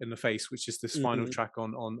slap in the face, which is this final track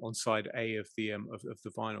on side A of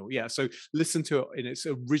the vinyl. Yeah, so listen to it in its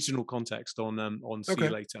original context on See You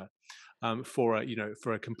Later,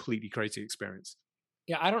 for a completely crazy experience.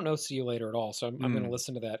 Yeah, I don't know See You Later at all, so I'm going to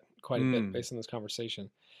listen to that quite a bit based on this conversation.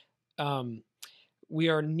 We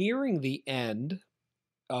are nearing the end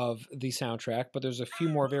of the soundtrack, but there's a few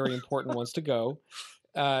more very important ones to go,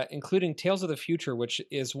 including Tales of the Future, which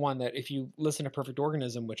is one that if you listen to Perfect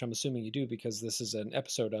Organism, which I'm assuming you do because this is an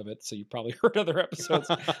episode of it, so you probably heard other episodes,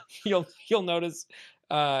 you'll notice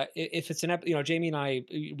if it's an Jamie and I,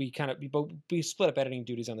 we split up editing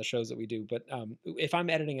duties on the shows that we do, but if I'm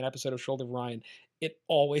editing an episode of Shoulder of Orion, it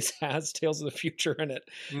always has Tales of the Future in it,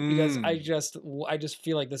 because I just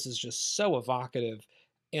feel like this is just so evocative.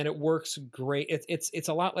 And it works great. It's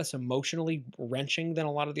a lot less emotionally wrenching than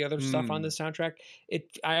a lot of the other stuff on this soundtrack.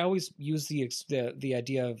 I always use the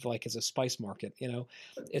idea of like as a spice market.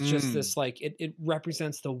 It's just this like it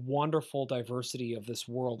represents the wonderful diversity of this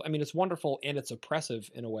world. I mean, it's wonderful and it's oppressive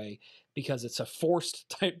in a way, because it's a forced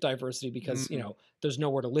type diversity, because there's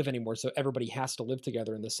nowhere to live anymore, so everybody has to live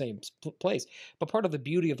together in the same place. But part of the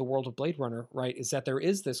beauty of the world of Blade Runner, right, is that there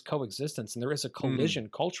is this coexistence and there is a collision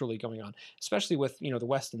culturally going on, especially with the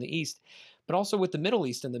West and the East, but also with the Middle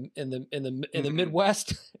East and the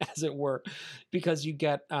Midwest, as it were, because you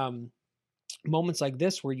get moments like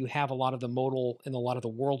this where you have a lot of the modal and a lot of the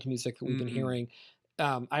world music that we've been hearing.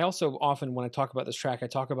 I also often, when I talk about this track, I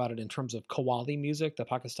talk about it in terms of Qawwali music, the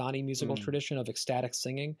Pakistani musical tradition of ecstatic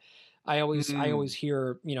singing. I always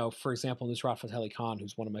hear, for example, Nusrat Fateh Ali Khan,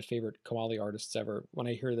 who's one of my favorite Qawwali artists ever. When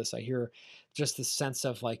I hear this, I hear just this sense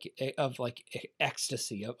of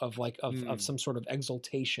ecstasy, of some sort of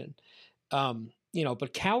exultation.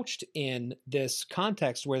 But couched in this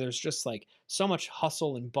context where there's just like so much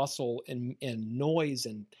hustle and bustle and noise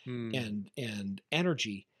and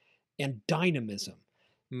energy and dynamism.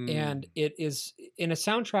 And it is in a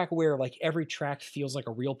soundtrack where like every track feels like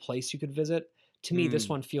a real place you could visit. To me, this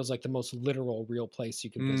one feels like the most literal real place you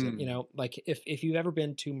could visit. Like if you've ever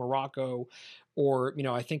been to Morocco, or,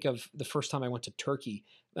 I think of the first time I went to Turkey,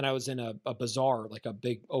 and I was in a bazaar, like a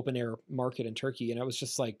big open air market in Turkey. And I was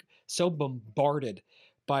just like so bombarded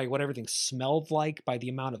by what everything smelled like, by the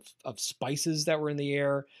amount of spices that were in the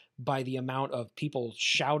air, by the amount of people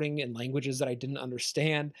shouting in languages that I didn't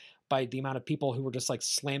understand, by the amount of people who were just like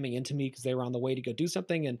slamming into me because they were on the way to go do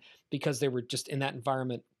something. And because they were just in that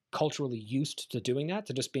environment, culturally used to doing that,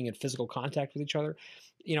 to just being in physical contact with each other.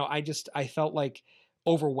 I felt like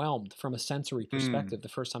overwhelmed from a sensory perspective the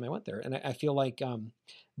first time I went there. And I feel like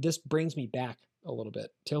this brings me back a little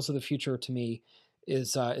bit. Tales of the Future to me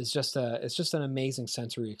is just an amazing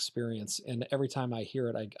sensory experience. And every time I hear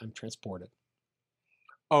it, I'm transported.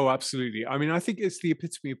 Oh, absolutely. I mean, I think it's the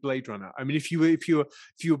epitome of Blade Runner. I mean, if you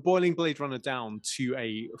were boiling Blade Runner down to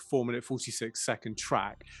a 4-minute 46-second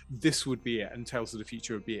track, this would be it, and Tales of the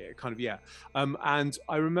Future would be it. Kind of, yeah. And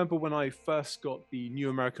I remember when I first got the New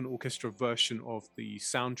American Orchestra version of the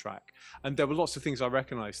soundtrack, and there were lots of things I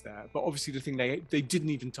recognized there, but obviously the thing they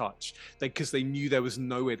didn't even touch, because they knew there was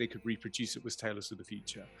no way they could reproduce it, was Tales of the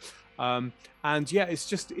Future. And yeah, it's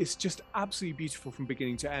just absolutely beautiful from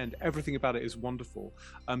beginning to end. Everything about it is wonderful.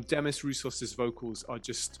 Demis Roussos' vocals are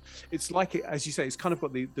just, it's like, as you say, it's kind of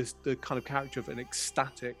got the kind of character of an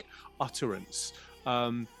ecstatic utterance.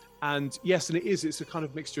 And yes, and it's a kind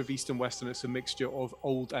of mixture of East and West, and it's a mixture of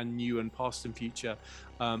old and new and past and future,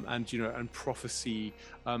 and, you know, and prophecy.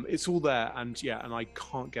 It's all there, and yeah, and I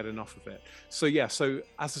can't get enough of it. So yeah, so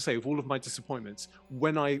as I say, of all of my disappointments,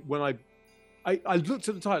 when I looked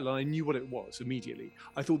at the title and I knew what it was immediately.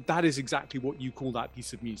 I thought that is exactly what you call that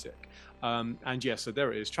piece of music. And yeah, so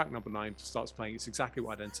there it is. Track number 9 starts playing. It's exactly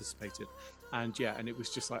what I'd anticipated. And yeah, and it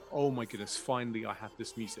was just like, oh my goodness, finally I have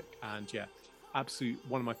this music. And yeah, absolute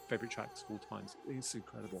one of my favorite tracks of all time. It's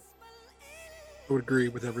incredible. I would agree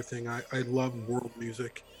with everything. I love world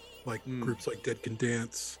music, like groups like Dead Can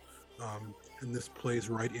Dance. And this plays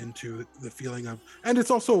right into the feeling of, and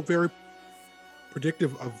it's also very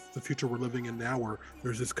predictive of the future we're living in now, where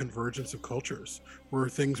there's this convergence of cultures, where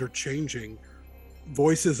things are changing,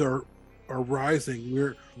 voices are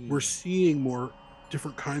rising. We're seeing more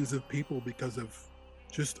different kinds of people because of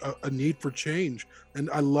just a need for change. And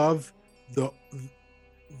I love the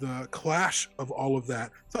clash of all of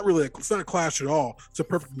that. It's not a clash at all. It's a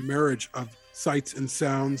perfect marriage of sights and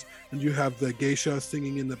sounds. And you have the geisha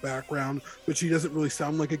singing in the background, but she doesn't really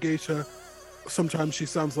sound like a geisha. Sometimes she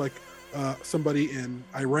sounds like somebody in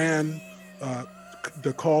Iran.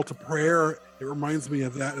 The call to prayer, it reminds me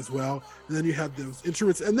of that as well. And then you have those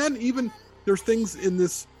instruments, and then even there's things in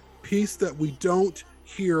this piece that we don't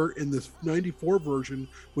hear in this 94 version,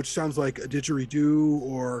 which sounds like a didgeridoo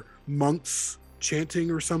or monks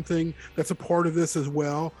chanting or something. That's a part of this as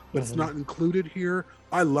well, but it's not included here.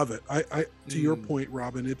 I love it. I to your point,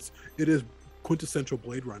 Robin, it is quintessential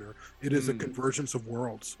Blade Runner. It is a convergence of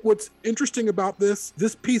worlds. What's interesting about this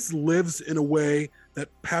piece lives in a way that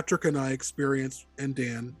Patrick and I experienced, and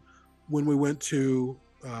Dan, when we went to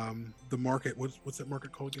the market. What's that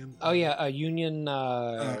market called again? Oh yeah, Union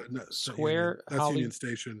Square. That's Union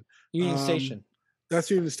Station. Union Station.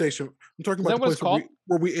 That's Union Station. I'm talking about the place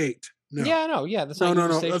where we ate. No. Yeah, no, yeah. That's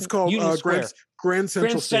no. That's called Grand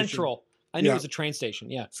Central Station. I knew it was a train station,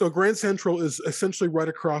 yeah. So Grand Central is essentially right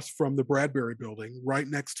across from the Bradbury building, right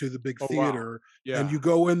next to the big theater. Wow. Yeah. And you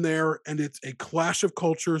go in there and it's a clash of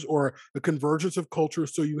cultures, or a convergence of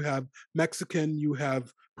cultures. So you have Mexican, you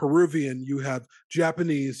have Peruvian, you have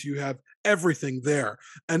Japanese, you have everything there.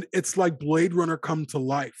 And it's like Blade Runner come to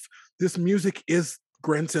life. This music is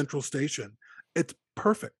Grand Central Station. It's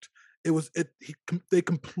perfect. They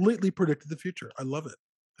completely predicted the future. I love it.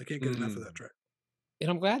 I can't get enough of that track. And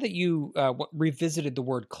I'm glad that you revisited the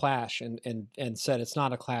word clash and said it's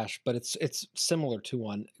not a clash, but it's similar to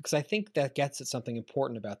one, because I think that gets at something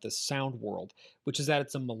important about this sound world, which is that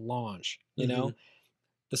it's a melange, you know,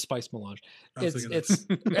 the spice melange.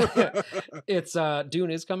 It's Dune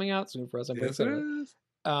is coming out soon for us. I'm very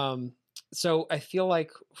excited. So I feel like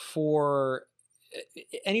for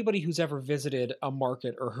anybody who's ever visited a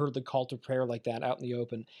market or heard the call to prayer like that out in the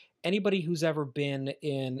open, anybody who's ever been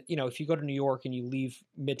in, you know, if you go to New York and you leave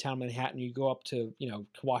Midtown Manhattan, you go up to, you know,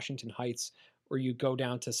 Washington Heights, or you go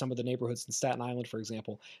down to some of the neighborhoods in Staten Island, for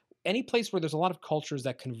example, any place where there's a lot of cultures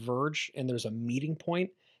that converge and there's a meeting point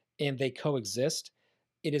and they coexist,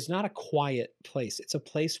 it is not a quiet place. It's a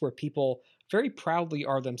place where people very proudly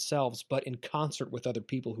are themselves, but in concert with other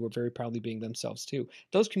people who are very proudly being themselves too.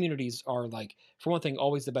 Those communities are, like, for one thing,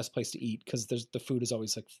 always the best place to eat, because the food is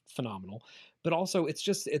always like phenomenal. But also,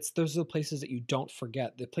 those are the places that you don't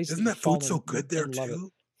forget. The places. Isn't that food so good there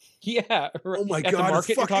too? Yeah. Oh my God,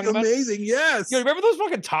 it's fucking amazing. Yes. You remember those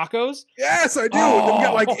fucking tacos? Yes, I do. Oh, we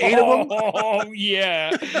got like 8 of them. Oh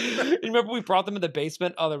yeah. You remember we brought them in the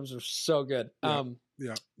basement? Oh, those were so good.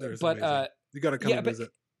 Yeah. But you got to come and visit.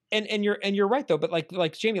 And you're right though, but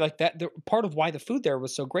like Jamie, like that, the part of why the food there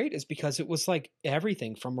was so great is because it was like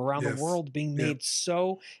everything from around the world being made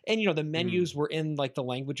and you know, the menus were in like the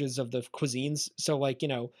languages of the cuisines, so like, you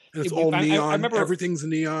know, and it's all neon. I remember everything's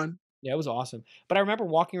neon. Yeah, it was awesome. But I remember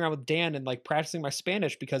walking around with Dan and like practicing my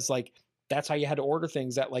Spanish, because like that's how you had to order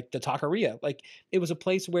things at like the taqueria. Like it was a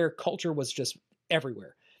place where culture was just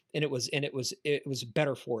everywhere, and it was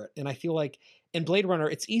better for it. And I feel like in Blade Runner,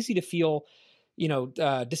 it's easy to feel, you know,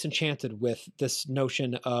 disenchanted with this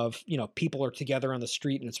notion of, you know, people are together on the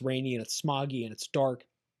street and it's rainy and it's smoggy and it's dark.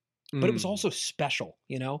 but it was also special,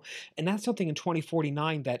 you know? And that's something in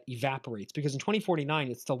 2049 that evaporates, because in 2049,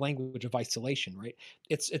 it's the language of isolation, right?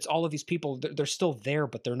 It's all of these people, they're still there,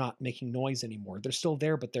 but they're not making noise anymore. They're still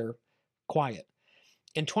there, but they're quiet.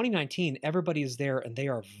 In 2019, everybody is there and they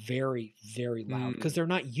are very, very loud because they're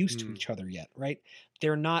not used to each other yet, right?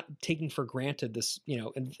 They're not taking for granted this, you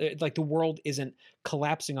know, and like the world isn't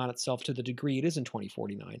collapsing on itself to the degree it is in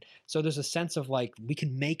 2049. So there's a sense of like, we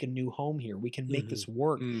can make a new home here. We can make this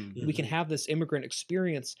work. We can have this immigrant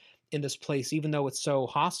experience in this place, even though it's so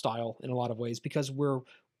hostile in a lot of ways, because we're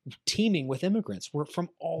teeming with immigrants. We're from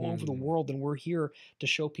all over the world, and we're here to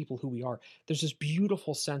show people who we are. There's this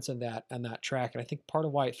beautiful sense in that track, and I think part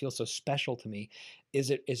of why it feels so special to me is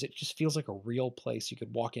it just feels like a real place you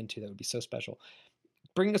could walk into that would be so special.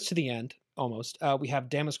 Bringing us to the end, almost. We have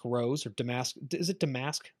Damask Rose, or Damask. Is it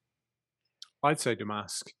Damask? I'd say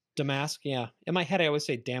Damask. Damask, yeah. In my head, I always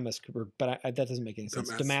say Damask, but that doesn't make any sense.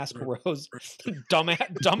 Damask Rose.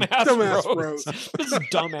 Dumbass Rose. This is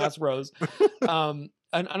Dumbass Rose.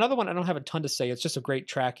 Another one, I don't have a ton to say. It's just a great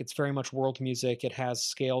track. It's very much world music. It has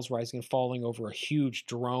scales rising and falling over a huge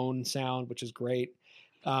drone sound, which is great.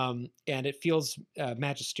 And it feels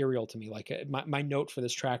magisterial to me. Like my note for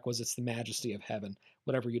this track was, it's the majesty of heaven,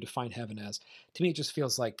 whatever you define heaven as. To me, it just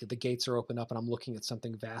feels like the gates are open up and I'm looking at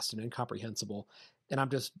something vast and incomprehensible. And I'm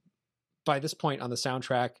just, by this point on the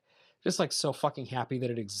soundtrack, just like so fucking happy that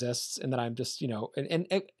it exists, and that I'm just, you know,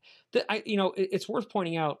 it's worth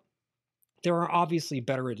pointing out, there are obviously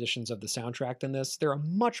better editions of the soundtrack than this. There are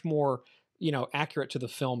much more, you know, accurate to the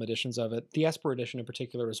film editions of it. The Esper edition in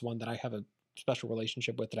particular is one that I have a special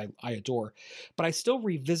relationship with, that I adore. But I still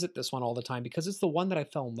revisit this one all the time because it's the one that I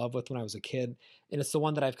fell in love with when I was a kid. And it's the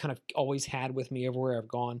one that I've kind of always had with me everywhere I've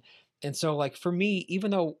gone. And so, like, for me, even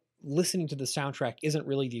though listening to the soundtrack isn't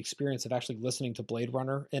really the experience of actually listening to Blade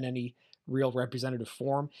Runner in any real representative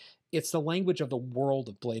form, it's the language of the world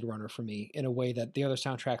of Blade Runner for me in a way that the other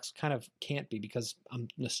soundtracks kind of can't be, because I'm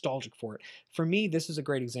nostalgic for it. For me, this is a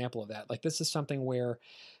great example of that. Like, this is something where,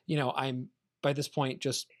 you know, I'm by this point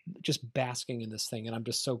just basking in this thing, and I'm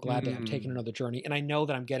just so glad to have taken another journey. And I know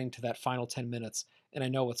that I'm getting to that final 10 minutes, and I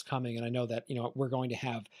know what's coming, and I know that, you know, we're going to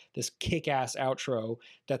have this kick-ass outro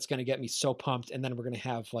that's going to get me so pumped, and then we're going to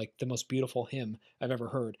have like the most beautiful hymn I've ever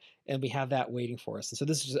heard, and we have that waiting for us. And so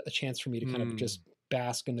this is a chance for me to kind of just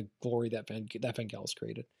bask in the glory that Vangelis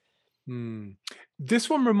created. This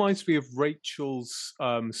one reminds me of Rachel's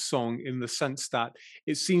song, in the sense that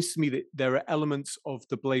it seems to me that there are elements of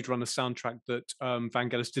the Blade Runner soundtrack that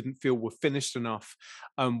Vangelis didn't feel were finished enough,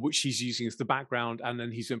 which he's using as the background, and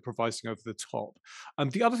then he's improvising over the top.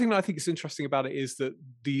 The other thing that I think is interesting about it is that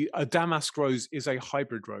the Damask Rose is a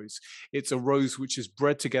hybrid rose. It's a rose which is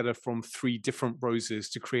bred together from 3 different roses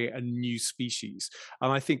to create a new species.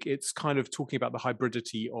 And I think it's kind of talking about the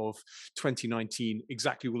hybridity of 2019,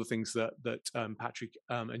 exactly all the things that Patrick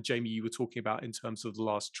and Jamie, you were talking about in terms of the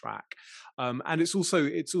last track. And it's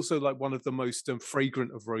also like one of the most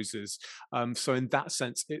fragrant of roses. So in that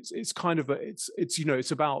sense, it's kind of it's you know,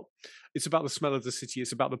 it's about the smell of the city.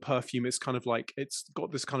 It's about the perfume. It's kind of like, it's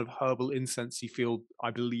got this kind of herbal incensey feel,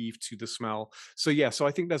 I believe, to the smell. So yeah, so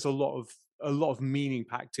I think there's a lot of meaning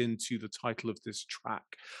packed into the title of this track.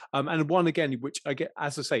 And one, again, which I get,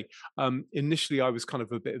 as I say, initially I was kind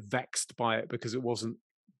of a bit vexed by it because it wasn't,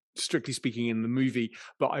 strictly speaking, in the movie,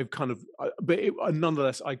 but I've kind of,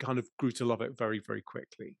 nonetheless, I kind of grew to love it very, very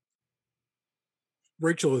quickly.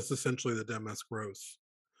 Rachel is essentially the Damask Rose.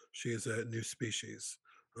 She is a new species.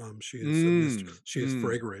 She is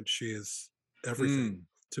fragrant. She is everything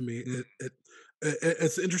to me.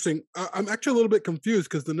 It's interesting. I'm actually a little bit confused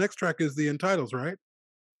because the next track is the end titles, right?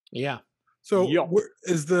 Yeah. So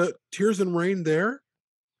is the Tears and Rain there?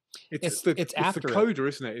 It's after the coda,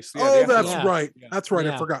 isn't it? It's that's right. Yeah. That's right.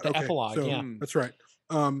 Yeah. I forgot. The okay. epilogue. So, yeah, that's right.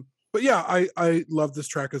 But yeah, I love this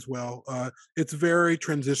track as well. It's very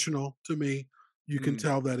transitional to me. You can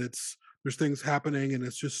tell that there's things happening, and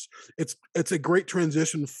it's a great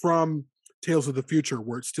transition from Tales of the Future,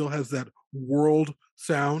 where it still has that world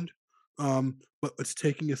sound, but it's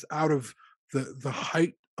taking us out of the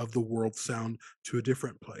height of the world sound to a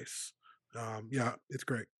different place. Yeah, it's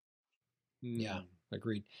great. Yeah,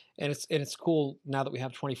 agreed. And it's cool now that we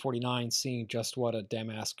have 2049, seeing just what a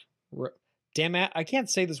Damask. I can't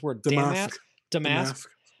say this word. Damask.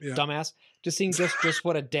 Yeah. Dumbass. Just seeing just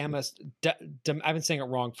what a Damask. I've been saying it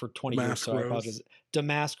wrong for 20 years, so I apologize.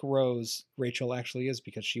 Damask Rose, Rachel actually is,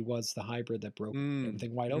 because she was the hybrid that broke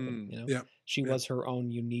everything wide open. You know, she was her own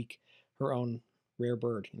unique, her own rare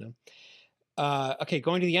bird. You know. Okay,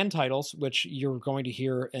 going to the end titles, which you're going to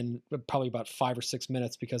hear in probably about 5 or 6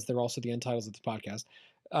 minutes, because they're also the end titles of the podcast.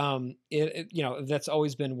 You know, that's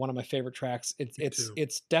always been one of my favorite tracks.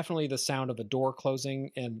 It's definitely the sound of a door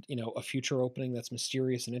closing and, you know, a future opening that's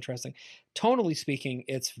mysterious and interesting. Tonally speaking,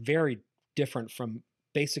 it's very different from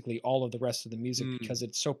basically all of the rest of the music because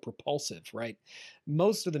it's so propulsive, right?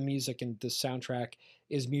 Most of the music in the soundtrack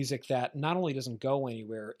is music that not only doesn't go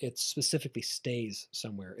anywhere, it specifically stays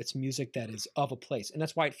somewhere. It's music that is of a place, and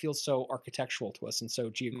that's why it feels so architectural to us and so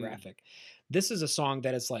geographic. This is a song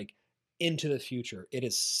that is like into the future. It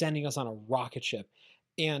is sending us on a rocket ship,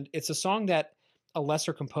 and it's a song that a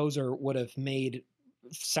lesser composer would have made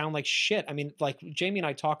sound like shit. I mean, like Jamie and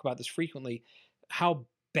I talk about this frequently, how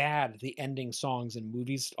bad the ending songs in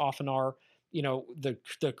movies often are. You know, the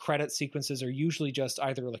credit sequences are usually just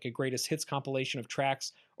either like a greatest hits compilation of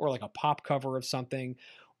tracks or like a pop cover of something,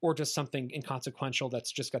 or just something inconsequential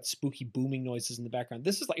that's just got spooky booming noises in the background.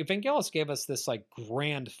 This is like Vangelis gave us this like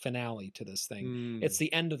grand finale to this thing. It's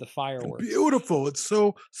the end of the fireworks. Beautiful. It's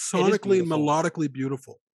so sonically and melodically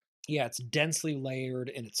beautiful. Yeah, it's densely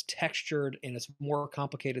layered and it's textured and it's more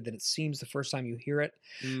complicated than it seems the first time you hear it.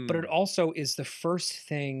 But it also is the first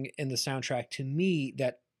thing in the soundtrack to me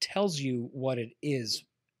that tells you what it is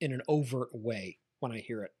in an overt way when I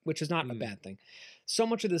hear it, which is not a bad thing. So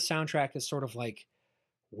much of the soundtrack is sort of like,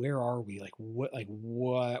 where are we? What,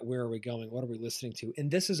 where are we going? What are we listening to? And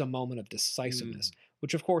this is a moment of decisiveness,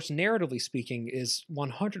 which of course, narratively speaking, is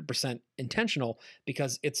 100% intentional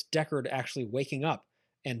because it's Deckard actually waking up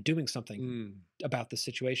and doing something about the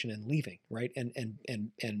situation and leaving, right? And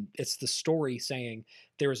it's the story saying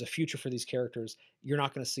there is a future for these characters. You're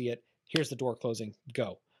not going to see it. Here's the door closing.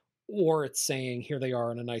 Go. Or it's saying here they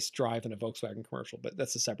are in a nice drive in a Volkswagen commercial, but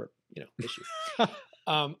that's a separate, you know, issue.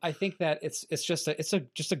 I think that it's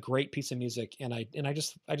just a great piece of music, and I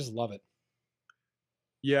just love it.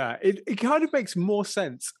 Yeah, it kind of makes more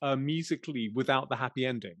sense musically without the happy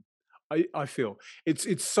ending. I feel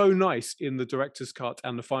it's so nice in the director's cut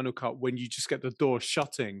and the final cut when you just get the door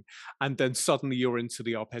shutting and then suddenly you're into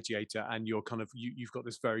the arpeggiator and you're kind of you've got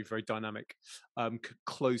this very, very dynamic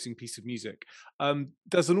closing piece of music.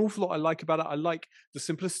 There's an awful lot I like about it. I like the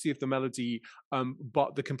simplicity of the melody,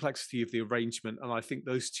 but the complexity of the arrangement, and I think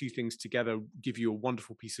those two things together give you a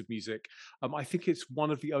wonderful piece of music. I think it's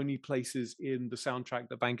one of the only places in the soundtrack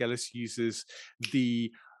that Vangelis uses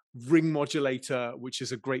the ring modulator, which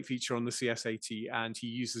is a great feature on the CS80, and he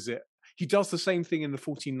uses it. He does the same thing in the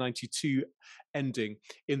 1492 ending,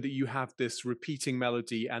 in that you have this repeating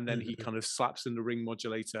melody, and then he kind of slaps in the ring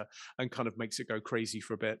modulator and kind of makes it go crazy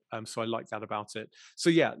for a bit. So I like that about it. So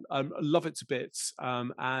yeah, I love it to bits.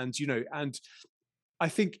 And you know, and I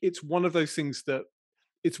think it's one of those things that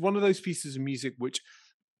it's one of those pieces of music which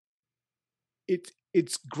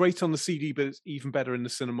it's great on the CD, but it's even better in the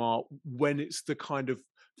cinema when it's the kind of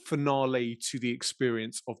finale to the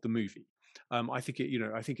experience of the movie. I think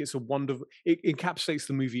it's a wonderful. It encapsulates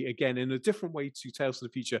the movie again in a different way to Tales of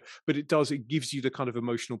the Future, but it gives you the kind of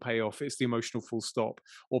emotional payoff. It's the emotional full stop,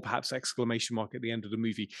 or perhaps exclamation mark at the end of the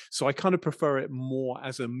movie. So I kind of prefer it more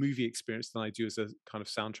as a movie experience than I do as a kind of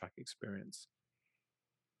soundtrack experience.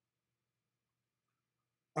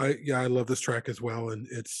 I love this track as well, and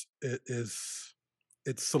it's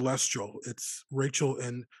celestial. It's Rachel,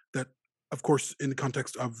 and that, of course, in the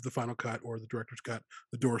context of the final cut or the director's cut,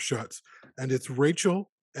 the door shuts, and it's Rachel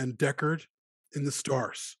and Deckard in the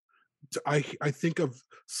stars. I think of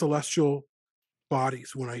celestial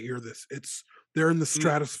bodies when I hear this. They're in the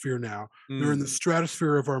stratosphere now. They're in the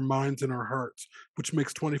stratosphere of our minds and our hearts, which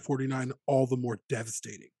makes 2049 all the more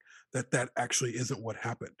devastating. That actually isn't what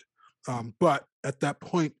happened. But at that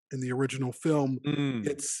point in the original film,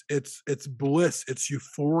 it's bliss, it's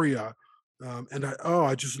euphoria. And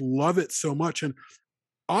I just love it so much. And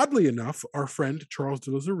oddly enough, our friend Charles de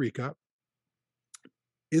Lozurica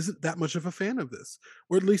isn't that much of a fan of this,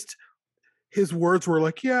 or at least his words were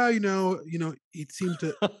like, yeah, you know, he seemed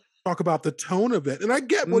to talk about the tone of it. And I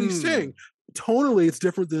get what he's saying. Tonally, it's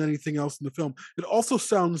different than anything else in the film. It also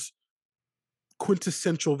sounds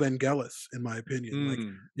quintessential Vangelis, in my opinion. Like,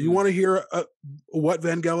 you want to hear what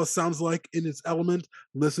Vangelis sounds like in its element,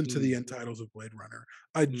 listen to the end titles of Blade Runner.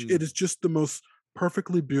 It is just the most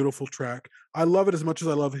perfectly beautiful track. I love it as much as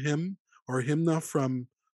I love Hymn or Hymna from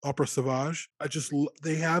Opera Sauvage.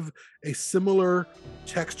 They have a similar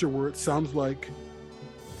texture where it sounds like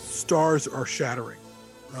stars are shattering.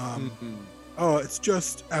 It's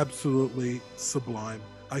just absolutely sublime.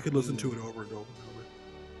 I could listen to it over and over.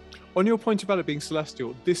 On your point about it being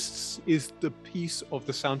celestial, this is the piece of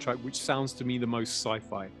the soundtrack which sounds to me the most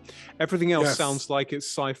sci-fi. Everything else sounds like it's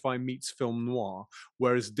sci-fi meets film noir,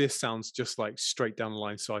 whereas this sounds just like straight down the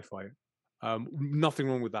line sci-fi. Nothing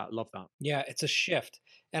wrong with that. Love that. Yeah, it's a shift.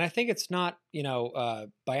 And I think it's not,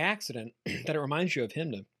 by accident that it reminds you of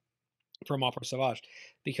Hymne from Opera Sauvage,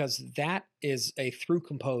 because that is a through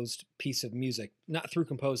composed piece of music, not through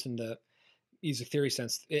composed in the music theory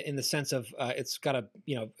sense, in the sense of it's got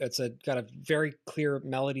a very clear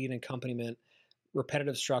melody and accompaniment,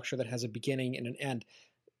 repetitive structure that has a beginning and an end.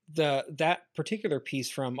 That particular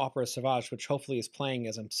piece from Opera Sauvage, which hopefully is playing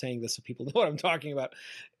as I'm saying this so people know what I'm talking about,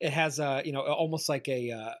 it has almost like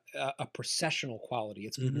a processional quality.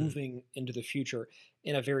 It's moving into the future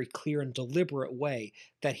in a very clear and deliberate way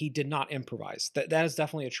that he did not improvise. That is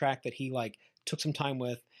definitely a track that he took some time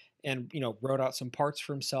with and wrote out some parts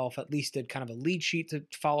for himself, at least did kind of a lead sheet to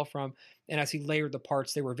follow from. And as he layered the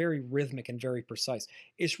parts, they were very rhythmic and very precise.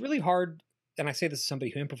 It's really hard. And I say this as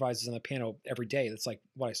somebody who improvises on the piano every day. That's like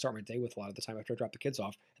what I start my day with a lot of the time after I drop the kids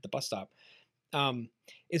off at the bus stop.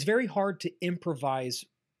 It's very hard to improvise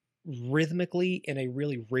rhythmically in a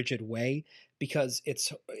really rigid way because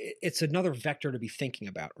it's another vector to be thinking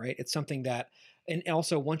about, right? It's something that, and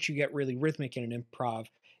also once you get really rhythmic in an improv,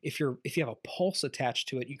 if you have a pulse attached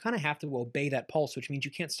to it, you kind of have to obey that pulse, which means you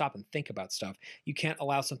can't stop and think about stuff. You can't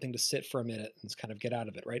allow something to sit for a minute and kind of get out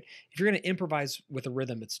of it, right? If you're going to improvise with a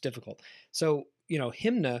rhythm, it's difficult. So,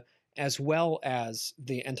 Hymne, as well as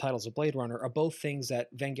the end titles of Blade Runner, are both things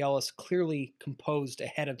that Vangelis clearly composed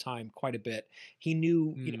ahead of time quite a bit. He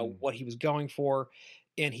knew, what he was going for.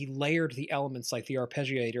 And he layered the elements like the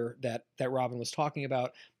arpeggiator that Robin was talking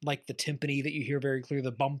about, like the timpani that you hear very clear,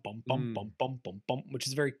 the bum, bum, bum, bum, bum, bum, bum, which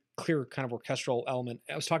is a very clear kind of orchestral element.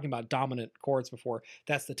 I was talking about dominant chords before.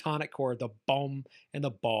 That's the tonic chord. The bum and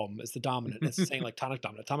the bum is the dominant. It's saying like tonic,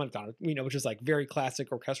 dominant, which is like very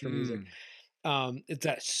classic orchestral music. It's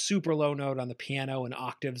that super low note on the piano and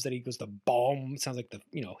octaves that he goes the boom. It sounds like the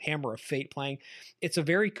Hammer of Fate playing. It's a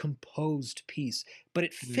very composed piece, but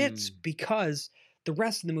it fits because the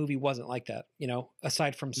rest of the movie wasn't like that,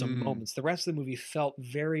 aside from some moments. The rest of the movie felt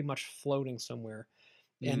very much floating somewhere.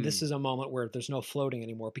 And this is a moment where there's no floating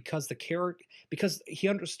anymore because because he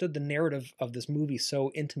understood the narrative of this movie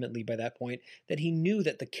so intimately by that point that he knew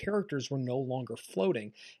that the characters were no longer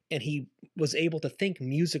floating, and he was able to think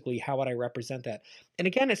musically, how would I represent that? And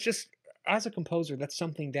again, it's just, as a composer, that's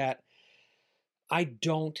something that I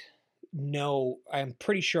don't know. I'm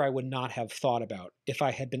pretty sure I would not have thought about if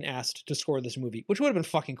I had been asked to score this movie, which would have been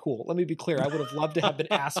fucking cool. Let me be clear. I would have loved to have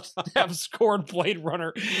been asked to have scored Blade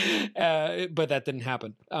Runner, but that didn't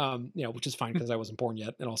happen, which is fine because I wasn't born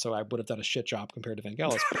yet. And also I would have done a shit job compared to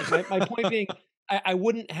Vangelis. My point being,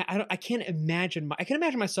 I can imagine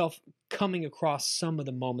myself coming across some of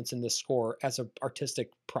the moments in this score as an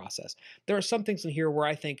artistic process. There are some things in here where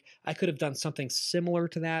I think I could have done something similar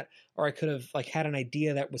to that, or I could have had an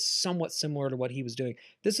idea that was somewhat similar to what he was doing.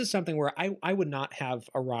 This is something where I would not have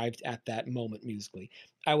arrived at that moment musically.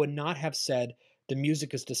 I would not have said the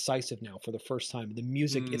music is decisive now for the first time. The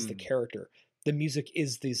music is the character. The music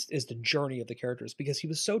is the journey of the characters, because he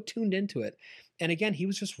was so tuned into it. And again, he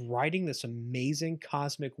was just riding this amazing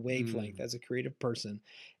cosmic wavelength as a creative person.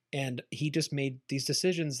 And he just made these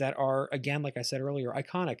decisions that are, again, like I said earlier,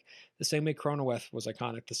 iconic. The same way Cronenweth was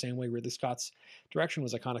iconic, the same way Ridley Scott's direction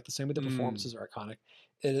was iconic, the same way the performances are iconic.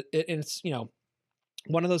 It's,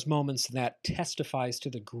 one of those moments that testifies to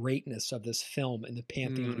the greatness of this film in the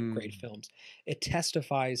pantheon of great films. It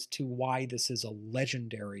testifies to why this is a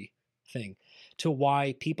legendary thing, to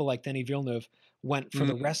why people like Denis Villeneuve went for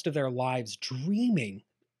the rest of their lives dreaming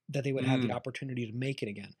that they would have the opportunity to make it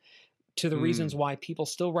again, to the reasons why people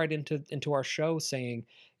still write into our show saying,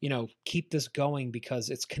 keep this going because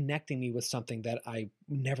it's connecting me with something that I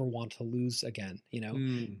never want to lose again,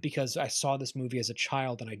 because I saw this movie as a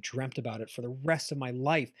child and I dreamt about it for the rest of my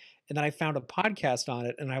life. And then I found a podcast on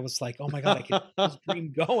it and I was like, oh my God, I can keep this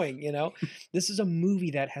dream going. This is a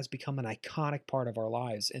movie that has become an iconic part of our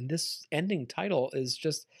lives. And this ending title is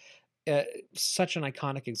just such an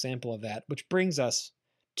iconic example of that, which brings us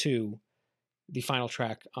to the final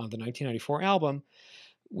track on the 1994 album,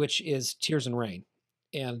 which is Tears in Rain.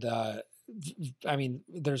 And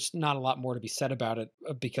there's not a lot more to be said about it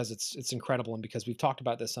because it's incredible, and because we've talked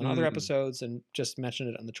about this on other episodes and just mentioned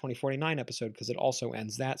it on the 2049 episode because it also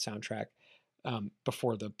ends that soundtrack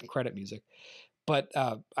before the credit music. But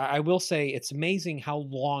I will say it's amazing how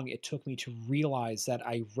long it took me to realize that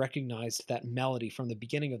I recognized that melody from the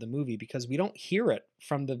beginning of the movie, because we don't hear it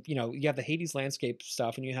from the, you have the Hades landscape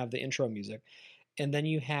stuff and you have the intro music, and then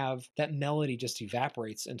you have that melody just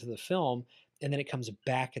evaporates into the film, and then it comes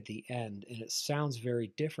back at the end, and it sounds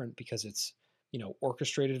very different because it's,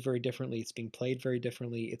 orchestrated very differently. It's being played very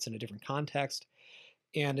differently. It's in a different context.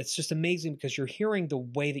 And it's just amazing because you're hearing the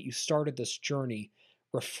way that you started this journey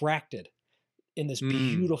refracted in this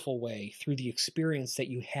beautiful way through the experience that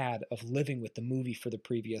you had of living with the movie for the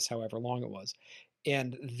previous however long it was.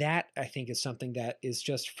 And that, I think, is something that is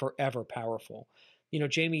just forever powerful. You know,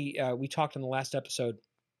 Jamie, we talked in the last episode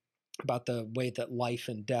about the way that life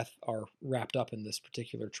and death are wrapped up in this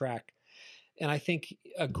particular track. And I think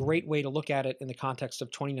a great way to look at it in the context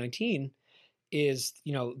of 2019 is,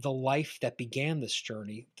 you know, the life that began this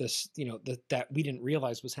journey, this, you know, that we didn't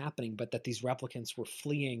realize was happening, but that these replicants were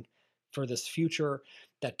fleeing for this future,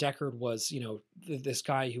 that Deckard was, you know, this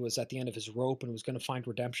guy who was at the end of his rope and was going to find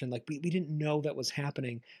redemption. Like we didn't know that was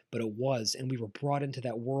happening, but it was. And we were brought into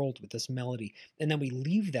that world with this melody. And then we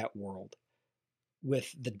leave that world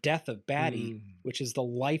with the death of Batty, which is the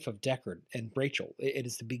life of Deckard and Rachel. It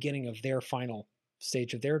is the beginning of their final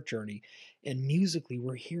stage of their journey. And musically,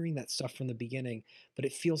 we're hearing that stuff from the beginning, but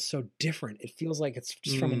it feels so different. It feels like it's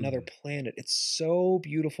just from another planet. It's so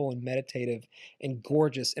beautiful and meditative and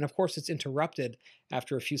gorgeous. And of course, it's interrupted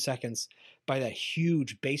after a few seconds by that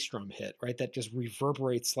huge bass drum hit, right? That just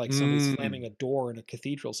reverberates like somebody slamming a door in a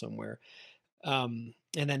cathedral somewhere. And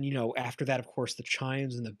then, you know, after that, of course, the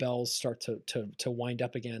chimes and the bells start to wind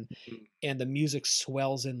up again, and the music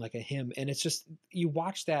swells in like a hymn. And it's just, you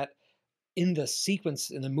watch that in the sequence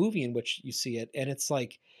in the movie in which you see it, and it's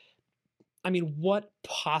like, I mean, what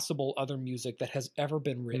possible other music that has ever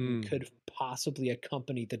been written could possibly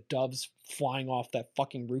accompany the doves flying off that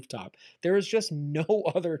fucking rooftop? There is just no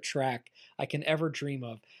other track I can ever dream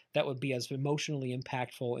of that would be as emotionally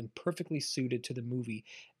impactful and perfectly suited to the movie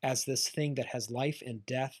as this thing that has life and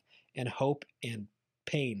death and hope and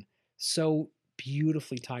pain so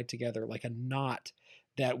beautifully tied together like a knot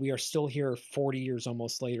that we are still here 40 years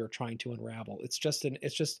almost later trying to unravel.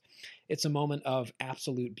 It's a moment of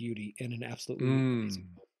absolute beauty and an absolutely amazing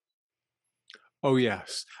moment. Oh,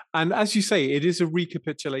 yes. And as you say, it is a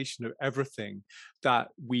recapitulation of everything that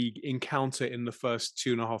we encounter in the first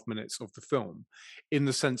 2.5 minutes of the film, in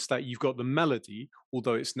the sense that you've got the melody,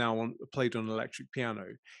 although it's now played on electric piano.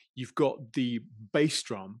 You've got the bass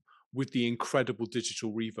drum with the incredible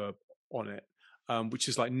digital reverb on it. Which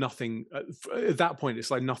is like nothing at that point.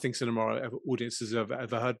 It's like nothing cinema audiences have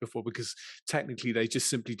ever heard before, because technically they just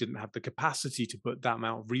simply didn't have the capacity to put that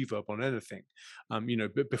amount of reverb on anything, you know,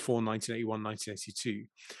 before 1981, 1982.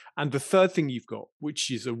 And the third thing you've got,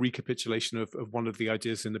 which is a recapitulation of one of the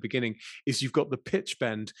ideas in the beginning, is you've got the pitch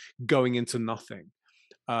bend going into nothing.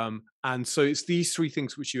 And so it's these three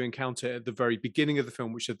things which you encounter at the very beginning of the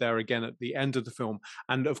film, which are there again at the end of the film.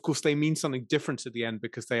 And of course, they mean something different at the end,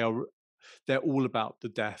 because they're all about the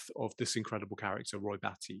death of this incredible character, Roy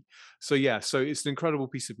Batty. So yeah, so it's an incredible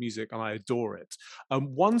piece of music and I adore it.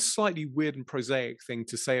 One slightly weird and prosaic thing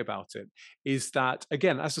to say about it is that,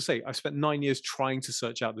 again, as I say, I spent 9 years trying to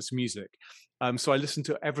search out this music. So I listened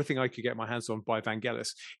to everything I could get my hands on by Vangelis,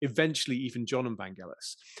 eventually even John and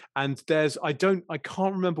Vangelis. And I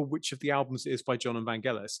can't remember which of the albums it is by John and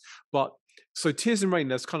Vangelis, but so Tears in Rain,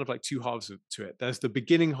 there's kind of like two halves to it. There's the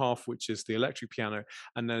beginning half, which is the electric piano,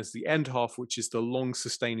 and there's the end half, which is the long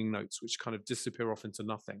sustaining notes, which kind of disappear off into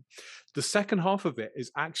nothing. The second half of it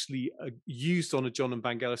is actually used on a John and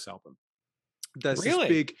Vangelis album. There's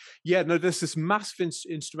there's this massive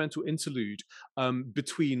instrumental interlude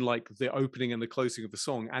between like the opening and the closing of the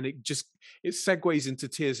song, and it segues into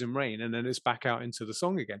Tears in Rain, and then it's back out into the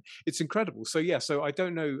song again. It's incredible. So yeah, so I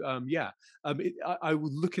don't know. I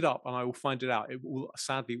will look it up and I will find it out. It will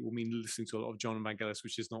mean listening to a lot of John and Vangelis,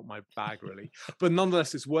 which is not my bag really, but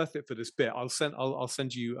nonetheless, it's worth it for this bit. I'll send it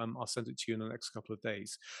to you in the next couple of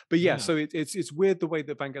days. But yeah. So it's weird the way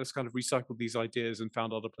that Vangelis kind of recycled these ideas and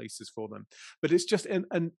found other places for them. But it's just, and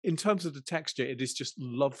in terms of the texture, it is just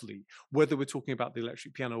lovely. Whether we're talking about the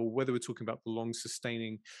electric piano or whether we're talking about the long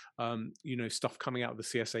sustaining, stuff coming out of the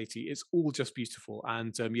CS80, it's all just beautiful.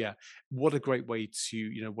 And what a great way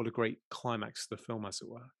to, what a great climax to the film, as it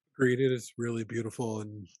were. Agreed. It is really beautiful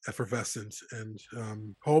and effervescent and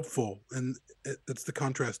hopeful. And it's the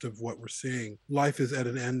contrast of what we're seeing. Life is at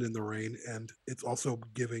an end in the rain, and it's also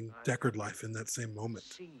giving Deckard life in that same moment.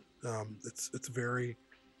 It's very...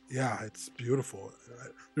 Yeah, it's beautiful.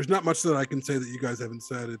 There's not much that I can say that you guys haven't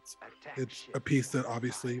said. It's a piece that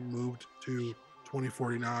obviously moved to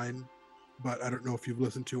 2049, but I don't know if you've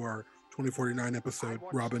listened to our 2049 episode,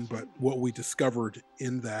 Robin, but what we discovered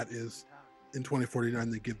in that is in 2049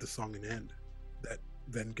 they give the song an end that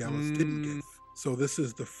Vangelis didn't give. So this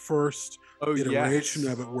is the first iteration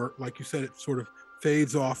of it where, like you said, it sort of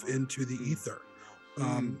fades off into the ether.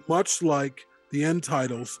 Much like the end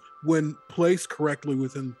titles, when placed correctly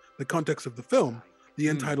within the context of the film, the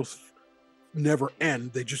end titles never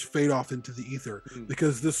end. They just fade off into the ether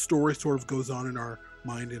because this story sort of goes on in our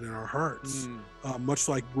mind and in our hearts, much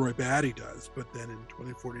like Roy Batty does. But then in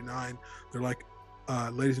 2049, they're like,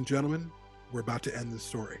 ladies and gentlemen, we're about to end this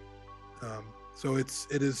story. So it's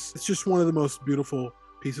just one of the most beautiful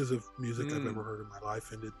pieces of music I've ever heard in my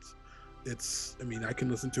life, and it's I mean, I can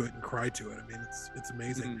listen to it and cry to it. I mean, it's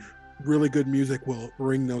amazing. Really good music will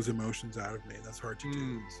bring those emotions out of me. That's hard to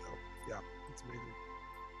do. So yeah, it's amazing.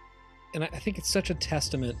 And I think it's such a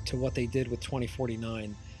testament to what they did with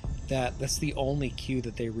 2049 that's the only cue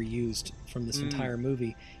that they reused from this entire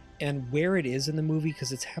movie. And where it is in the movie,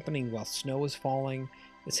 because it's happening while snow is falling,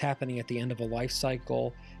 it's happening at the end of a life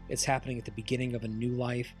cycle, it's happening at the beginning of a new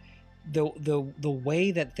life. The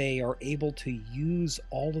way that they are able to use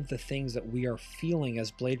all of the things that we are feeling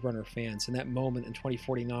as Blade Runner fans in that moment in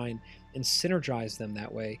 2049 and synergize them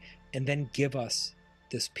that way, and then give us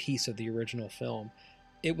this piece of the original film.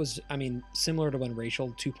 It was, I mean, similar to when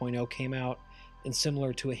Rachel 2.0 came out, and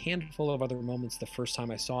similar to a handful of other moments the first time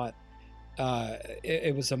I saw it.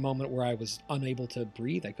 It was a moment where I was unable to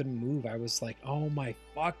breathe. I couldn't move. I was like, oh my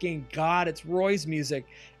fucking God, it's Roy's music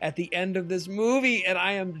at the end of this movie, and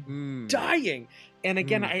I am dying. And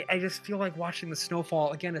again, I just feel like watching the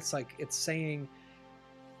snowfall. Again, it's like, it's saying,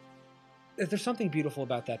 there's something beautiful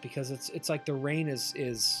about that, because it's like the rain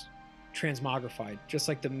is transmogrified, just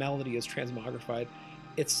like the melody is transmogrified.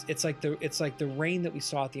 It's like the rain that we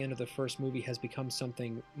saw at the end of the first movie has become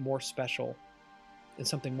something more special and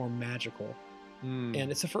something more magical.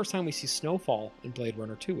 And it's the first time we see snowfall in Blade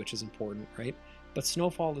Runner 2, which is important, right? But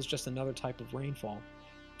snowfall is just another type of rainfall,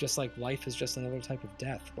 just like life is just another type of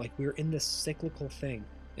death. Like, we're in this cyclical thing,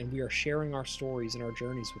 and we are sharing our stories and our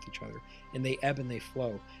journeys with each other, and they ebb and they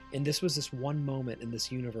flow. And this was this one moment in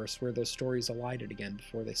this universe where those stories alighted again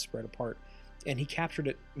before they spread apart. And he captured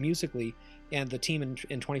it musically, and the team in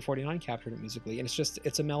 2049 captured it musically. And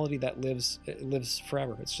it's a melody that lives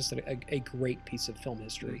forever. It's just a great piece of film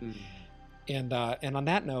history. And on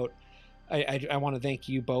that note, I want to thank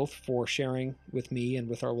you both for sharing with me and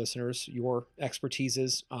with our listeners your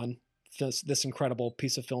expertises on this incredible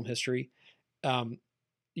piece of film history.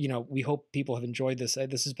 We hope people have enjoyed this.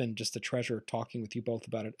 This has been just a treasure talking with you both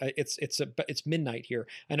about it. It's midnight here.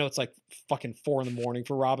 I know it's like fucking 4 a.m.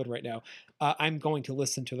 for Robin right now. I'm going to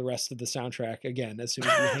listen to the rest of the soundtrack again as soon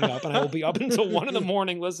as we hang up, and I will be up until 1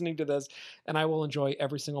 a.m. listening to this, and I will enjoy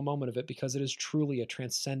every single moment of it, because it is truly a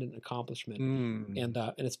transcendent accomplishment. And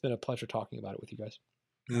it's been a pleasure talking about it with you guys.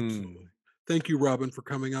 Absolutely. Thank you, Robin, for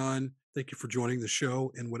coming on. Thank you for joining the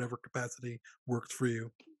show in whatever capacity works for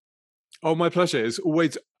you. Oh, my pleasure.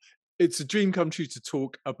 It's a dream come true to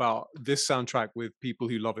talk about this soundtrack with people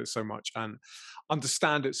who love it so much and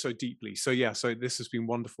understand it so deeply. So this has been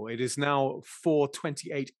wonderful. It is now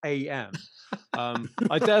 4:28 a.m.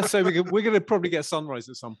 I dare say we're going to probably get sunrise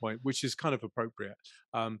at some point, which is kind of appropriate.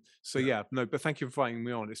 But thank you for inviting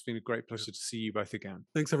me on. It's been a great pleasure to see you both again.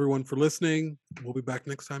 Thanks, everyone, for listening. We'll be back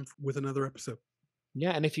next time with another episode.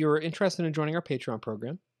 Yeah, and if you're interested in joining our Patreon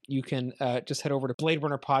program, you can just head over to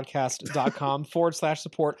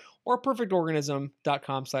bladerunnerpodcast.com/support or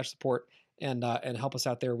perfectorganism.com/support and help us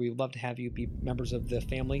out there. We would love to have you be members of the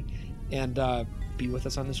family and be with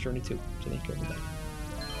us on this journey too. So thank you, everybody.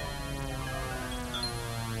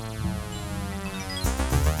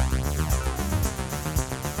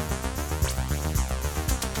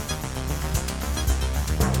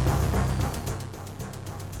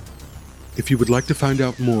 If you would like to find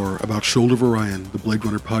out more about Shoulder of Orion, the Blade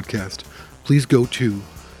Runner podcast, please go to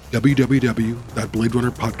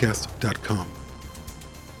www.bladerunnerpodcast.com.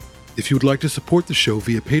 If you would like to support the show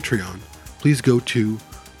via Patreon, please go to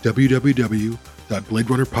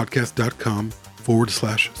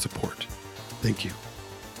www.bladerunnerpodcast.com/support. Thank you.